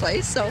love this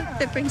place. So if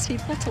it brings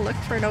people to look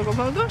for an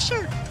Ogopogo,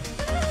 sure.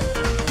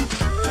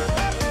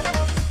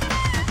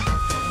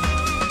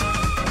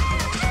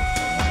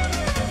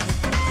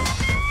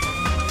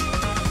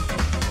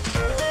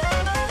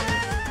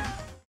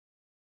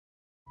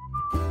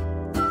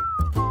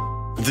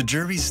 The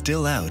jury's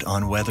still out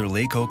on whether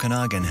Lake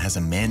Okanagan has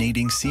a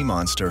man-eating sea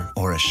monster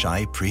or a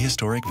shy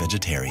prehistoric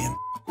vegetarian.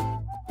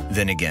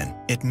 Then again,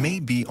 it may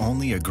be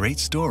only a great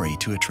story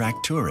to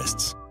attract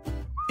tourists.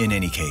 In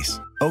any case,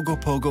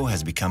 Ogopogo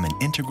has become an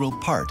integral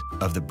part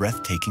of the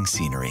breathtaking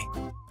scenery.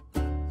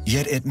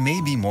 Yet it may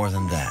be more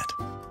than that.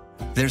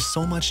 There's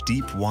so much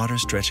deep water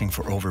stretching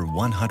for over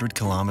 100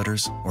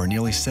 kilometers or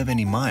nearly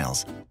 70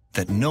 miles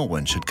that no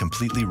one should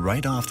completely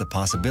write off the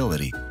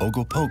possibility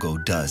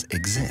Ogopogo does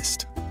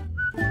exist.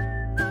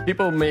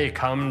 People may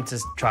come to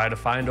try to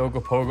find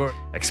Ogopogo,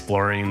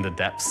 exploring the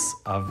depths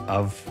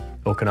of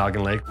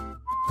Okanagan Lake.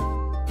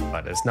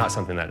 But it's not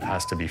something that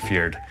has to be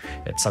feared.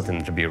 It's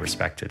something to be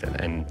respected,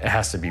 and it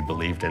has to be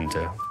believed in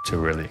to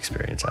really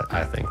experience it,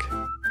 I think.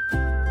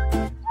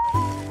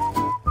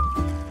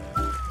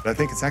 I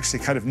think it's actually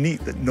kind of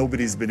neat that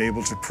nobody's been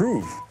able to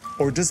prove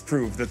or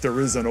disprove that there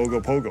is an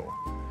Ogopogo.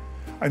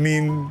 I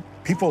mean,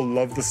 people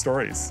love the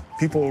stories.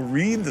 People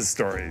read the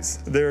stories.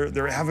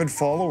 They're avid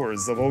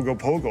followers of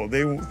Ogopogo.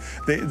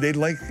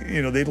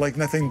 They'd like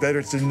nothing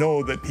better to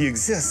know that he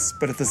exists,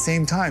 but at the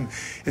same time,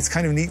 it's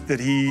kind of neat that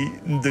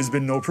there's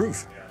been no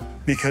proof,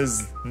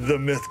 because the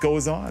myth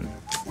goes on.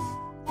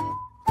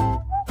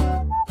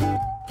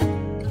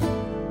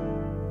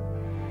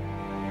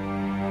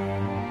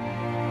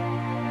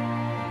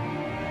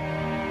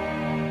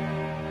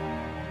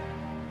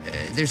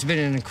 There's been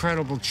an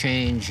incredible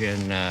change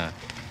in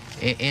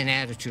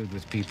attitude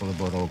with people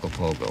about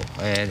Ogopogo,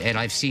 and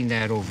I've seen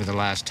that over the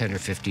last 10 or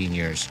 15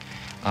 years.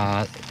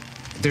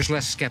 There's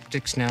less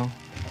skeptics now.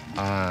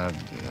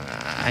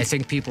 I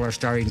think people are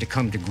starting to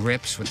come to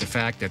grips with the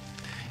fact that,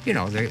 you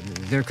know,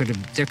 there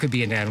could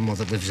be an animal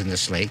that lives in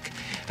this lake.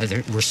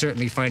 We're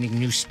certainly finding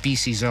new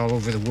species all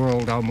over the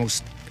world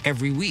almost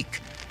every week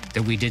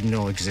that we didn't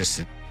know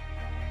existed.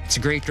 It's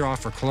a great draw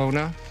for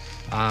Kelowna,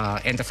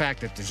 and the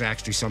fact that there's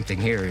actually something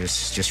here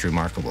is just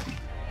remarkable.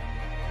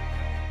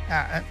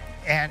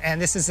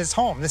 And this is its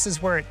home. This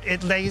is where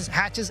it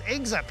hatches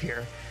eggs up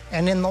here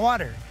and in the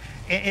water.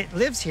 It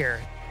lives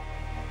here.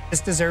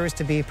 This deserves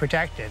to be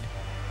protected.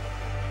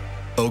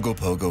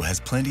 Ogopogo has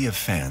plenty of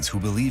fans who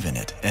believe in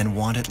it and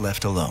want it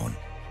left alone.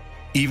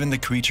 Even the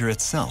creature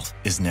itself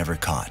is never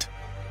caught.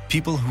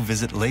 People who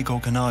visit Lake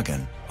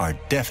Okanagan are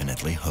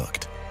definitely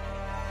hooked.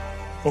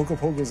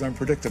 Ogopogo's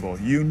unpredictable.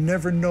 You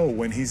never know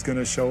when he's going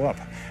to show up.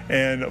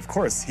 And of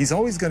course, he's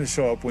always going to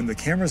show up when the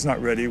camera's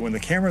not ready, when the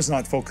camera's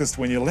not focused,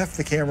 when you left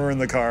the camera in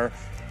the car.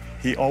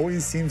 He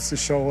always seems to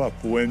show up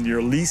when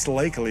you're least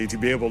likely to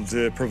be able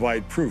to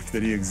provide proof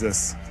that he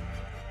exists.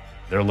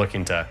 They're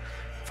looking to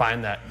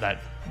find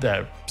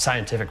the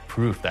scientific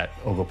proof that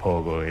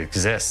Ogopogo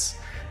exists.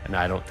 And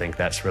I don't think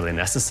that's really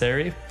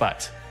necessary,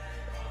 but,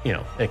 you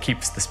know, it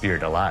keeps the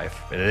spirit alive.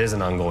 It is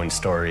an ongoing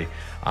story.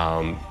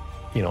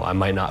 You know, I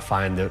might not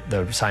find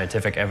the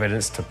scientific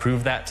evidence to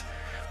prove that,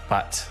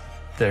 but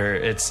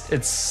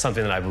it's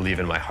something that I believe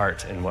in my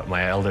heart, and what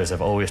my elders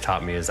have always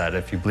taught me is that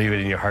if you believe it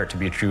in your heart to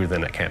be true,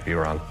 then it can't be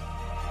wrong.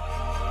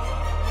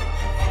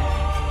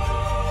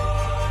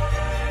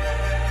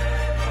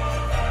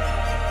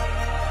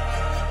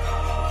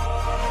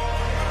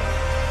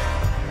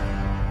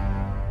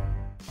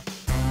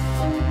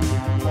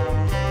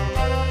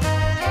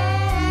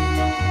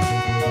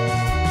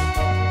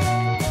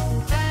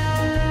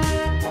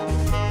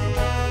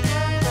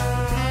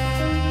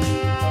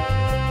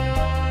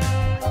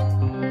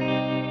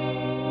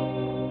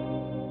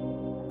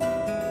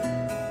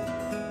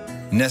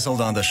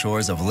 Nestled on the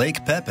shores of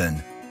Lake Pepin,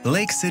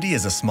 Lake City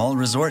is a small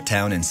resort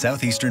town in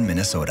southeastern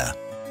Minnesota.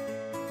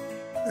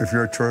 If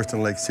you're a tourist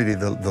in Lake City,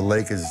 the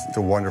lake is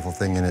a wonderful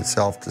thing in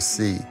itself to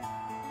see.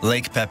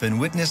 Lake Pepin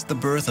witnessed the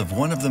birth of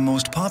one of the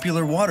most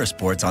popular water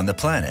sports on the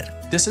planet.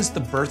 This is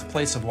the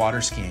birthplace of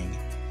water skiing.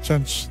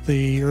 Since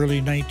the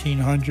early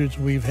 1900s,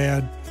 we've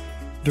had,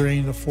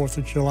 during the 4th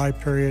of July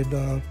period,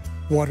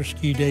 Water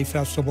Ski Day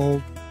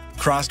Festival.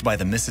 Crossed by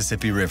the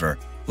Mississippi River,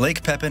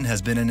 Lake Pepin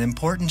has been an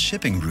important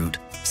shipping route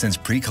since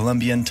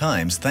pre-Columbian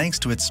times thanks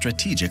to its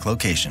strategic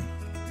location.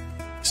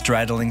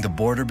 Straddling the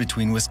border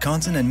between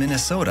Wisconsin and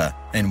Minnesota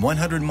and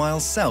 100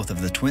 miles south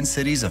of the Twin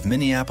Cities of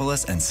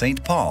Minneapolis and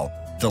St. Paul,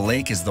 the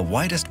lake is the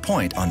widest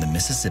point on the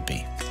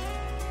Mississippi.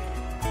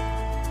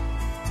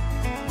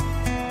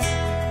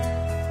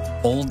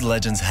 Old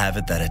legends have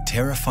it that a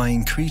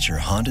terrifying creature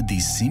haunted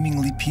these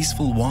seemingly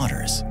peaceful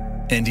waters.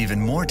 And even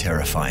more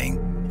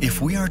terrifying,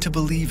 if we are to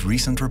believe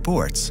recent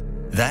reports,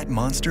 that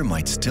monster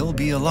might still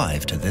be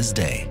alive to this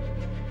day.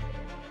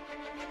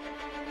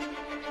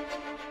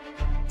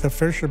 The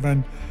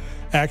fishermen,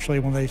 actually,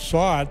 when they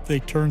saw it, they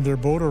turned their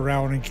boat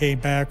around and came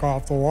back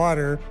off the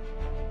water.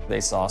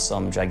 They saw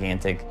some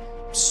gigantic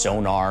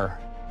sonar,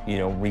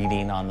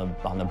 reading on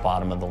the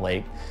bottom of the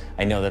lake.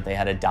 I know that they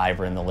had a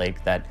diver in the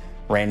lake that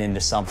ran into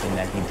something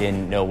that he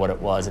didn't know what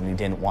it was and he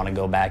didn't want to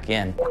go back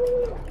in.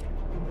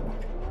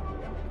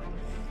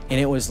 And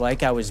it was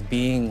like I was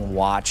being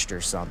watched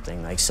or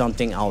something, like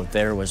something out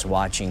there was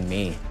watching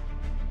me.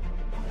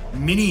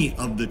 Many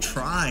of the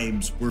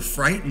tribes were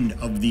frightened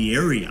of the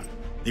area.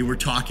 They were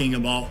talking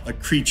about a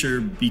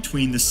creature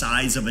between the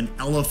size of an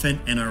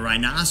elephant and a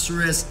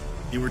rhinoceros.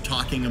 They were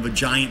talking of a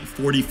giant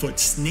 40-foot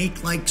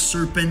snake-like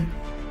serpent.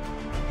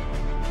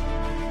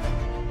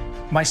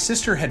 My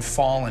sister had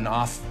fallen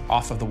off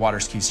of the water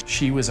skis.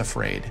 She was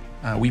afraid.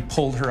 We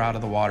pulled her out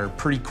of the water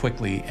pretty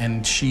quickly,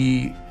 and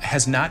she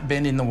has not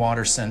been in the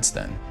water since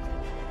then.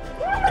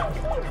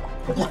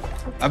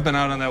 I've been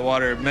out on that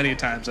water many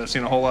times. I've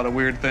seen a whole lot of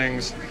weird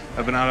things.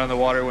 I've been out on the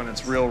water when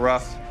it's real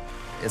rough.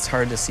 It's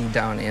hard to see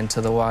down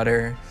into the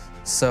water.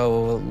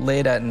 So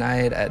late at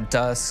night, at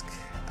dusk,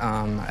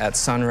 at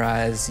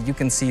sunrise, you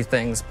can see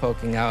things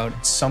poking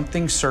out.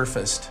 Something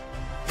surfaced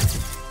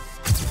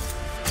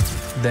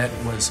that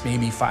was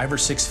maybe 5 or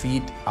 6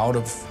 feet out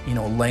of,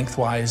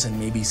 lengthwise, and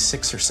maybe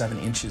 6 or 7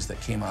 inches that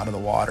came out of the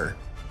water.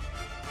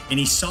 And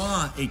he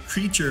saw a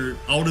creature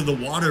out of the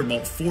water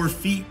about 4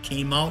 feet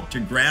came out to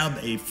grab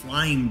a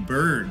flying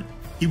bird.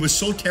 He was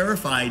so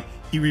terrified,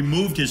 he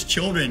removed his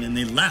children and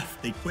they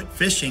left. They quit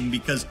fishing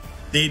because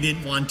they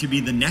didn't want to be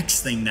the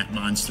next thing that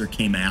monster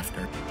came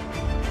after.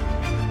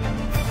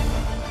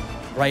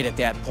 Right at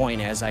that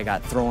point, as I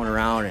got thrown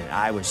around, and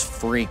I was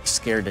freaked,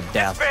 scared to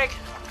death. Big.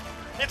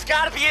 It's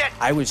gotta be it.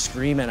 I was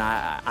screaming.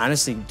 I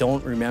honestly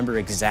don't remember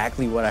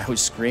exactly what I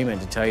was screaming,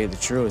 to tell you the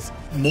truth.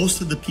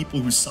 Most of the people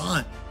who saw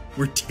it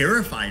were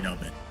terrified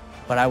of it.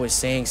 But I was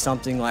saying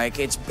something like,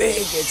 it's big,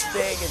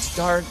 it's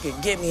dark,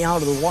 get me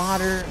out of the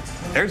water.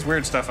 There's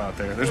weird stuff out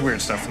there. There's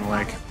weird stuff in the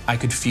lake. I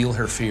could feel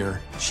her fear.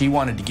 She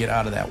wanted to get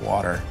out of that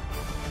water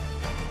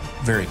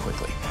very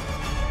quickly.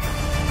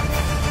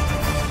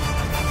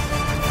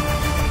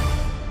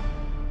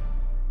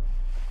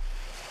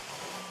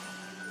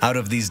 Out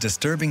of these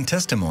disturbing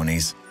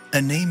testimonies, a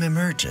name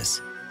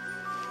emerges: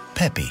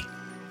 Pepe.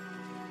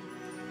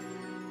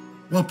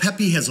 Well,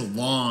 Pepe has a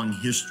long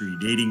history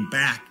dating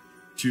back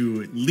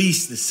to at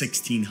least the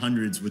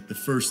 1600s with the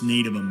first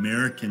Native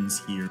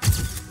Americans here.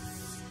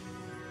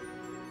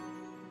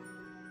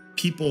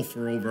 People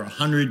for over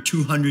 100,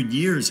 200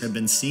 years have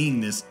been seeing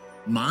this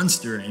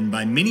monster, and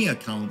by many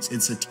accounts,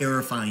 it's a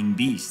terrifying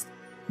beast.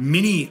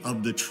 Many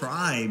of the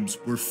tribes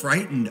were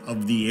frightened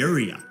of the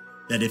area,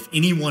 that if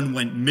anyone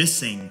went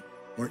missing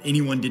or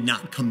anyone did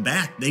not come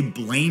back, they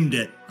blamed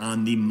it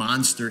on the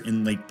monster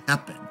in Lake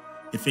Pepin.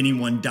 If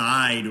anyone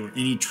died or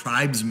any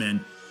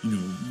tribesmen,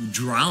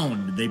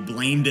 drowned, they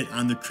blamed it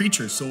on the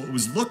creature. So it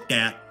was looked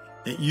at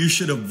that you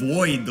should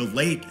avoid the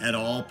lake at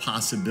all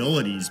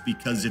possibilities,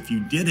 because if you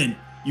didn't,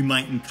 you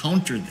might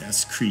encounter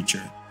this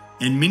creature.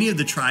 And many of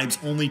the tribes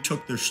only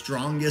took their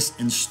strongest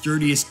and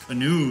sturdiest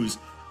canoes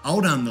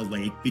out on the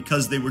lake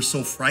because they were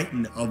so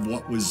frightened of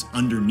what was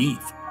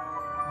underneath.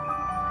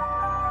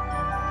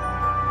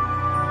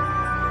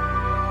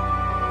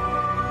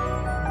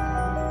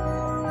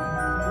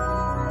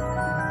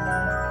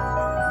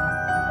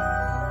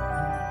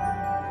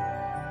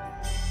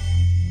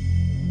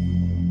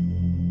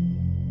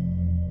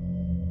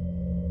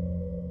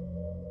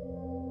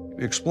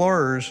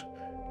 Explorers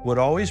would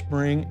always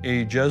bring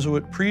a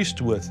Jesuit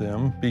priest with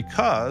them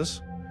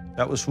because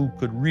that was who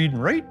could read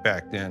and write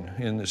back then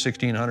in the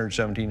 1600s,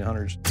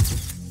 1700s.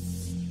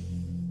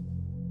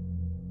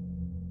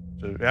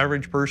 The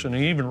average person,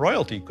 and even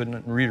royalty,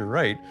 couldn't read or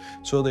write,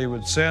 so they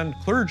would send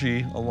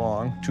clergy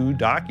along to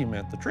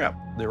document the trip.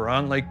 They were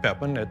on Lake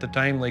Pepin. At the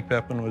time, Lake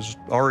Pepin was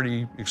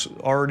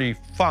already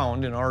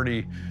found and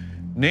already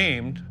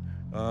named,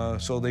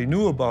 so they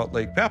knew about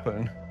Lake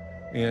Pepin.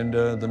 And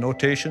the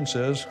notation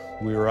says,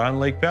 we were on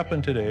Lake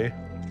Pepin today,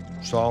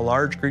 saw a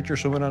large creature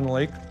swimming on the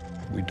lake.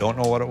 We don't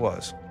know what it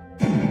was.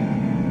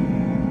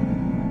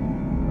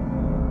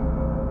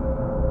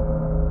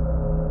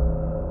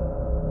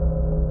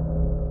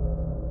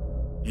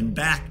 And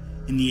back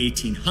in the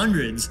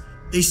 1800s,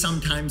 they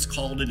sometimes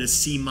called it a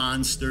sea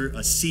monster,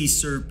 a sea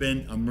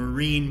serpent, a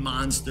marine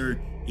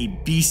monster, a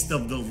beast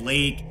of the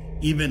lake,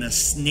 even a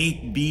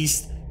snake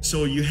beast.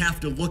 So you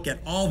have to look at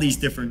all these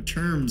different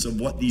terms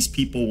of what these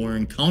people were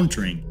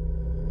encountering.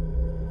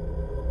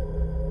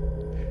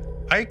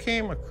 I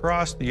came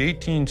across the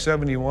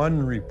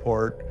 1871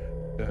 report,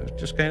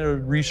 just kind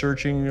of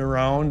researching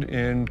around,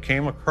 and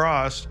came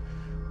across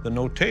the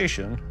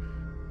notation.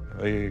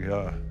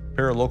 A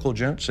pair of local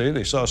gents say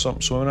they saw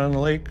something swimming on the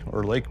lake,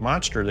 or lake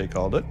monster they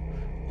called it,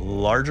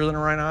 larger than a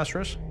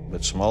rhinoceros,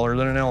 but smaller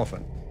than an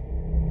elephant.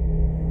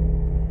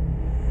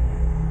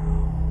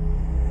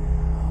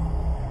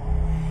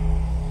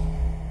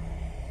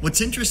 What's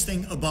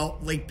interesting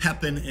about Lake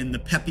Pepin and the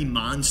Pepe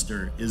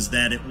monster is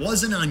that it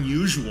wasn't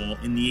unusual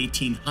in the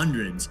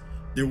 1800s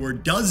There were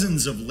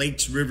dozens of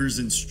lakes, rivers,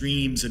 and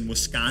streams in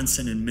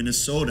Wisconsin and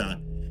Minnesota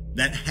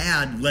that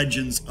had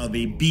legends of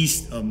a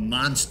beast, a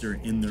monster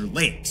in their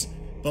lakes.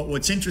 But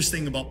what's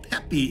interesting about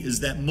Pepe is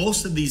that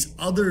most of these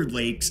other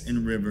lakes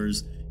and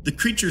rivers, the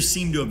creatures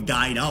seem to have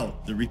died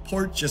out. The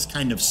report just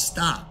kind of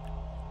stopped.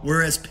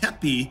 Whereas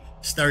Pepe,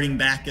 starting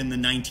back in the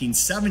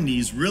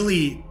 1970s,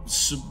 really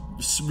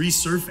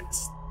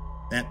resurfaced.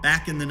 That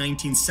back in the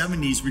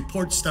 1970s,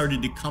 reports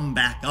started to come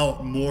back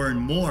out more and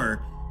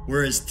more,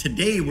 whereas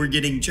today we're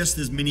getting just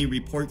as many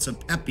reports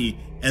of Pepe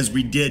as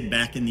we did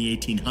back in the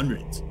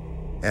 1800s.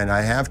 And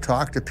I have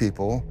talked to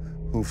people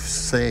who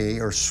say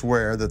or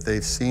swear that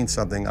they've seen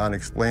something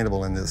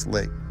unexplainable in this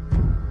lake.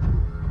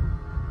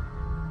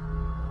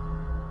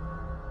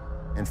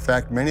 In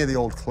fact, many of the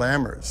old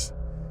clammers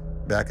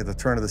back at the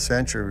turn of the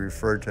century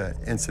referred to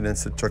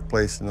incidents that took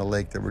place in the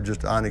lake that were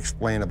just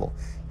unexplainable.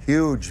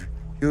 Huge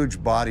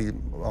body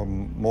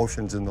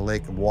motions in the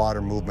lake,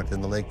 water movement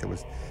in the lake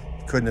that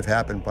couldn't have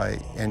happened by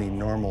any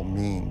normal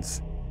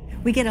means.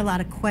 We get a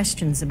lot of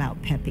questions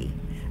about Pepe.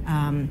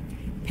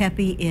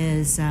 Pepe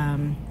is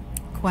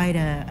quite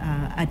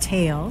a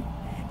tale.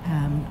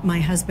 My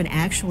husband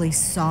actually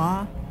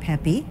saw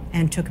Pepe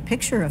and took a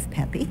picture of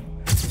Pepe.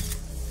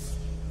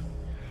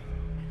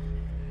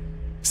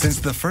 Since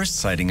the first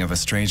sighting of a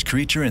strange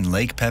creature in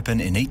Lake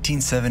Pepin in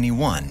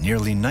 1871,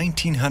 nearly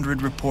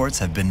 1,900 reports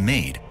have been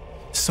made.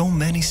 So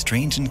many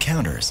strange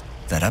encounters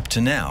that up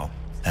to now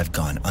have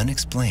gone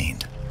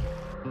unexplained.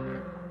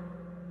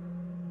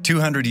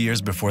 200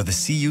 years before the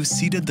CU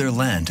ceded their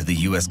land to the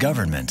U.S.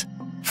 government,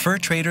 fur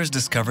traders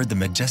discovered the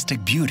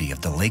majestic beauty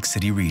of the Lake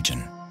City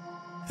region.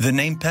 The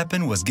name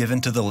Pepin was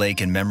given to the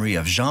lake in memory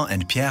of Jean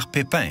and Pierre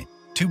Pépin,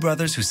 two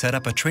brothers who set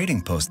up a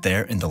trading post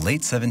there in the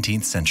late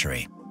 17th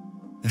century.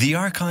 The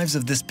archives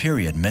of this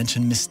period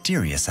mention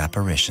mysterious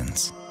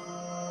apparitions.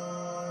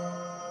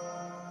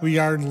 We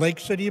are in Lake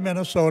City,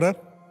 Minnesota.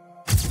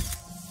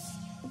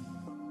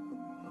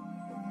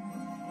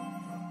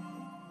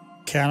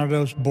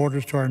 Canada's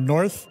borders to our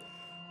north.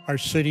 Our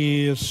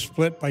city is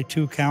split by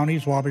two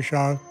counties,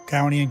 Wabasha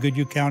County and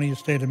Goodhue County, the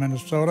state of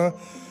Minnesota.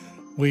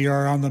 We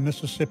are on the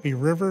Mississippi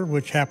River,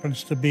 which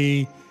happens to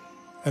be,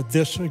 at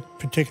this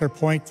particular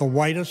point, the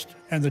widest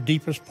and the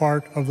deepest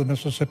part of the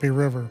Mississippi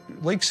River.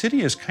 Lake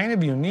City is kind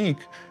of unique.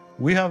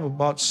 We have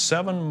about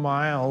 7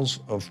 miles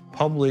of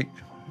public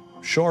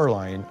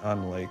shoreline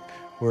on the lake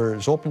where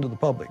it's open to the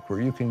public, where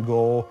you can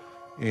go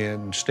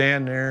and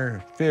stand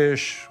there,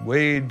 fish,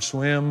 wade,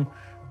 swim,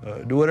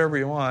 do whatever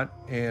you want,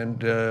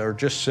 and or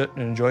just sit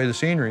and enjoy the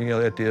scenery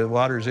at the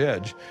water's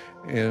edge.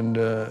 And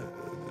a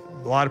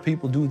lot of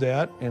people do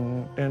that,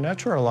 and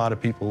that's where a lot of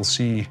people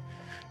see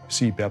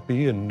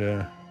Pepe.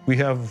 And we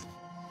have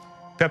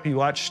Pepe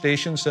watch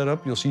stations set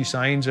up. You'll see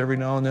signs every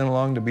now and then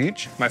along the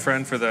beach. My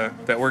friend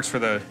that works for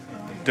the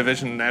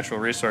Division of Natural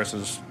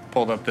Resources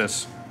pulled up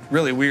this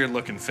really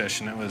weird-looking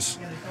fish, and it was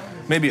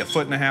maybe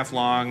 1.5 feet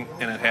long,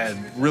 and it had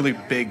really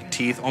big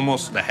teeth.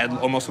 The head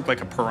almost looked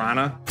like a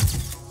piranha.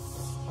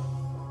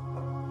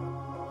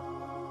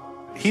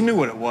 He knew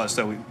what it was,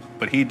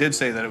 but he did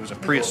say that it was a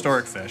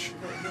prehistoric fish.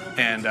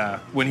 And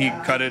when he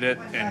gutted it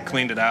and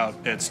cleaned it out,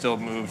 it still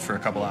moved for a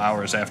couple of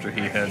hours after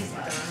he had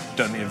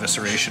done the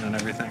evisceration and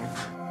everything.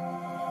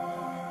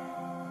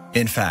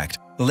 In fact,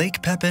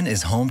 Lake Pepin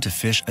is home to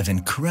fish of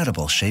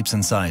incredible shapes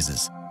and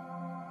sizes,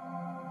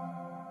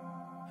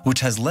 which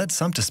has led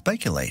some to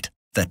speculate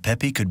that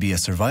Pepe could be a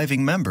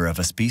surviving member of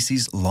a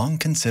species long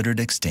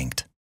considered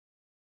extinct.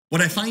 What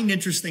I find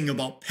interesting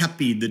about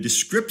Pepe, the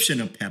description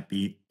of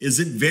Pepe, is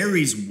it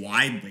varies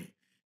widely.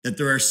 That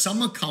there are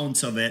some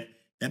accounts of it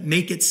that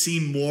make it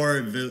seem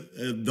more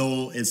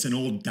though it's an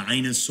old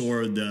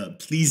dinosaur, the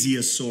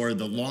plesiosaur,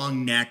 the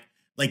long neck,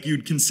 like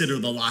you'd consider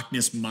the Loch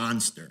Ness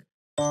Monster.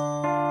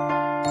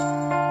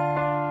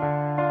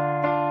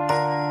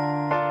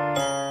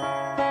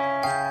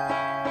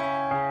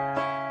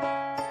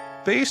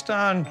 Based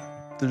on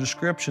the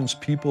descriptions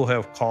people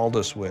have called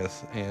us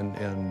with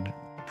and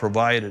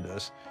provided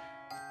us,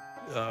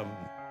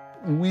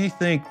 we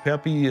think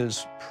Pepe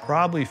is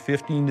probably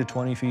 15 to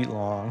 20 feet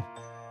long.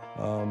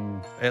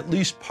 At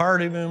least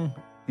part of him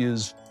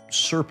is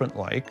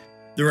serpent-like.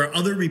 There are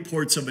other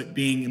reports of it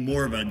being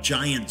more of a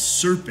giant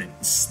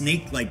serpent,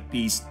 snake-like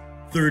beast,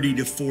 30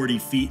 to 40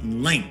 feet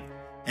in length.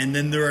 And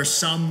then there are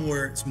some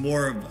where it's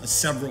more of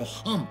several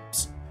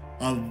humps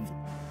of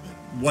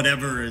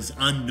whatever is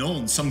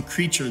unknown, some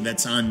creature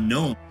that's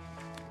unknown.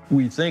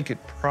 We think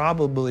it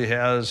probably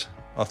has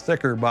a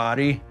thicker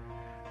body,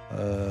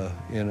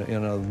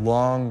 in a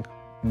long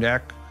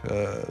neck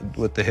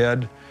with the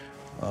head.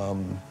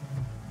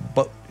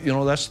 But, you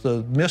know, that's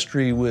the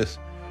mystery with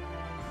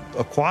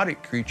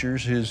aquatic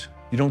creatures is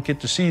you don't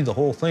get to see the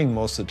whole thing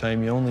most of the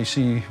time. You only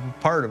see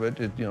part of it.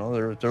 You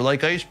know, they're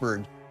like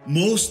icebergs.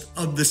 Most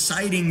of the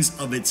sightings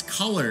of its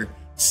color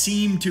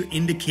seem to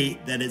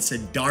indicate that it's a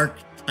dark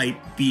type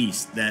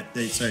beast, that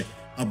it's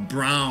a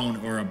brown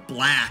or a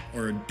black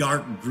or a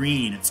dark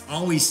green. It's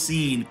always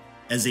seen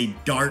as a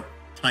dark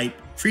type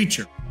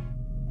creature.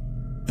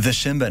 The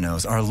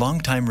Shimbanos are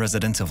longtime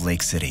residents of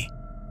Lake City.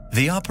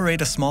 They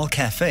operate a small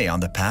cafe on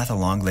the path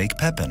along Lake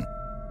Pepin.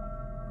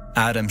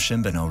 Adam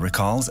Shimbano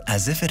recalls,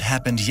 as if it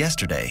happened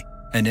yesterday,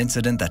 an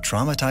incident that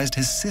traumatized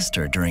his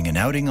sister during an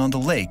outing on the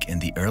lake in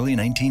the early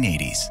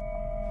 1980s.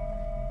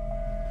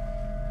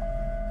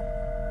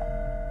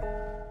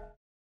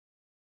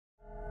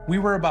 We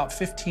were about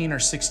 15 or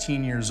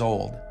 16 years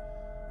old.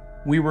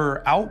 We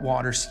were out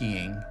water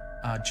skiing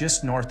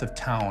just north of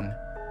town,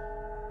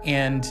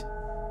 and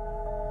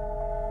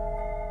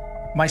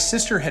my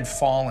sister had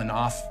fallen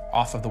off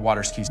of the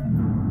water skis.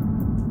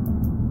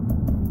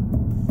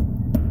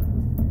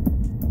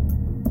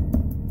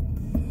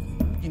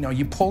 You know,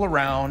 you pull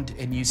around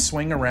and you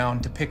swing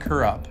around to pick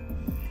her up.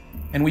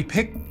 And we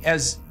picked,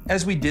 as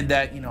we did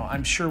that, you know,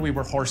 I'm sure we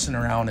were horsing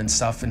around and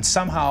stuff, and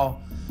somehow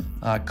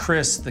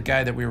Chris, the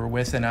guy that we were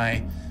with, and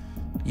I,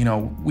 you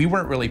know, we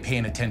weren't really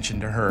paying attention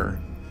to her.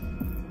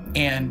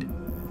 And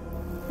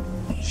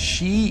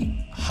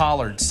she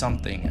hollered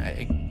something.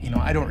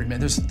 I don't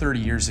remember, this was 30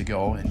 years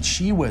ago, and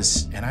she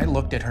was, and I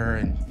looked at her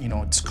and, you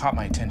know, it's caught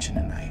my attention,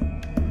 and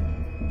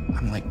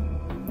I'm like,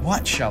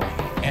 what, Shelley?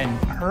 And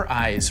her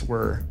eyes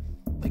were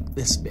like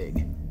this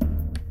big.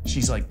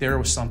 She's like, there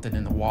was something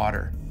in the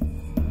water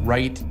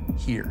right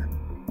here.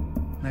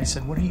 And I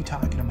said, what are you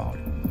talking about?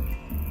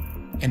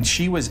 And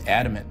she was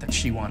adamant that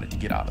she wanted to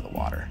get out of the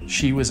water.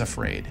 She was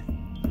afraid.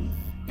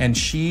 And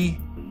she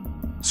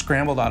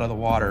scrambled out of the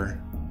water.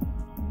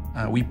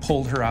 We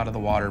pulled her out of the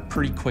water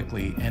pretty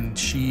quickly, and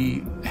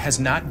she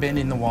has not been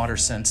in the water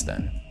since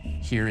then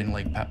here in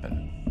Lake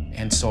Pepin.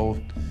 And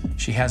so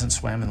she hasn't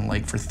swam in the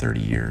lake for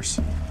 30 years.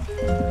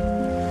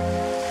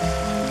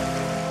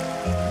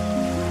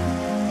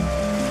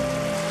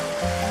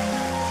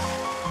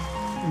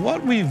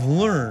 What we've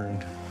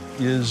learned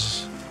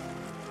is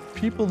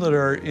people that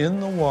are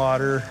in the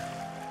water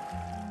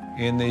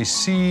and they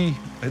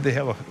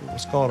have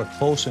what's called a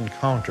close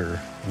encounter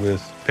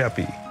with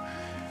Pepe.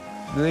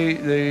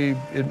 They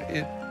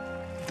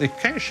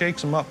kind of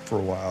shakes them up for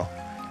a while,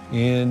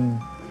 and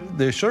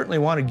they certainly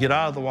want to get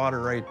out of the water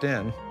right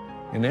then,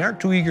 and they aren't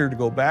too eager to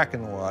go back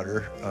in the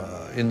water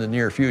in the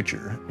near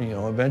future. You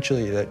know,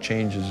 eventually that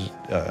changes,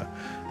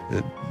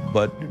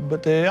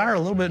 but they are a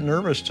little bit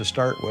nervous to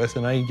start with,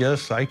 and I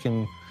guess I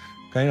can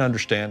kind of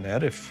understand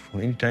that. If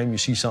anytime you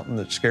see something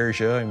that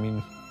scares you, I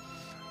mean,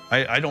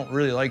 I don't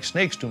really like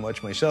snakes too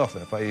much myself.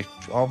 If I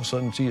all of a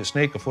sudden see a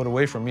snake a foot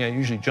away from me, I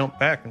usually jump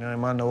back, and then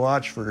I'm on the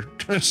watch for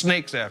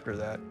snakes after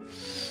that.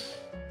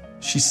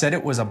 She said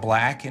it was a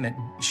black, and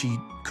she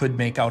could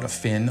make out a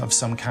fin of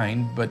some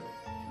kind, but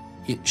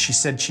she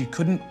said she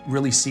couldn't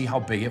really see how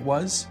big it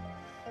was,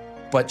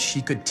 but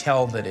she could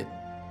tell that it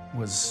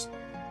was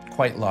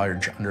quite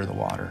large under the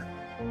water.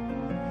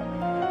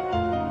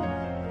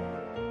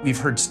 We've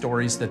heard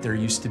stories that there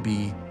used to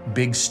be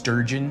big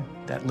sturgeon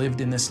that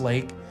lived in this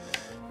lake.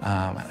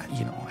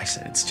 You know, I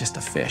said, it's just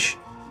a fish.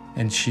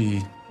 And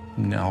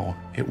no,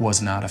 it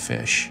was not a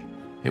fish.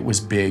 It was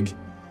big,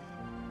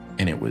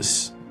 and it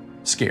was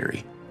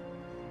scary.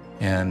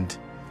 And,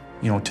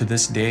 you know, to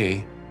this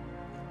day,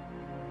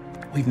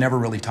 we've never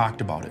really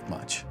talked about it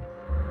much.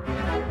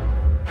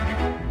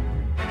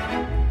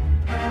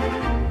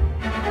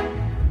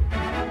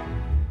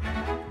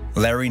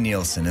 Larry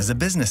Nielsen is a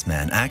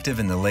businessman active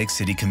in the Lake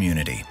City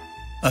community.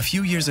 A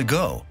few years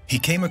ago, he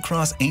came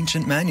across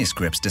ancient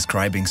manuscripts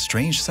describing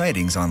strange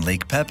sightings on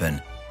Lake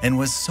Pepin and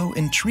was so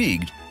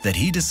intrigued that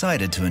he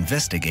decided to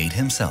investigate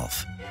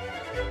himself.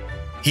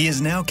 He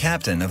is now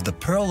captain of the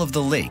Pearl of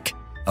the Lake,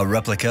 a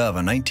replica of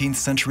a 19th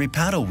century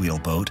paddle wheel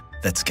boat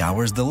that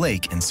scours the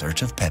lake in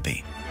search of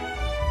Pepe.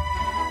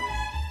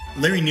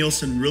 Larry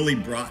Nielsen really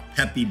brought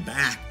Pepe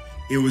back.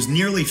 It was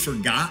nearly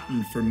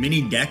forgotten for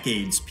many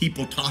decades.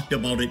 People talked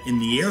about it in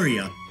the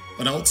area,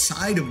 but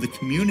outside of the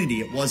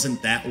community, it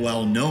wasn't that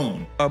well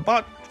known.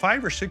 About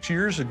 5 or 6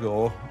 years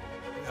ago,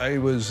 I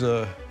was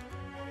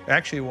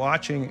actually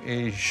watching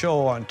a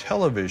show on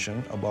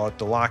television about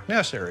the Loch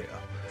Ness area.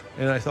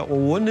 And I thought, well,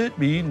 wouldn't it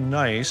be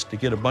nice to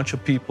get a bunch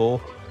of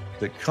people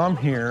that come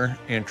here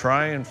and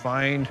try and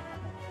find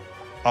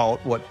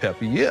out what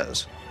Pepe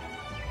is?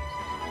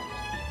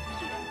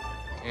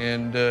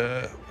 And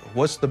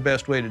what's the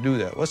best way to do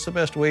that? What's the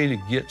best way to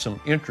get some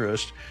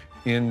interest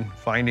in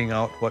finding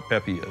out what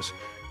Pepe is?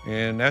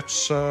 And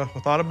that's, I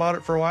thought about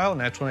it for a while, and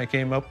that's when I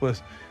came up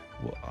with,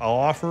 I'll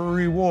offer a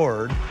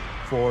reward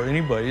for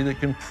anybody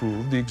that can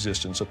prove the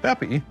existence of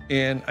Pepe.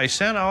 And I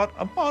sent out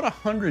about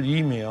 100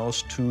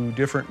 emails to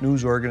different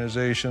news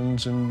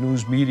organizations and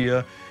news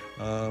media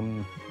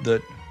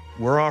that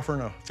we're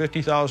offering a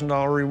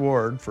 $50,000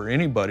 reward for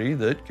anybody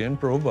that can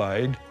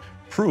provide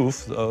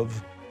proof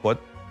of what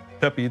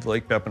Pepe, the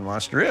Lake Pepin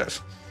monster,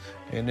 is.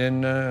 And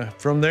then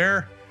from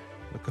there,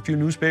 a few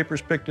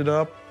newspapers picked it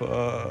up,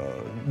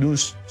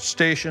 news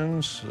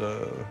stations,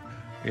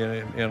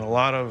 and a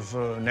lot of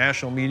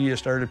national media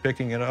started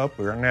picking it up.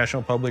 We were on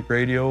National Public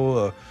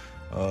Radio.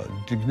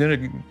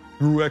 It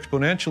grew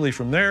exponentially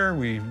from there.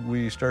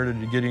 We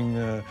started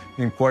getting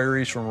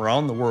inquiries from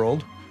around the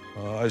world,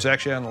 I was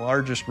actually on the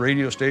largest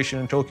radio station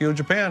in Tokyo,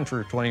 Japan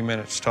for 20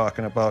 minutes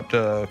talking about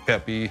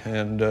Pepe,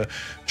 and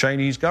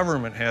Chinese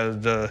government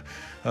had a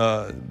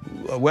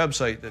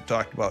website that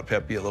talked about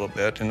Pepe a little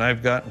bit, and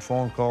I've gotten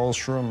phone calls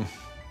from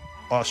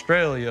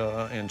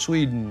Australia and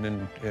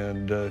Sweden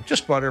and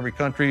just about every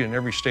country and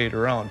every state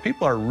around.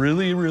 People are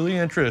really, really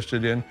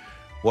interested in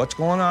what's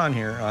going on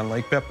here on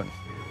Lake Pepin.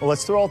 Well,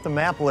 let's throw out the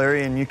map,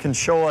 Larry, and you can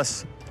show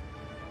us,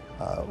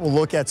 we'll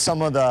look at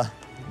some of the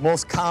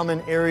most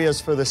common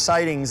areas for the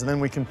sightings, and then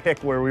we can pick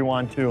where we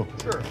want to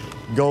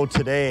go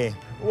today.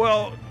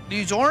 Well,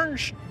 these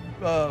orange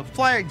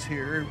flags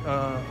here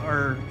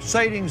are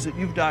sightings that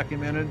you've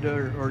documented,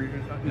 or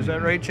is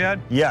that right,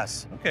 Chad?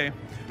 Yes. Okay.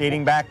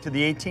 Dating back to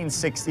the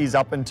 1860s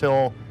up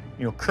until,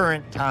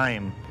 current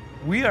time.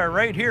 We are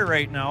right here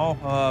right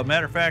now.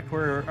 Matter of fact,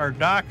 where our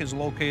dock is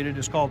located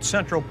is called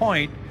Central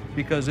Point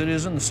because it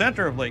is in the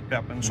center of Lake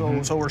Pepin.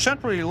 So we're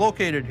centrally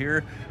located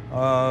here.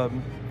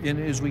 And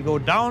as we go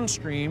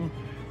downstream,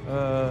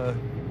 the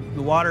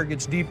water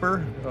gets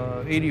deeper,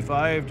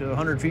 85 to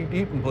 100 feet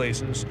deep in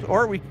places.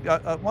 Or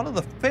one of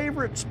the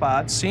favorite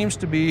spots seems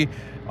to be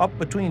up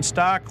between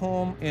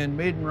Stockholm and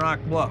Maiden Rock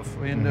Bluff.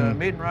 And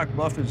Maiden Rock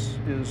Bluff is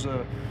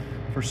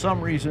for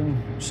some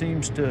reason,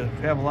 seems to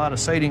have a lot of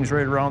sightings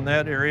right around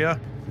that area.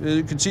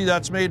 You can see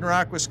that's Maiden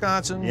Rock,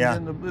 Wisconsin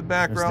in the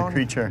background.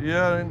 There's the creature.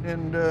 Yeah,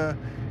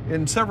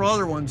 and several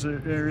other ones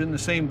that are in the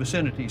same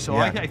vicinity. So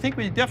I think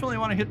we definitely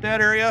want to hit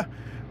that area.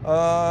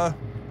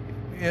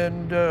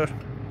 And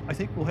I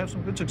think we'll have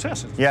some good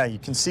successes. Yeah, you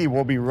can see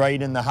we'll be right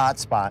in the hot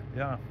spot.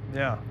 Yeah,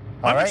 yeah.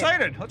 All I'm right.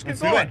 excited. Let's get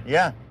going.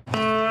 Yeah.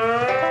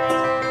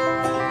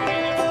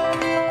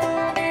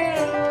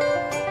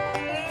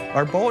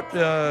 Our boat,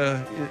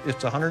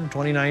 it's a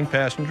 129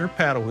 passenger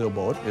paddle wheel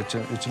boat. It's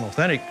an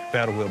authentic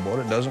paddle wheel boat.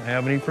 It doesn't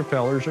have any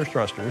propellers or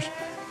thrusters.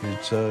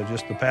 It's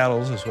just the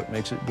paddles is what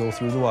makes it go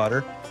through the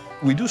water.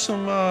 We do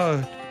some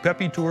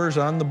Pepe tours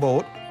on the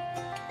boat,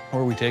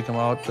 or we take them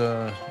out,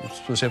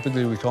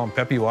 specifically we call them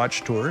Pepe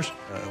Watch tours.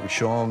 We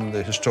show them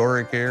the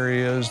historic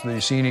areas, the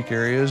scenic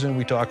areas, and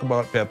we talk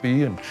about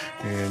Pepe, and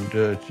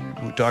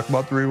we talk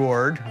about the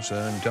reward.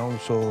 And tell them,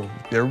 so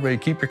everybody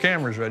keep your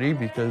cameras ready,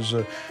 because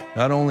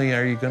not only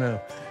are you gonna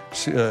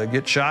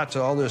get shots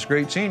of all this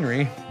great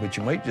scenery, but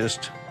you might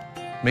just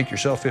make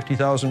yourself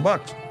 50,000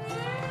 bucks.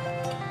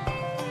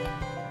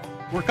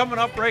 We're coming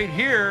up right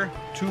here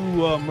to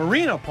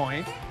Marina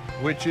Point,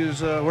 which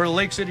is where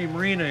Lake City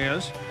Marina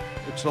is.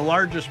 It's the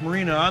largest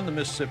marina on the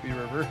Mississippi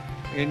River.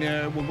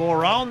 And we'll go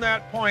around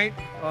that point,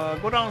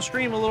 go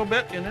downstream a little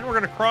bit, and then we're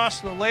going to cross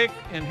the lake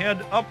and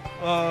head up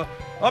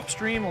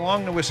upstream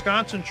along the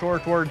Wisconsin shore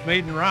towards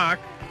Maiden Rock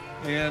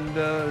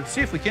and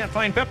see if we can't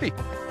find Pepe.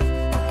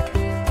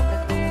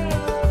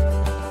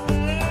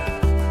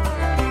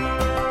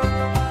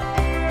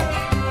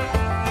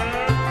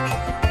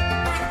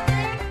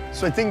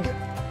 So I think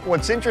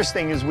what's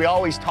interesting is we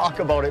always talk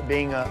about it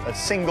being a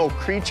single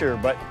creature,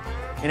 but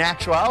in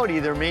actuality,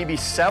 there may be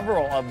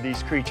several of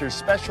these creatures,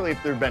 especially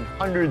if there have been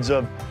hundreds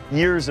of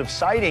years of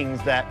sightings,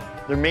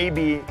 that there may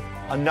be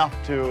enough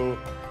to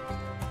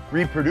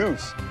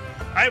reproduce.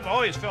 I've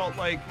always felt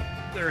like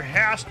there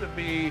has to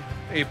be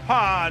a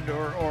pod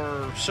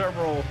or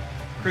several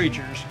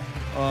creatures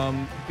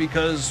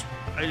because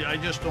I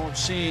just don't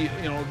see,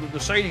 the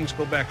sightings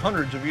go back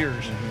hundreds of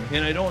years,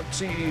 and I don't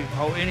see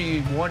how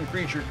any one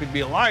creature could be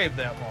alive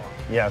that long.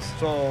 Yes.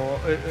 So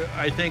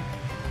I think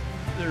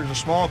there's a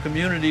small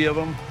community of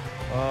them,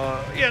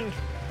 and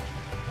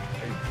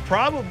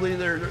probably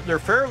they're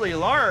fairly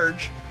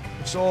large,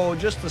 so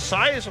just the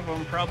size of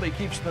them probably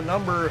keeps the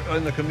number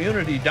in the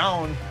community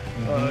down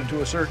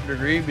to a certain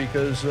degree,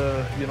 because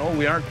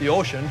we aren't the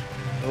ocean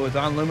with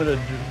unlimited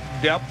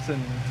depth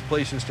and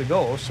places to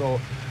go.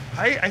 So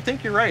I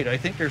think you're right. I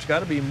think there's got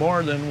to be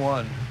more than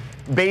one.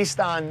 Based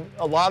on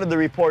a lot of the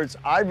reports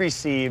I've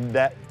received,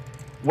 that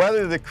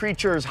whether the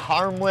creature is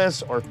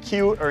harmless or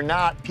cute or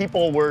not,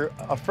 people were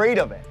afraid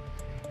of it.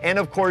 And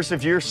of course,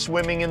 if you're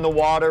swimming in the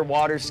water,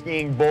 water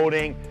skiing,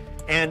 boating,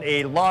 and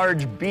a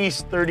large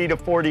beast 30 to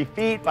 40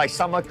 feet, by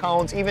some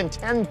accounts even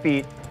 10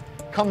 feet,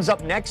 comes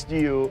up next to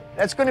you,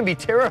 that's going to be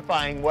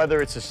terrifying,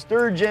 whether it's a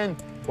sturgeon,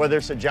 whether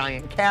it's a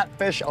giant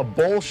catfish, a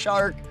bull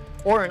shark,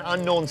 or an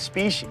unknown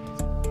species.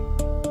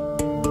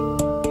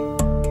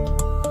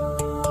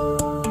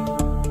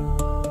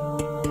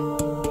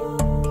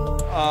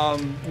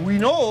 We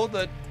know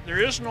that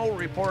there is no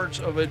reports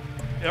of it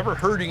ever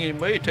hurting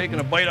anybody, taking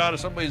a bite out of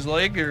somebody's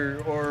leg,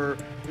 or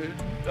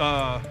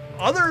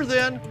other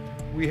than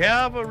we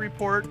have a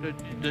report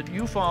that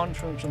you found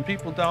from some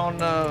people down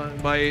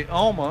by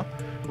Alma,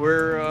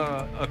 where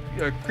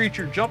a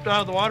creature jumped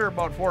out of the water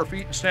about 4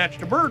 feet and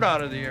snatched a bird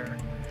out of the air.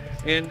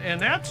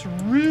 And that's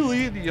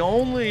really the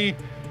only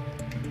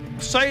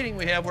sighting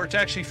we have where it's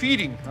actually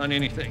feeding on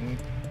anything.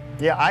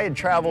 Yeah, I had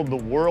traveled the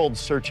world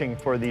searching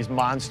for these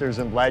monsters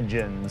and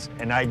legends,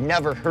 and I'd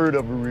never heard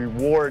of a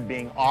reward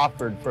being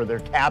offered for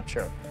their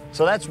capture.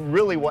 So that's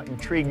really what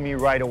intrigued me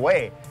right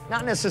away.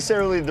 Not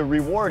necessarily the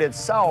reward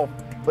itself,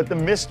 but the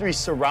mystery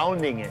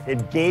surrounding it.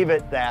 It gave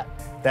it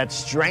that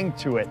strength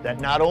to it, that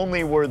not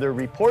only were there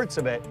reports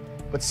of it,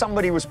 but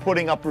somebody was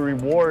putting up a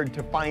reward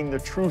to find the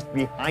truth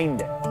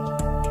behind it.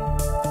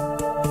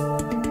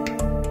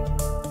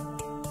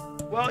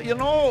 Well, you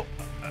know,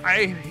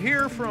 I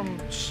hear from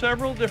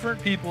several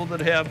different people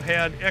that have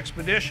had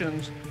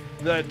expeditions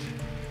that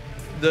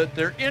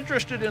they're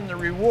interested in the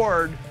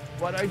reward,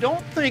 but I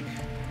don't think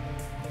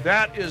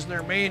that is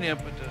their main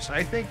impetus.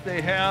 I think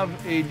they have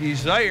a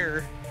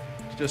desire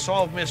to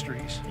solve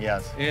mysteries.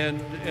 Yes. And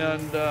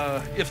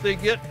if they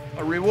get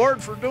a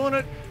reward for doing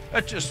it,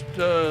 that's just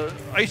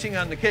icing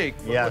on the cake.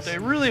 But yes. What they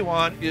really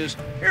want is,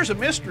 here's a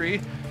mystery.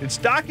 It's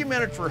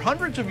documented for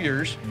hundreds of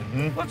years.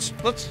 Mm-hmm.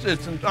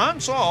 It's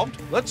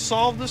unsolved. Let's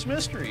solve this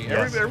mystery.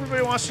 Yes.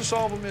 Everybody wants to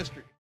solve a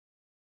mystery.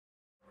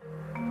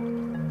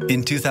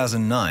 In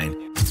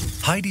 2009,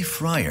 Heidi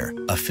Fryer,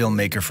 a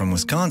filmmaker from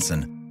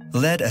Wisconsin,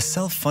 led a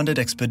self-funded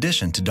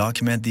expedition to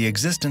document the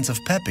existence of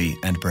Pepe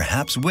and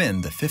perhaps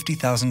win the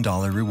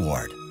 $50,000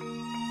 reward.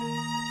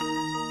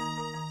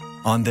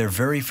 On their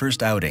very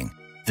first outing,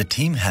 the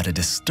team had a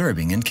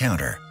disturbing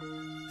encounter.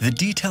 The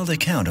detailed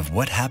account of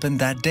what happened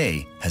that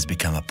day has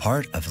become a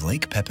part of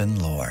Lake Pepin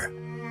lore.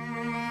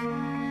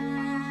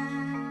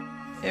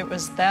 It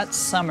was that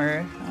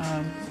summer,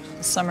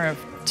 summer of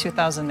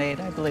 2008,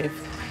 I believe,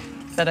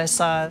 that I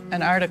saw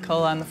an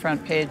article on the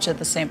front page of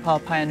the St. Paul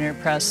Pioneer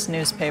Press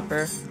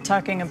newspaper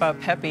talking about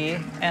Pepe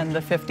and the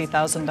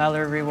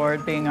 $50,000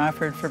 reward being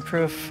offered for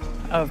proof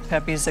of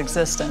Pepe's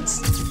existence.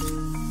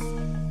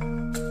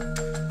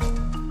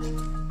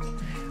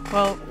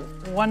 Well,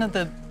 one of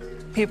the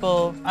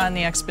people on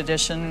the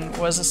expedition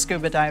was a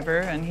scuba diver,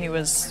 and he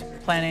was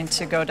planning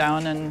to go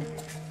down and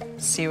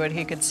see what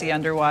he could see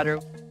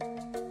underwater.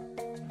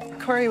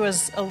 Corey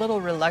was a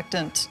little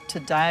reluctant to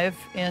dive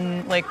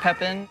in Lake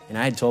Pepin. And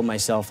I had told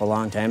myself a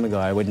long time ago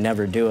I would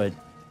never do it.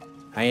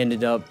 I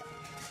ended up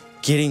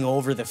getting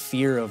over the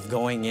fear of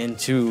going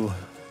into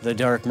the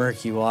dark,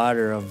 murky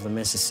water of the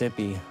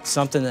Mississippi,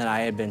 something that I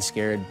had been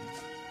scared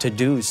to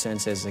do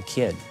since as a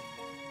kid.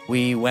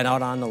 We went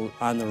out on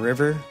the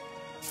river.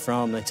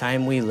 From the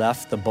time we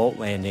left the boat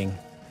landing,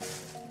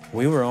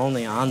 we were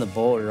only on the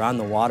boat or on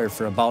the water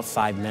for about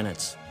 5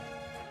 minutes.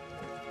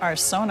 Our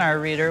sonar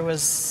reader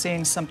was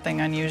seeing something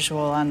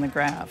unusual on the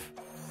graph.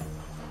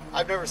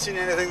 I've never seen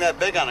anything that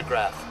big on a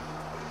graph.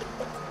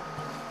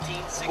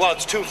 Well,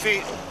 it's 2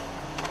 feet.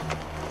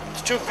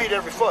 It's 2 feet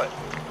every foot.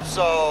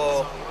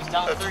 So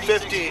it's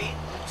 50.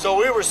 So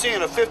we were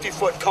seeing a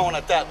 50-foot cone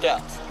at that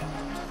depth.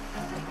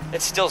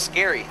 It's still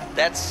scary.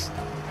 That's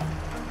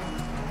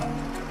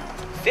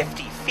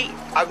 50 feet.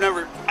 I've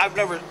never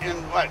in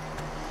what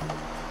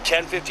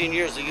 10, 15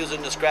 years of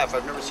using this graph,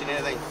 I've never seen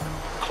anything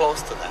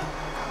close to that.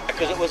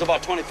 Because it was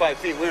about 25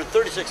 feet. We were in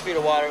 36 feet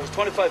of water. It was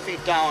 25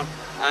 feet down.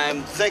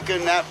 I'm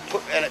thinking that,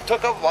 and it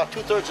took up about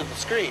 2/3 of the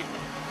screen.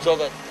 So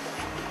that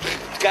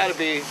it's got to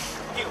be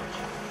huge.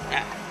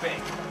 Yeah,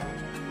 big.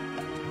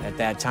 At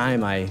that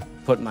time, I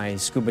put my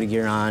scuba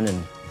gear on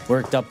and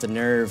worked up the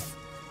nerve,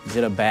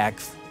 did a back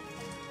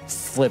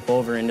flip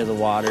over into the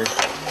water.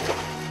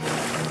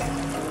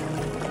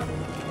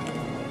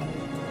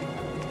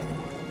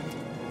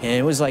 And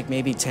it was like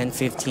maybe 10,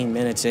 15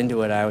 minutes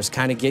into it. I was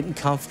kind of getting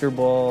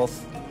comfortable,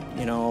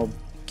 you know,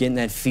 getting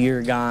that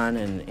fear gone,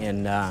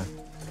 and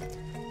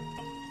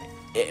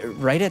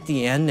right at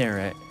the end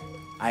there,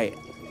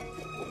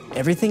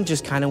 everything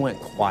just kind of went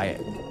quiet.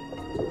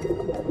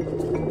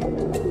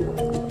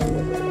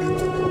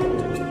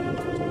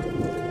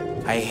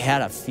 I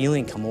had a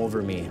feeling come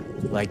over me,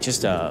 like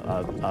just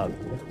a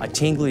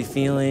tingly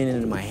feeling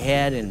in my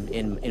head and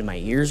in my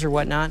ears or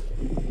whatnot.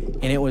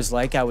 And it was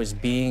like I was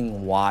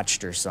being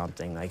watched or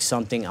something, like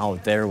something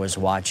out there was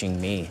watching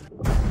me.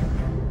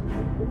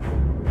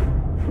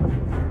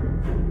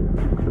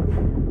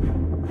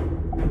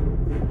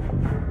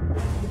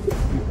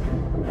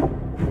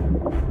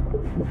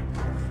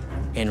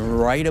 And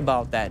right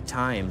about that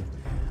time,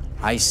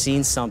 I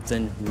seen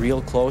something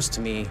real close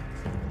to me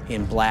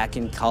in black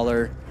in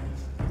color,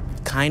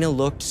 kind of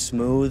looked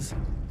smooth.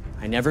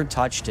 I never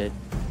touched it,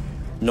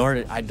 nor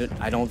did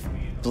I don't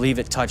believe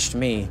it touched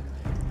me.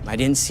 I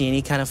didn't see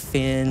any kind of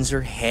fins or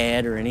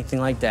head or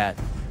anything like that.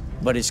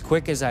 But as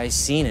quick as I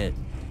seen it,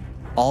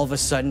 all of a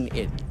sudden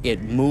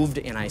it moved,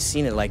 and I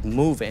seen it like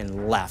move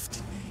and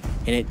left.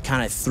 And it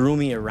kind of threw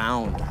me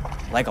around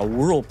like a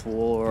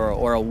whirlpool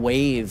or a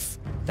wave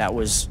that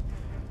was,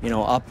 you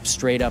know,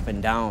 straight up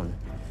and down.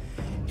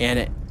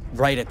 And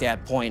right at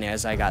that point,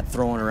 as I got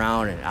thrown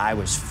around, and I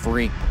was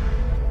freaked.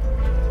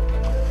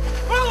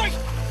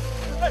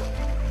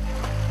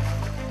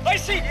 I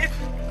see it.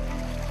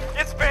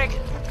 It's big.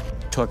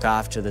 Took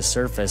off to the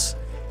surface,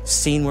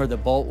 seen where the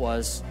bolt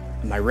was.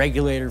 My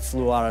regulator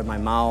flew out of my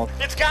mouth.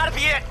 It's gotta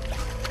be it.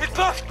 It's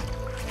booked.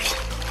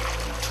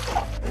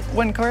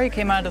 When Corey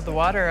came out of the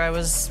water, I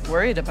was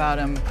worried about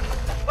him.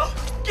 Oh,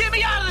 get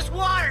me out of this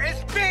water.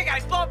 It's big. I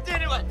bumped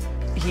into it.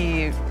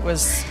 He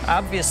was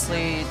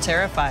obviously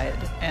terrified,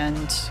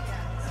 and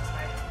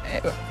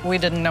we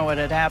didn't know what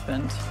had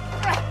happened.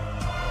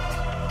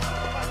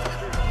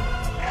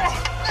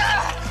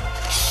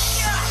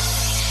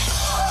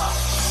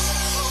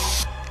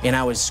 And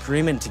I was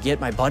screaming to get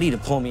my buddy to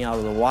pull me out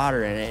of the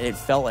water, and it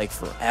felt like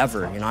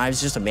forever. You know, I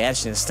was just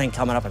imagining this thing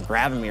coming up and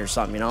grabbing me or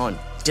something, you know, and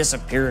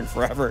disappearing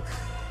forever.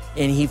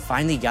 And he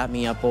finally got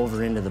me up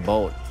over into the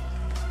boat.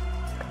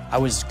 I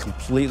was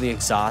completely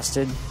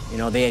exhausted. You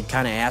know, they had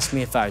kind of asked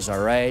me if I was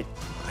all right.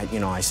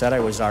 I said I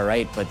was all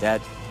right, but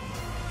it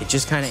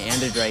just kind of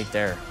ended right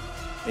there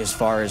as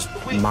far as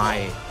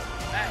my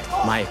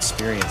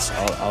experience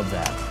of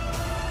that.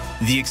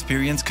 The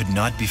experience could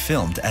not be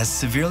filmed as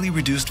severely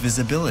reduced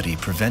visibility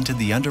prevented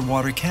the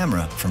underwater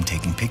camera from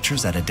taking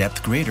pictures at a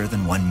depth greater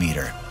than 1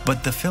 meter.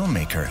 But the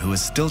filmmaker, who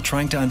is still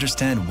trying to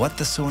understand what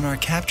the sonar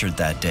captured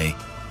that day,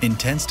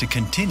 intends to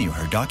continue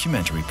her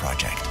documentary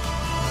project.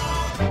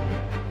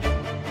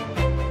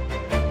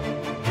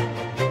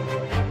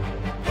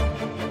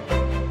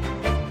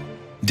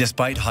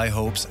 Despite high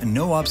hopes,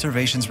 no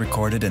observations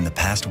recorded in the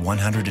past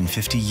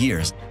 150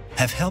 years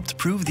have helped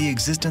prove the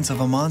existence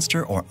of a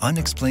monster or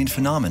unexplained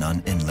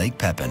phenomenon in Lake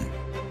Pepin.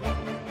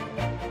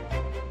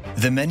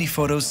 The many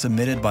photos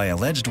submitted by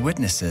alleged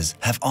witnesses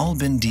have all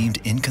been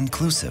deemed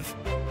inconclusive.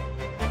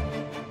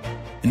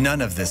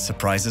 None of this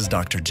surprises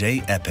Dr.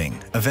 Jay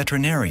Epping, a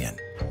veterinarian.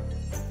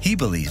 He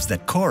believes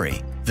that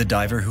Corey, the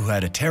diver who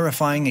had a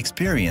terrifying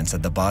experience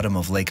at the bottom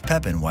of Lake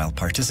Pepin while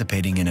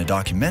participating in a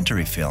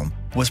documentary film,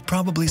 was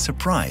probably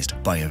surprised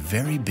by a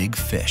very big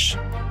fish.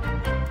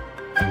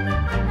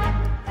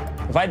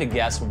 If I had to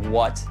guess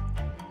what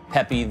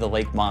Peppy the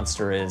lake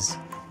monster is,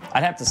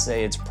 I'd have to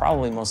say it's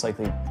probably most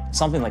likely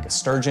something like a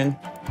sturgeon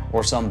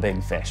or some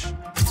big fish.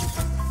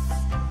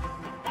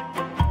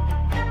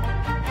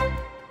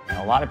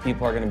 A lot of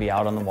people are going to be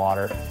out on the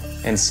water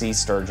and see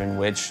sturgeon,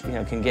 which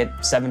can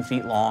get 7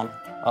 feet long,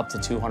 up to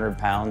 200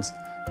 pounds.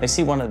 They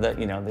see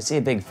they see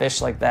a big fish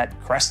like that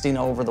cresting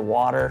over the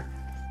water.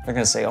 They're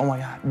going to say, "Oh my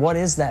God, what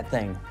is that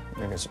thing?"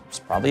 It's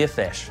probably a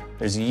fish.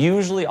 There's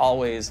usually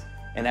always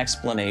an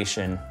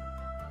explanation,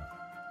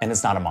 and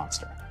it's not a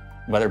monster.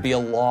 Whether it be a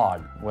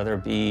log, whether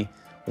it be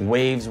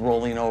waves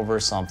rolling over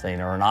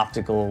something, or an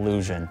optical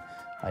illusion,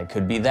 it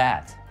could be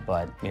that.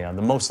 But the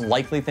most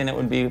likely thing it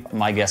would be,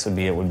 my guess would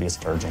be, it would be a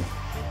sturgeon.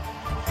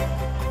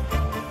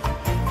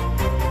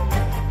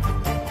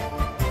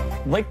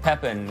 Lake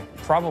Pepin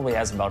probably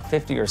has about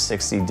 50 or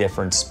 60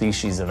 different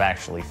species of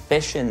actually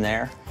fish in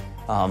there,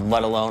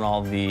 let alone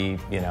all the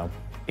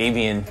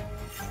avian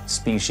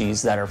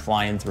species that are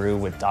flying through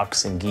with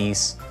ducks and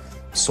geese,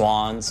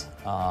 swans.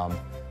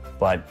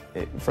 But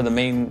for the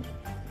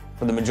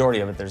majority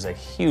of it, there's a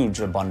huge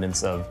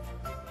abundance of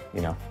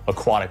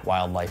aquatic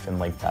wildlife in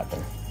Lake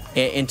Pepin.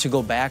 And to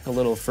go back a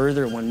little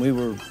further, when we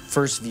were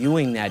first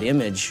viewing that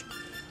image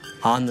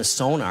on the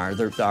sonar,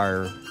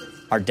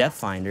 our depth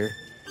finder,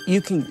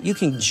 you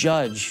can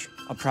judge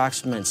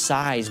approximate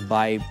size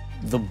by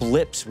the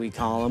blips, we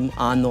call them,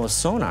 on those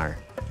sonar.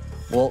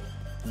 Well,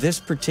 this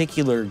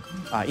particular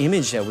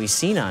image that we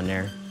seen on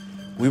there,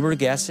 we were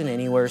guessing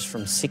anywhere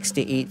from 6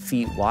 to 8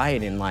 feet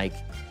wide and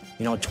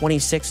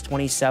 26,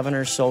 27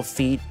 or so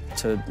feet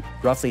to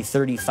roughly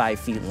 35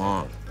 feet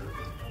long.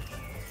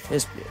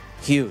 It's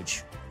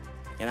huge.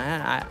 And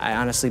I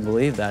honestly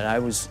believe that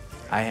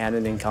I had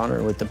an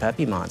encounter with the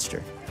Peppy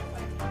monster.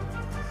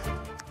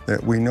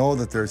 We know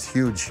that there's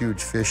huge,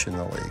 huge fish in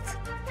the lake.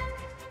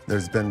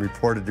 There's been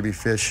reported to be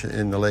fish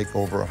in the lake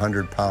over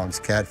 100 pounds,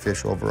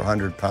 catfish over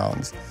 100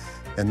 pounds.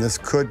 And this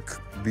could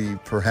be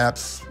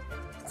perhaps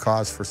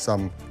cause for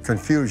some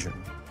confusion,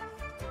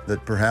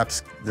 that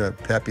perhaps the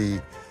Peppy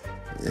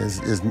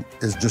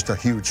is just a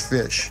huge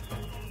fish.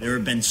 There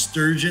have been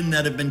sturgeon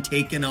that have been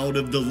taken out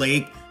of the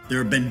lake. There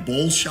have been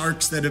bull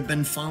sharks that have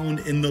been found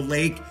in the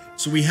lake.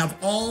 So we have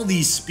all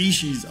these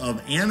species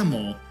of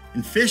animal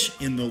and fish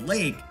in the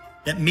lake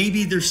that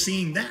maybe they're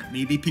seeing that.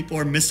 Maybe people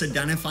are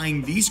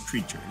misidentifying these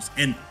creatures.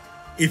 And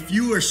if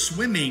you are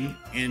swimming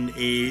and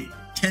a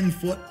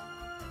 10-foot,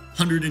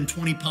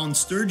 120-pound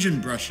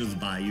sturgeon brushes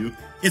by you,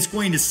 it's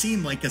going to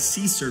seem like a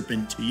sea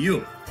serpent to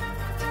you.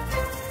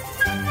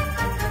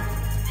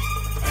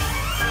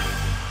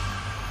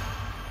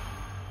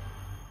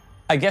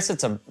 I guess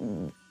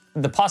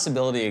the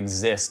possibility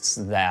exists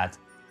that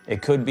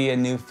it could be a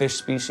new fish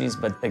species,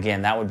 but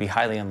again, that would be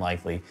highly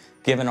unlikely.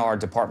 Given our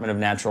Department of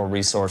Natural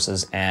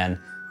Resources and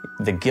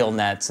the gill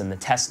nets and the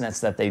test nets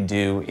that they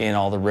do in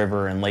all the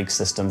river and lake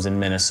systems in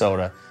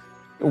Minnesota,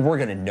 we're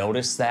going to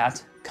notice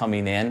that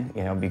coming in,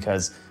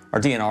 because our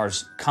DNR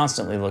is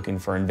constantly looking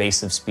for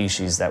invasive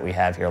species that we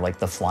have here, like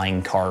the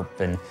flying carp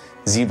and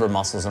zebra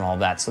mussels and all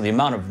that. So the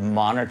amount of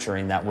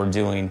monitoring that we're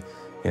doing,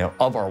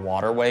 of our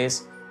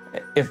waterways,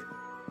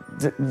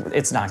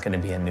 it's not going to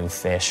be a new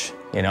fish,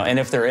 and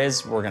if there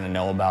is, we're going to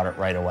know about it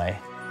right away.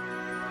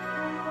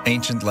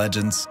 Ancient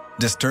legends,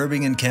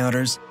 disturbing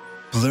encounters,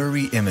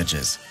 blurry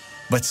images,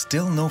 but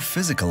still no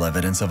physical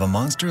evidence of a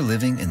monster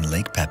living in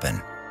Lake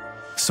Pepin.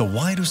 So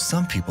why do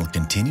some people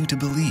continue to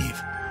believe?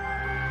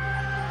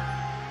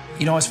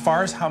 As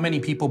far as how many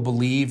people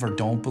believe or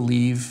don't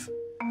believe,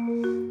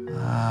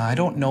 I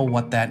don't know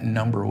what that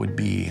number would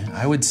be.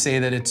 I would say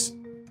that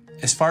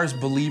as far as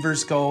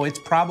believers go, it's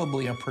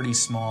probably a pretty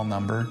small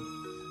number.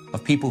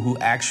 of people who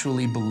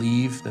actually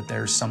believe that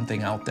there's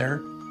something out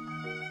there.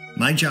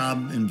 My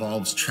job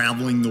involves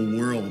traveling the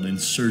world in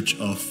search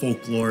of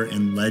folklore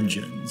and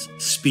legends,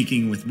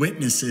 speaking with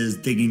witnesses,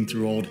 digging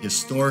through old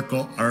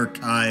historical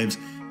archives,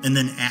 and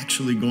then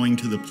actually going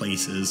to the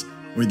places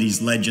where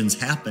these legends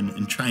happen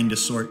and trying to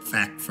sort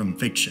fact from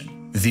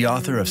fiction. The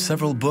author of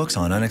several books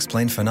on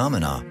unexplained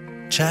phenomena,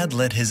 Chad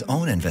led his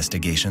own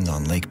investigations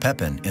on Lake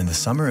Pepin in the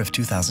summer of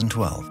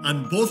 2012.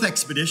 On both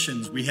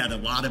expeditions, we had a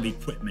lot of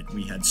equipment.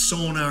 We had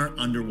sonar,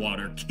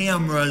 underwater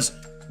cameras,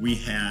 we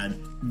had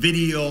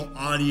video,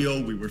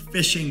 audio, we were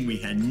fishing, we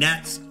had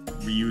nets,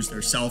 we used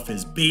ourselves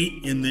as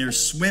bait in there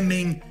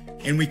swimming,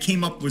 and we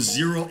came up with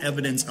zero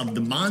evidence of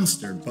the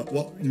monster. But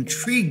what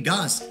intrigued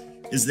us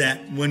is that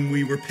when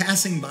we were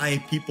passing by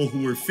people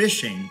who were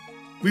fishing,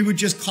 we would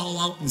just call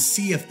out and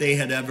see if they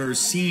had ever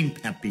seen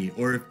Pepe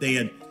or if they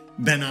had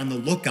been on the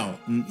lookout.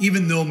 And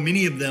even though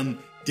many of them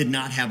did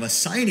not have a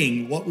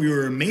sighting, what we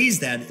were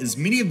amazed at is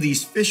many of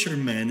these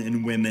fishermen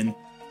and women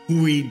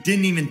who we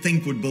didn't even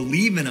think would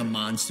believe in a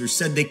monster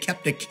said they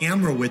kept a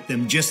camera with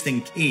them just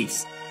in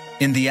case.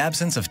 In the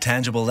absence of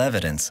tangible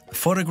evidence,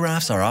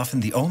 photographs are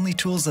often the only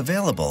tools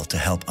available to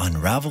help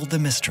unravel the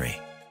mystery.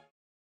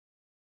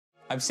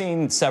 I've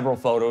seen several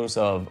photos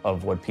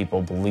of what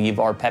people believe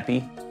are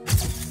Pepe.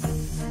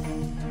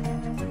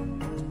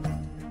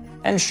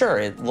 And sure,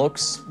 it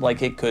looks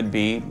like it could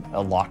be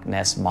a Loch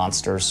Ness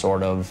monster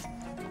sort of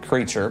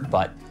creature,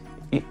 but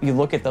you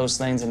look at those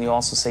things and you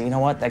also say, you know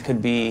what, that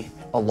could be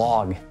a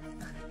log,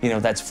 you know,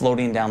 that's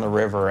floating down the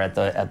river at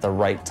the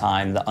right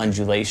time, the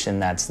undulation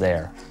that's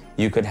there.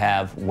 You could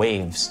have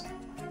waves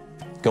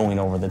going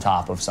over the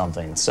top of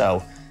something.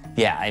 So,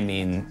 yeah, I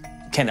mean,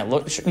 can it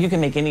look, you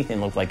can make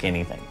anything look like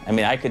anything. I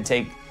mean, I could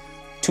take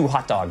 2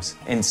 hot dogs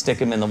and stick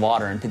them in the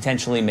water and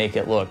potentially make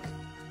it look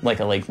like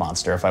a lake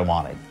monster if I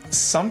wanted.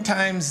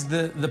 Sometimes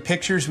the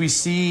pictures we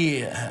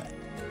see,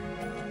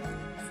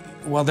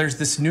 well, there's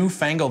this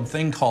newfangled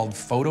thing called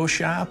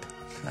Photoshop.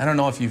 I don't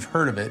know if you've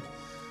heard of it,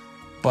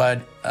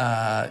 but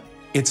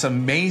it's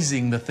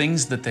amazing the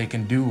things that they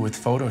can do with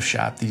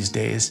Photoshop these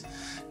days.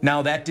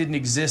 Now, that didn't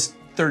exist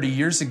 30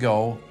 years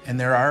ago, and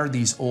there are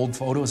these old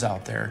photos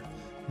out there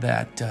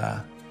that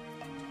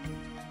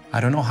I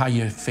don't know how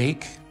you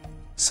fake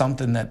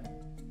something that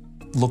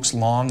looks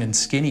long and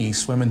skinny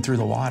swimming through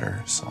the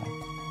water, so.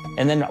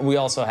 And then we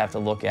also have to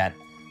look at,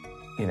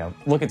 you know,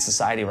 look at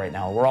society right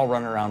now. We're all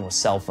running around with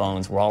cell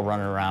phones. We're all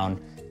running around,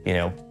 you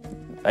know,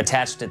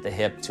 attached at the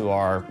hip to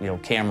our, you know,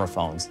 camera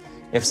phones.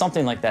 If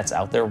something like that's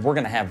out there, we're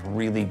gonna have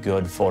really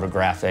good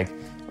photographic,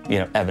 you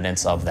know,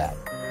 evidence of that.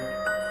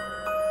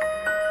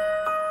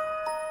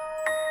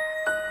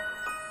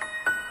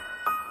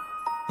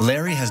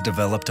 Larry has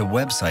developed a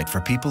website for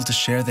people to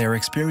share their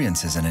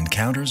experiences and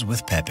encounters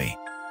with Pepe.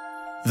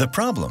 The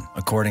problem,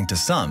 according to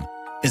some,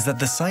 is that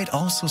the site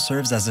also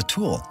serves as a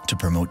tool to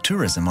promote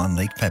tourism on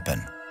Lake Pepin.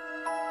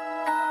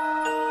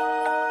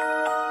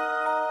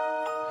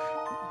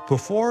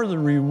 Before the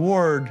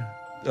reward,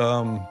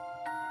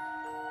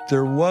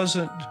 there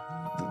wasn't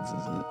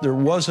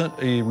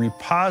a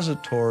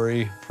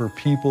repository for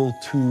people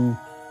to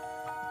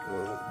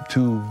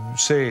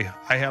say,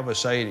 I have a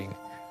sighting.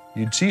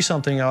 You'd see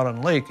something out on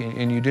the lake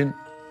and you didn't,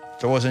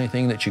 there wasn't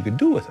anything that you could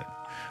do with it.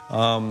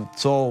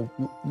 So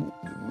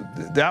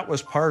that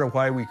was part of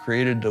why we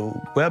created the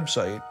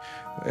website,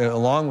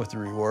 along with the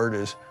reward,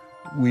 is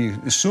we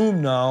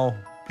assume now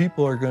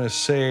people are going to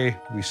say,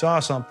 we saw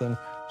something,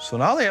 so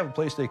now they have a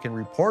place they can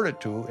report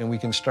it to, and we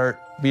can start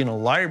being a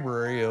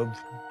library of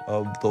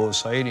those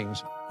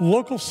sightings.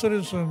 Local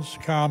citizens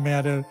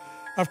commented,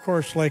 of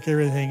course, like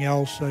everything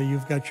else,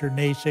 you've got your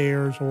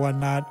naysayers or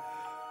whatnot.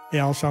 You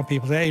know, some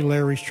people say, hey,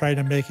 Larry's trying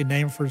to make a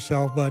name for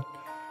himself, but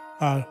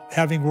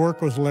having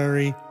worked with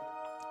Larry,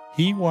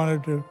 he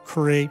wanted to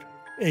create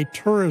a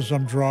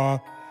tourism draw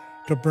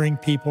to bring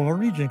people in the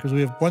region, because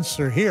once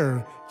they're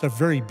here, it's a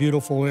very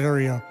beautiful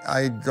area.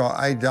 I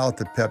doubt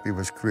that Pepe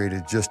was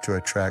created just to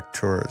attract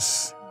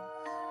tourists.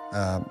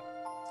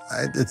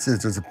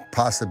 There's a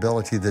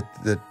possibility that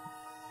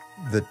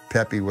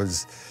Pepe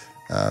was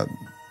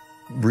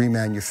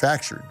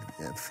remanufactured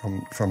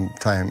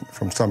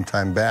from some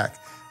time back.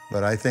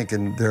 But I think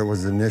there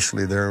is a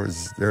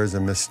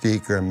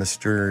mystique or a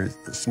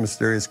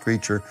mysterious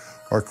creature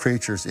or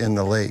creatures in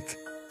the lake.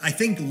 I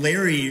think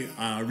Larry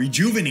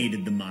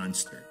rejuvenated the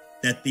monster,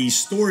 that these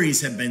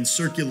stories have been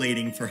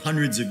circulating for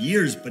hundreds of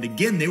years, but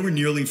again, they were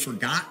nearly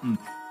forgotten,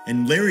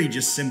 and Larry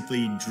just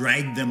simply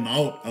dragged them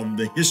out of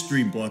the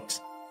history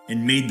books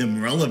and made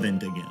them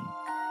relevant again.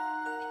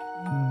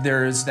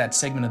 There's that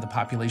segment of the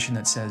population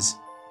that says,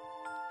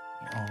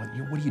 oh,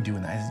 what are you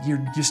doing?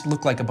 You just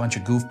look like a bunch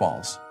of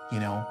goofballs, you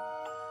know?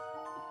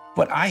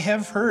 But I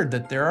have heard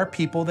that there are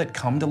people that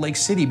come to Lake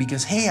City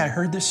because, hey, I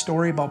heard this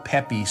story about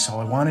Pepe,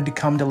 so I wanted to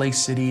come to Lake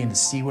City and to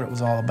see what it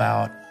was all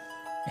about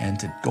and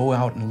to go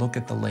out and look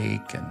at the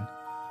lake. And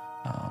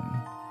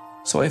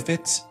so if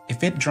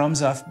it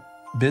drums up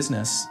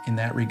business in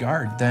that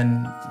regard,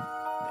 then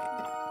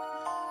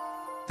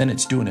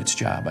it's doing its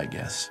job, I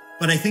guess.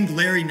 But I think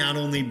Larry not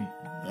only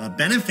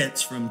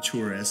benefits from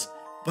tourists,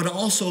 but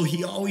also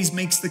he always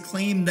makes the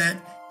claim that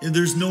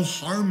there's no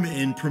harm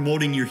in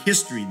promoting your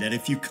history, that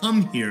if you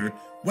come here,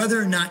 whether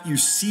or not you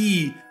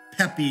see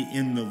Pepe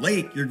in the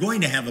lake, you're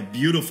going to have a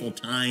beautiful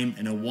time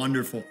and a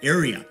wonderful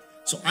area.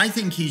 So I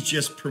think he's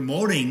just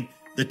promoting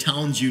the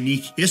town's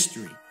unique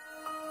history.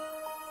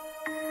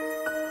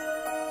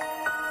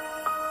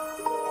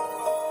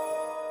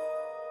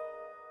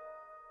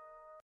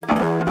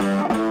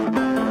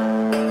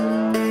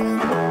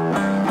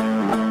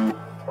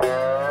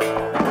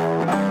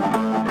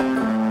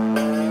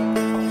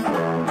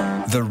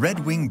 The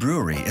Red Wing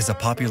Brewery is a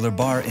popular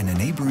bar in a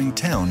neighboring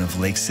town of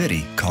Lake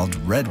City called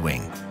Red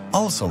Wing,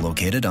 also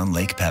located on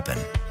Lake Pepin.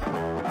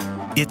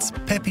 Its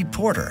Pepe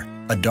Porter,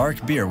 a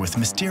dark beer with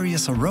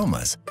mysterious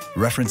aromas,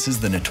 references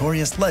the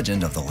notorious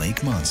legend of the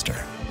lake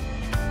monster.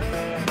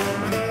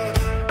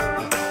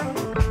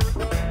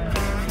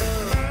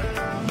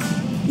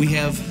 We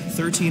have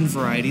 13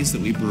 varieties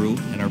that we brew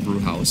in our brew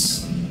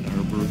house.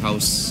 Our brew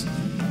house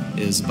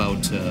is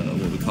about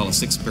what we call a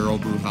 6-barrel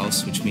brew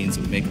house, which means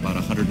that we make about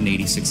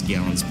 186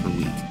 gallons per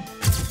week.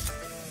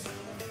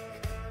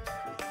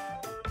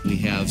 We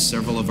have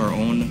several of our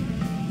own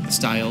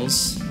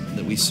styles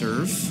that we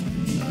serve,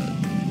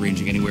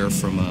 ranging anywhere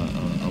from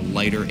a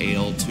lighter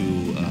ale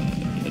to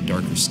a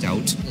darker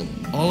stout.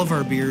 All of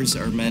our beers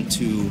are meant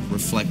to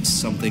reflect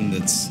something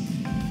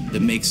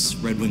that makes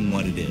Red Wing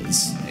what it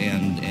is,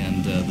 and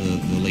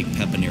the Lake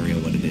Pepin area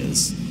what it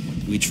is.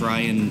 We try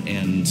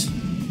and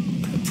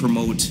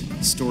promote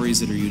stories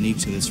that are unique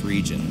to this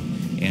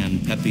region,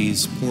 and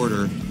Pepe's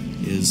Porter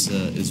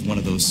is one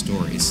of those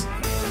stories.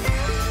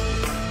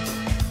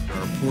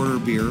 Our porter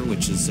beer,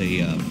 which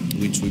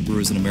we brew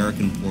as an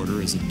American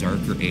porter, is a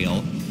darker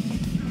ale,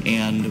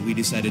 and we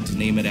decided to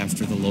name it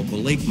after the local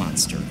lake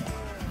monster.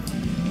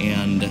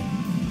 And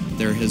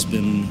there has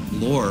been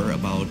lore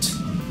about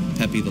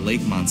Pepe the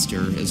lake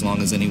monster as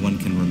long as anyone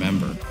can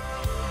remember.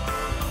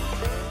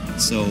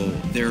 So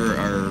there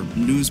are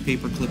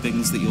newspaper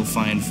clippings that you'll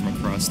find from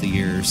across the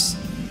years,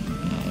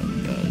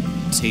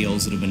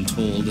 tales that have been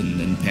told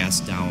and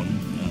passed down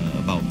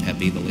about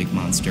Pepe the lake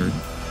monster.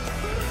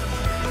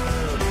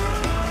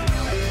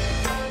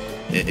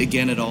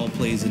 Again, it all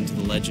plays into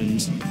the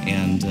legend,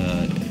 and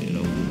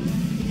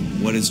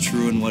what is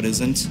true and what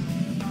isn't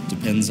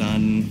depends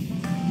on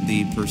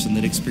the person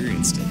that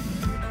experienced it.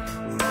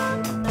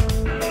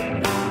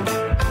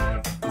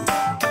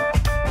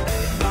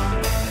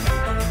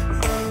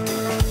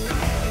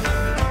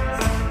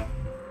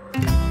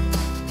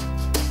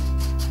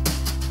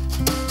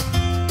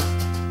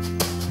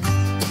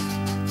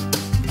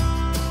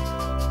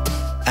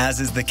 As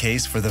is the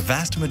case for the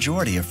vast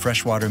majority of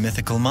freshwater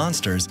mythical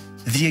monsters,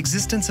 the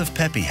existence of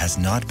Pepe has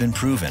not been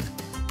proven.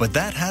 But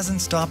that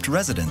hasn't stopped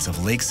residents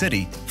of Lake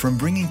City from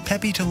bringing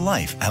Pepe to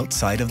life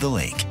outside of the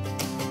lake.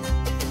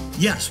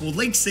 Yes, well,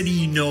 Lake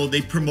City,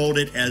 they promote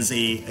it as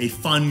a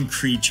fun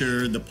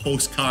creature, the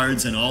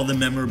postcards and all the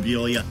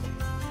memorabilia.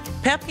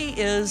 Pepe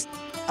is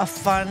a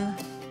fun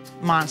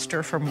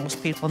monster for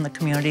most people in the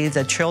community.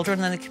 The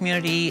children in the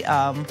community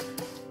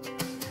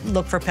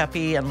look for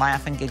Pepe and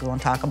laugh and giggle and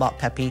talk about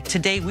Pepe.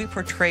 Today, we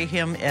portray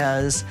him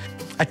as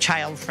a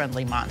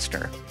child-friendly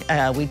monster.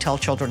 We tell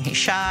children he's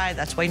shy.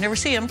 That's why you never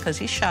see him, because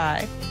he's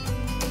shy.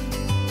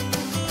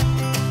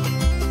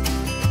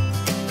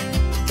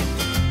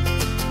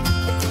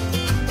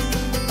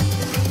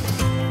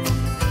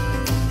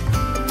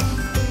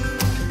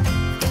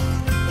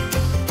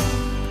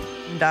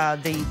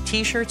 The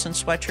t-shirts and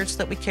sweatshirts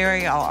that we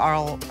carry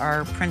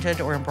are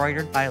printed or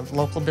embroidered by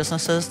local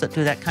businesses that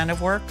do that kind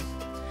of work.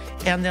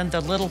 And then the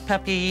little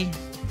Pepe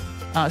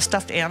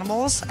stuffed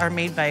animals are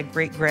made by a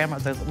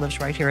great-grandmother that lives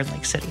right here in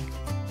Lake City.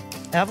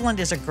 Evelyn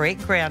is a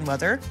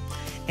great-grandmother,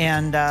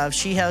 and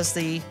she has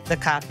the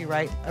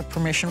copyright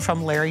permission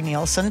from Larry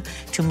Nielsen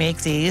to make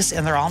these,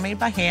 and they're all made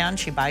by hand.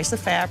 She buys the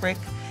fabric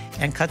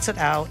and cuts it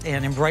out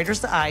and embroiders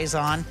the eyes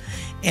on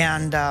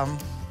and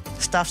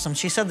stuffs them.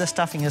 She said the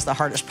stuffing is the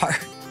hardest part.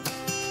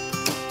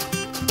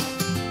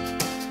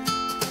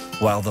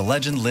 While the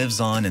legend lives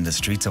on in the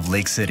streets of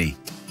Lake City,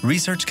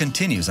 research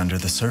continues under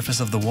the surface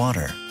of the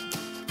water.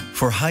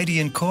 For Heidi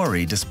and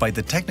Corey, despite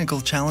the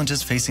technical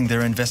challenges facing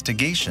their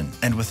investigation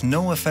and with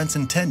no offense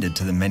intended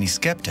to the many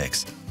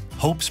skeptics,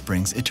 hope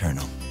springs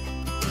eternal.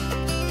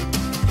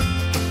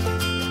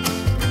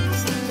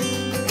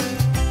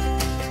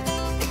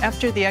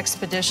 After the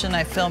expedition,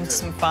 I filmed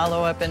some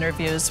follow-up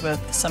interviews with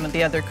some of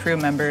the other crew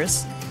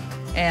members,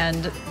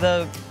 and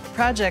the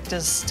project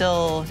is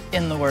still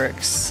in the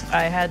works.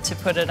 I had to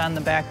put it on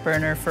the back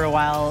burner for a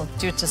while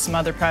due to some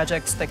other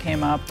projects that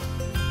came up.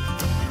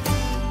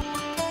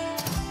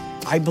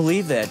 I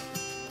believe that,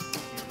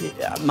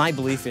 my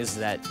belief is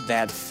that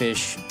that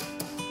fish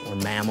or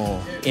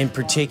mammal in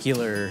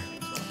particular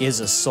is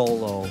a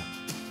solo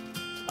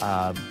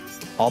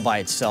all by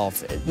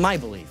itself. My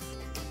belief.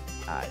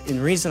 And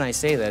the reason I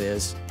say that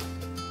is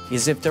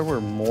if there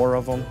were more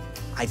of them,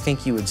 I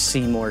think you would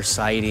see more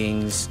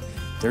sightings.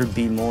 There'd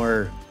be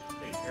more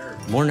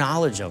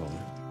knowledge of them.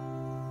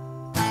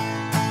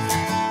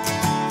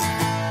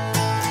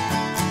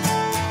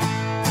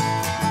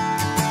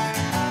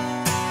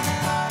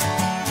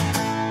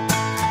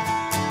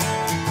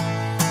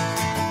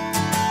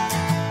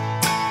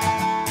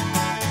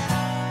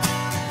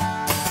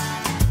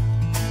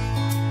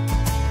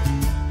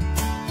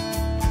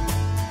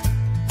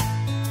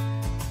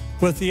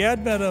 With the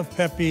advent of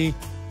Pepe,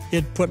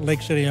 it put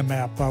Lake City on a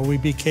map. We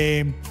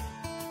became,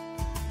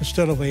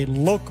 instead of a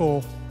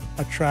local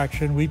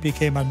attraction, we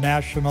became a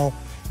national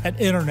and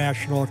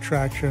international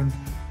attraction.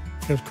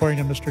 Because according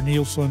to Mr.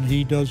 Nielsen,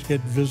 he does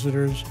get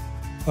visitors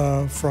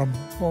from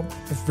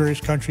various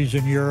countries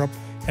in Europe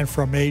and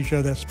from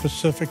Asia that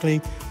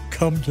specifically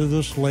come to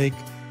this lake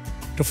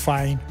to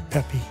find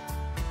Pepe.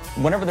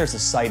 Whenever there's a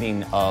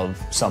sighting of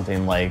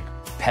something like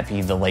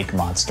Pepe the lake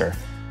monster,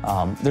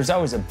 there's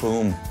always a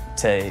boom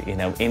to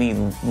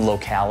any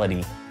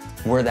locality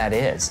where that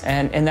is,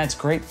 and that's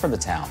great for the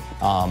town.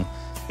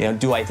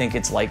 Do I think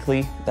it's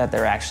likely that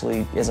there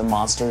actually is a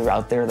monster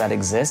out there that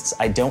exists?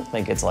 I don't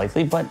think it's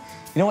likely, but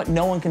you know what?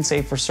 No one can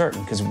say for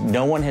certain because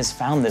no one has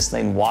found this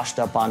thing washed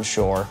up on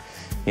shore.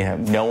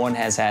 No one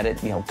has had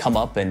it, come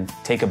up and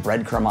take a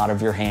breadcrumb out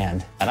of your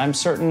hand. And I'm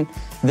certain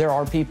there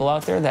are people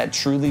out there that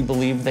truly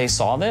believe they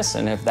saw this,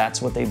 and if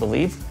that's what they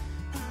believe,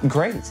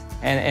 great.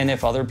 And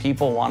if other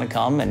people want to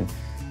come and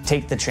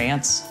take the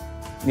chance,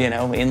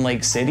 in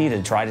Lake City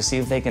to try to see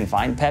if they can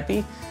find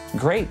Pepe,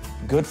 great.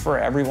 Good for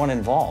everyone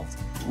involved.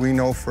 We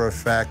know for a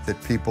fact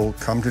that people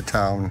come to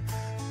town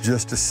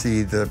just to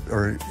see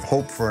or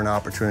hope for an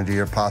opportunity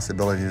or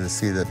possibility to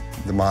see the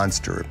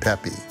monster,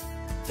 Pepe.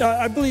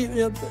 I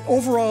believe,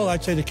 overall,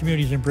 I'd say the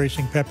community is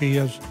embracing Pepe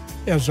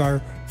as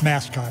our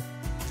mascot.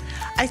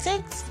 I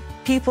think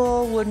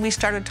people, when we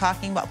started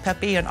talking about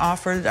Pepe and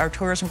our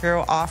Tourism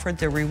Bureau offered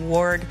the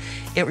reward,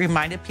 it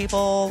reminded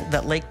people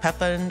that Lake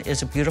Pepin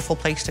is a beautiful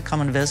place to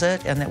come and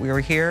visit and that we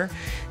were here.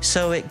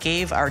 So it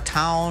gave our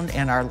town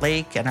and our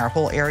lake and our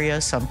whole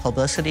area some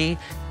publicity.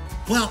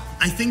 Well,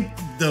 I think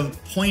the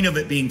point of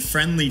it being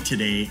friendly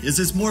today is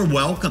it's more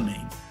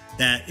welcoming,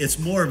 that it's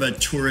more of a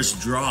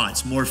tourist draw.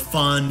 It's more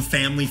fun,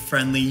 family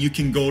friendly. You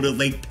can go to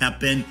Lake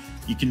Pepin,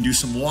 you can do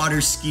some water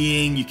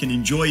skiing, you can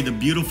enjoy the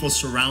beautiful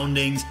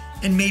surroundings,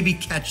 and maybe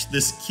catch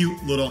this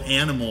cute little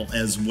animal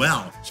as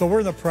well. So we're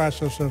in the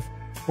process of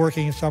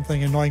working on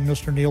something, and knowing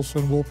Mr.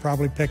 Nielsen, we'll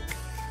probably pick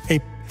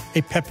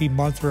a Pepe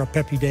month or a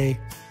Pepe day.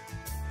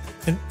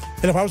 And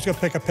if I was going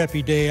to pick a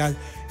Pepe day,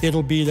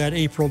 it'll be that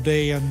April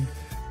day in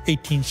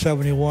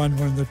 1871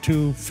 when the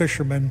two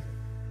fishermen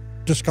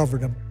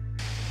discovered him.